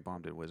 L. Frank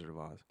Baum did Wizard of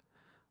Oz.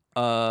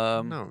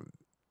 No.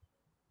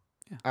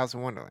 Yeah. Alice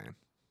in Wonderland.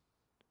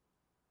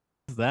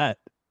 What's that?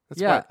 That's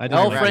Yeah, what- I didn't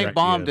L. read Frank that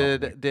Baum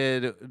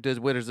yet, did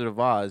Wizard of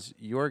Oz.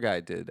 Your guy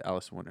did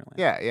Alice in Wonderland.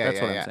 Yeah, That's yeah,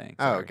 what yeah. I'm saying.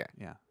 Oh, Sorry. okay.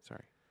 Yeah,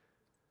 sorry.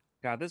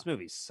 God, this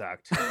movie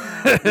sucked.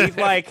 We've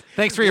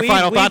Thanks for your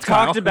final thoughts,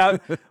 Kyle.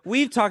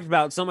 We've talked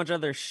about so much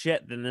other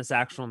shit than this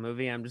actual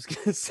movie. I'm just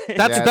gonna say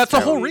That's Yeah, that's the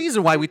it's whole totally-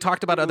 reason why we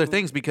talked about other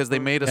things, because they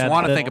made us Yeah,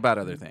 want to that- think about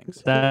other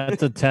things.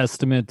 That's a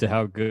testament to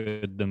how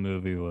good the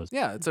movie was.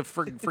 Yeah, it's a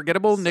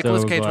forgettable So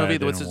Nicolas Cage glad I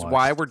movie, which didn't is watch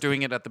why it. we're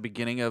doing it at the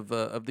beginning of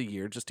the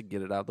year, just to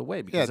get it out of the way.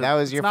 Yeah, Because that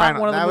was it's your not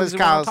final. one of the That was movies we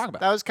wanna Kyle's. talk about.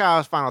 That was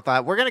Kyle's final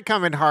thought. We're gonna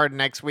come in hard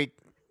next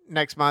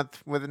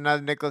month with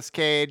another Nicolas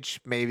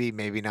Cage. Maybe,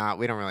 maybe not.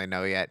 We don't really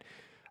know yet.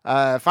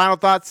 Final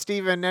thoughts,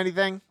 Steven?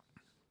 Anything?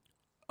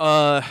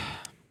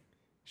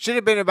 Should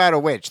have been about a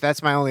witch.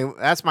 That's my only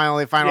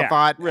final Yeah,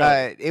 thought.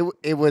 really.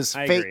 It was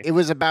I fake. agree. It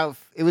was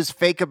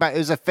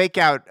a fake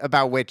out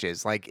about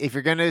witches. Like, if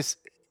you're gonna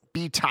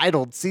be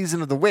titled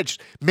 "Season of the Witch,"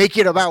 make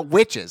it about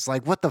witches.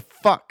 Like, what the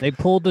fuck? They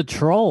pulled the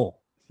troll.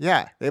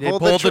 Yeah, They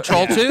pulled the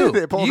troll too.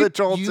 They pulled the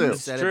troll you too.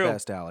 said True. it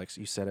best, Alex.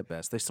 You said it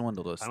best. They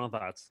swindled us. Final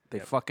thoughts. They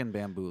Yep. fucking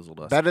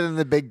bamboozled us. Better than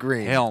the Big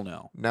Green. Hell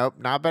no. Nope,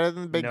 not better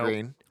than the Big Nope.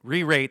 Green.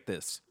 Re-rate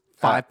this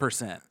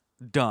 5%.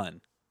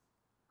 Done.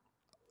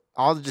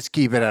 I'll just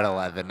keep it at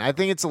 11. I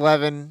think it's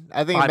 11.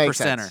 I think it makes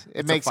 5%er. sense. It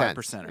It's a makes sense.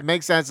 5%er. It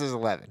makes sense as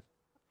 11.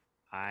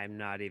 I'm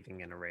not even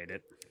gonna rate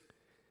it.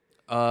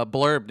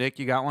 Blurb, Nick,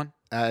 you got one?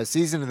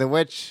 Season of the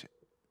Witch.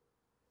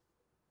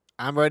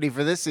 I'm ready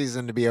for this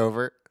season to be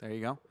over. There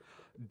you go.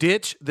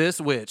 Ditch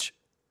this witch.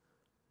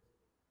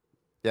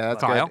 Yeah,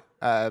 that's Kyle?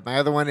 good. My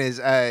other one is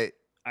I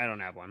don't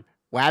have one.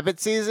 Wabbit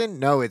season.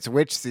 No, it's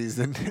witch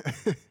season.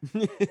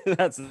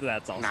 that's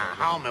also.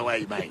 Hold me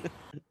wait, mate.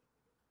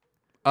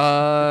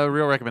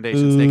 Real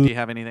recommendations. Nick, do you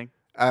have anything?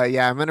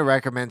 Yeah, I'm gonna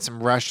recommend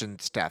some Russian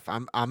stuff.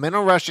 I'm in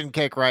a Russian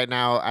kick right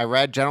now. I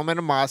read Gentleman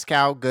of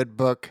Moscow, good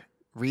book.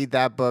 read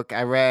that book.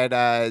 I read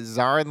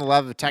Czar and the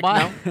Love of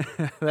Techno.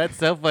 That's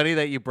so funny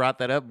that you brought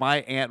that up.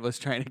 My aunt was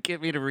trying to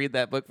get me to read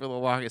that book for the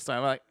longest time.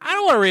 I'm like, I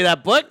don't want to read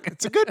that book.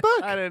 It's a good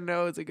book. I didn't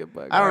know it's a good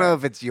book. I don't know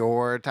if it's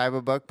your type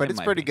of book, but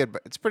it's pretty good.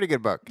 It's a pretty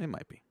good book. It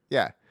might be.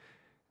 Yeah.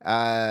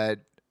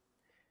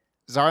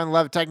 Czar and the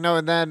Love of Techno,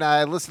 and then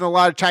I listened to a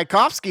lot of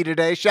Tchaikovsky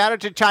today. Shout out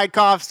to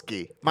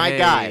Tchaikovsky, my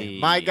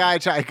guy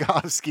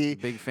Tchaikovsky.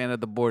 Big fan of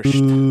the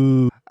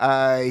borscht.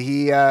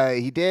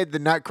 He did the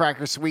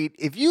Nutcracker Suite.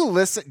 If you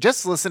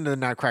just listen to the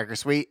Nutcracker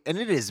Suite, and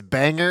it is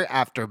banger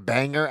after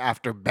banger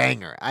after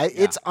banger.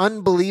 It's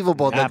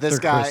unbelievable that this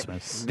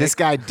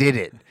guy did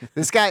it.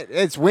 This guy,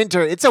 it's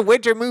winter. It's a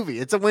winter movie.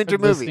 It's a winter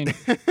movie.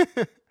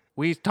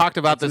 We talked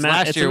about this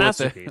last year with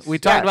the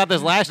with the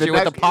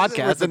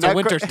podcast. It's a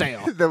Winter's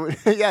Tale.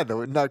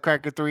 The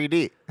Nutcracker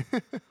 3D.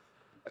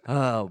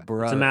 Oh,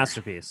 bro. It's a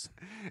masterpiece.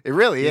 It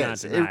really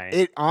is.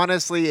 It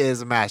honestly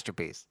is a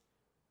masterpiece.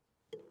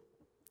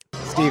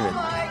 Steven.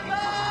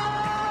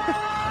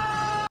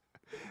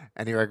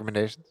 Any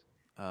recommendations?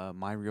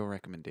 My real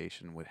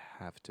recommendation would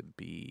have to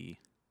be...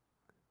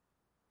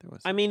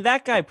 I mean,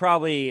 that guy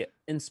probably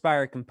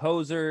inspired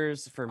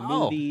composers for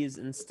movies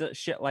and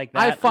shit like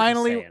that.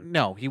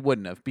 No, he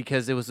wouldn't have,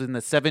 because it was in the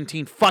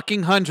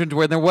 1700s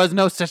where there was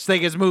no such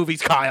thing as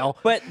movies, Kyle.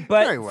 But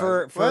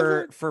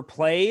for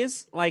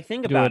plays, like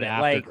think about it,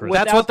 like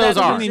that's what those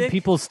are. I mean,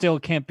 people still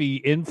can't be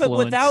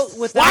influenced.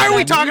 Without why are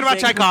we talking about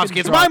Tchaikovsky?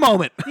 It's my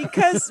moment.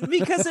 Because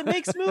it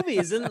makes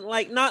movies and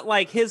not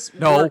like his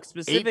work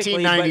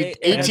specifically,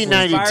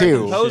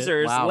 1892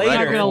 composers later. I'm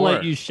not gonna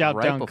let you shout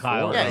down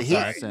Kyle.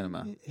 Yeah,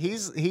 cinema.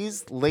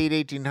 He's late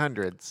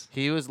 1800s.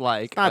 He was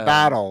like not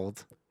that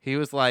old. He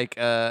was like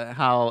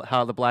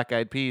how the Black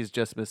Eyed Peas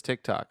just missed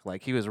TikTok.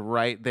 Like he was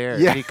right there.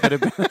 Yeah. He could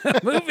have been a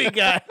movie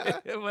guy,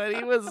 but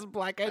he was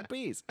Black Eyed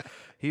Peas.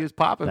 He was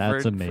popping for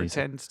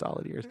 10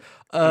 solid years.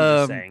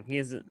 I'm just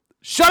saying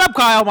Shut up,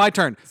 Kyle. My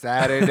turn.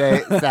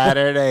 Saturday.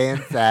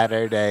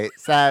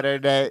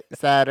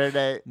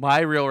 My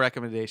real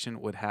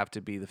recommendation would have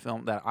to be the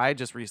film that I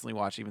just recently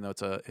watched, even though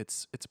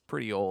it's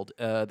pretty old.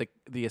 The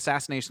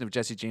Assassination of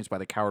Jesse James by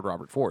the Coward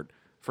Robert Ford.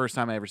 First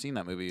time I ever seen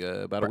that movie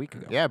about a week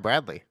ago. Yeah,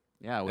 Bradley.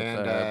 Yeah, with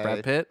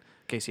Brad Pitt,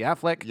 Casey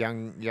Affleck,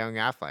 young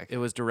Affleck. It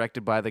was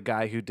directed by the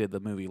guy who did the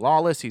movie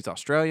Lawless. He's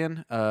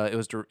Australian.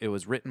 It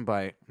was written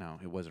by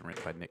it wasn't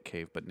written by Nick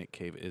Cave, but Nick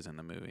Cave is in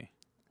the movie.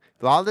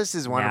 Lawless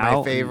is one of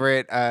my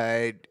favorite.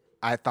 I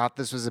thought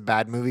this was a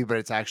bad movie, but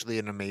it's actually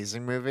an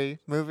amazing movie.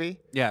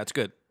 Yeah, it's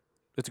good.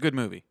 It's a good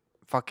movie.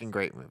 Fucking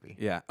great movie.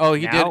 Yeah. Oh,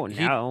 he did.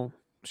 No.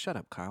 Shut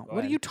up, Kyle.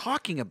 What are you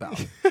talking about?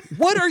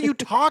 What are you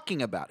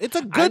talking about? It's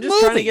a good movie. I'm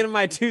just trying to get in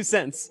my 2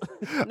 cents.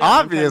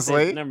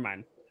 Obviously. Never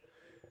mind.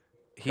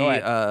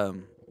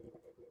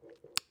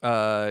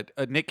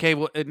 Nick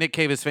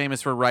Cave is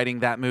famous for writing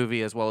that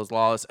movie as well as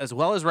Lawless, as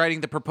well as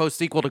writing the proposed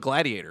sequel to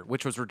Gladiator,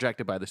 which was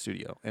rejected by the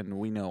studio, and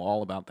we know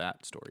all about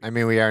that story. I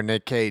mean, we are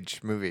Nick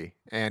Cage movie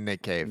and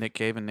Nick Cave. Nick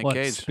Cave and Nick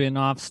Cage.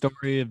 Spin-off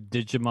story of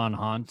Digimon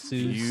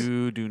Hansu's.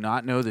 You do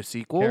not know the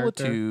sequel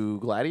to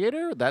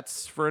Gladiator?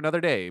 That's for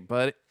another day.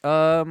 But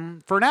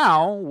for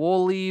now,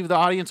 we'll leave the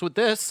audience with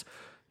this.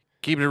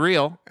 Keep it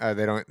real.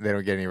 They don't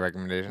get any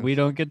recommendations. We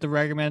don't get to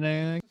recommend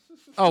anything.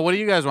 Oh, what do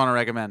you guys want to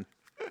recommend?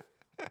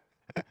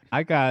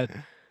 I got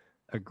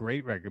a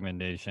great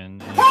recommendation.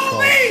 It's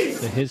called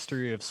The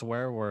History of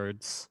Swear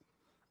Words,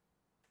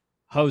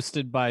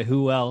 hosted by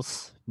who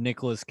else?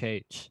 Nicolas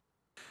Cage.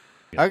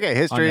 Okay,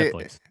 history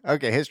of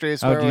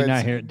Swear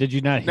Words. Did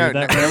you not hear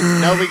that?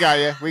 No,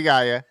 we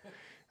got you.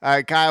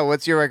 Kyle,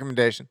 what's your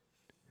recommendation?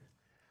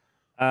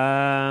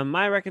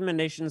 My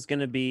recommendation is going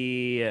to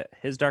be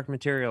His Dark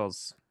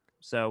Materials.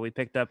 So we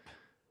picked up.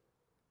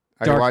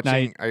 Are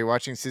you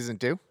watching season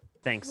 2?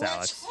 Thanks,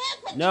 Alex.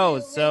 No,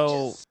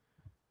 so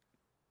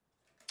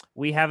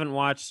we haven't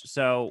watched.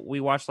 So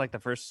we watched like the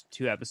first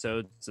 2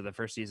 episodes of the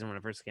first season when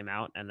it first came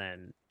out, and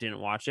then didn't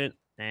watch it.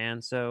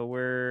 And so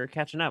we're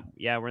catching up.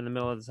 Yeah, we're in the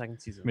middle of the second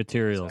season.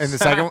 Materials. And the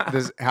second one,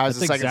 how's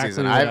the second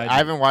season? I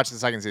haven't watched the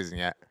second season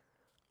yet.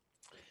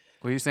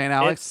 What are you saying,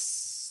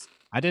 Alex?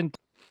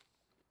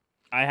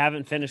 I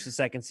haven't finished the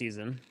second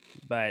season,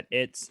 but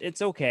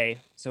it's okay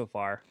so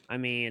far. I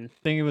mean, I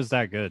think it was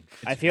that good.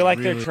 I feel like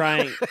they're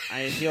trying.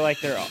 I feel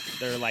like they're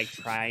like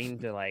trying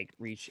to like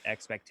reach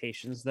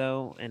expectations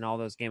though, and all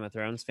those Game of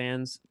Thrones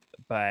fans.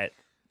 But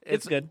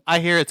it's good. I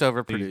hear it's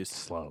overproduced.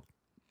 Slow.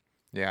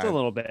 Yeah, it's a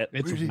little bit.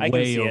 It's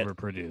way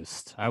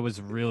overproduced. I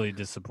was really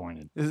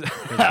disappointed.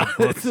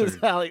 This is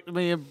Alex,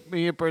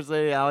 me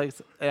personally,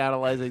 Alex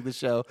analyzing the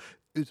show.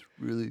 It's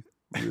really,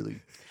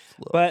 really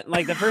slow. But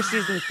like the first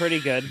season's pretty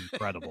good,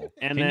 incredible.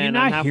 And Can then you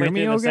not I'm halfway hear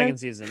me? through the Okay? second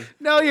season.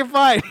 No, you're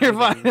fine. You're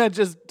fine. I'm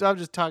just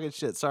talking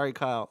shit. Sorry,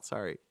 Kyle.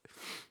 Sorry.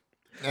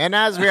 And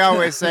as we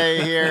always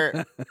say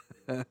here,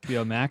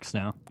 Yo, Max.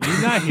 Now, can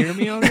you not hear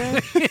me? Okay.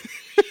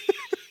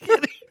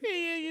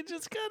 You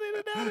just got in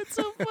and out. It's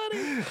so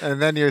funny. And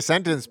then your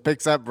sentence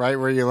picks up right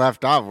where you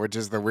left off, which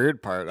is the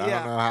weird part. I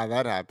don't know how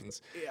that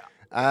happens.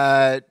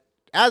 Yeah.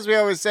 as we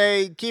always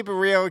say, keep it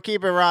real,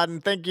 keep it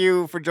rotten. Thank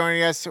you for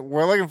joining us.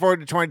 We're looking forward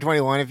to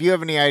 2021. If you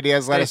have any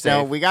ideas, let us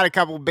know. We got a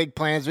couple big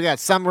plans. We got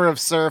Summer of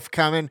Surf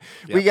coming.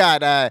 Yep. We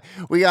got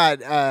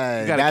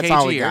that's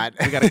all we got.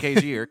 We got a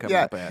KG year coming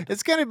up.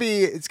 It's gonna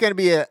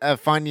be a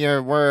fun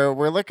year.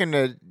 We're looking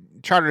to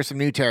charter some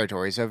new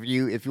territory. So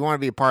if you want to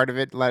be a part of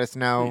it, let us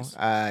know.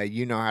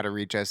 You know how to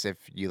reach us if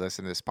you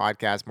listen to this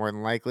podcast, more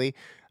than likely.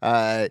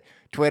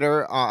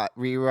 Twitter,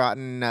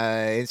 ReRotten,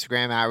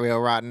 Instagram at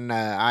RealRotten.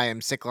 I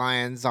am Sick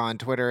Lions on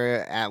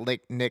Twitter at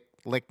Lick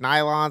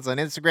Nylons on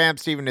Instagram.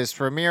 Steven is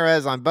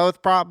Ramirez on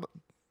both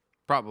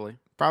probably.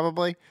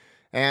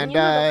 And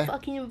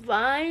fucking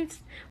vibes.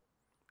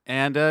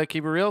 And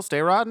keep it real,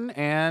 stay rotten,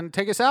 and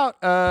take us out,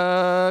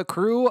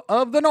 Crew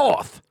of the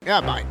North.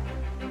 Yeah, bye.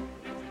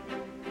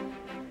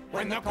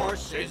 When the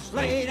course is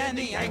laid and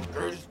the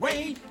anchors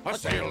weighed, a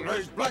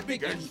sailor's blood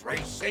begins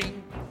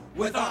racing.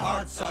 With our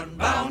hearts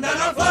unbound and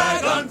our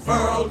flag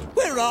unfurled,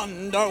 we're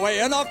underway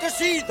and off to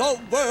see the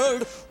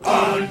world.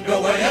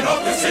 Underway and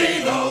off to see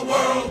the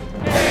world.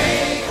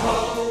 Hey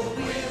ho,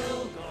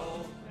 we'll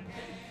go.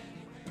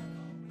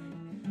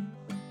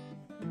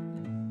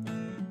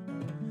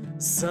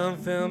 Some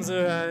films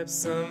are ripe,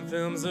 some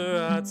films are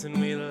rotten.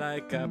 We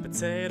like our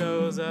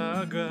potatoes,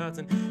 our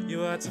gratin. You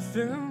watch a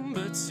film,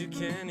 but you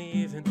can't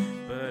even.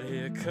 But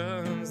here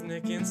comes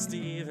Nick and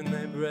Steve, and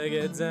they break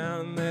it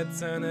down, they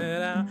turn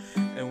it out.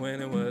 And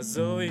when it was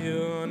over, you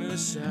wanted to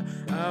shout,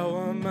 I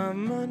want my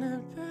money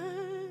back.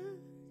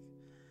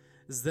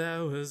 'Cause that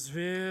was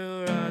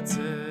real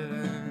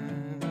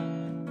rotten.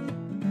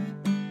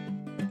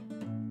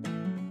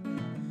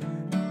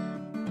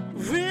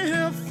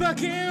 Real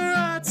fucking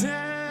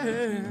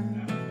rotten.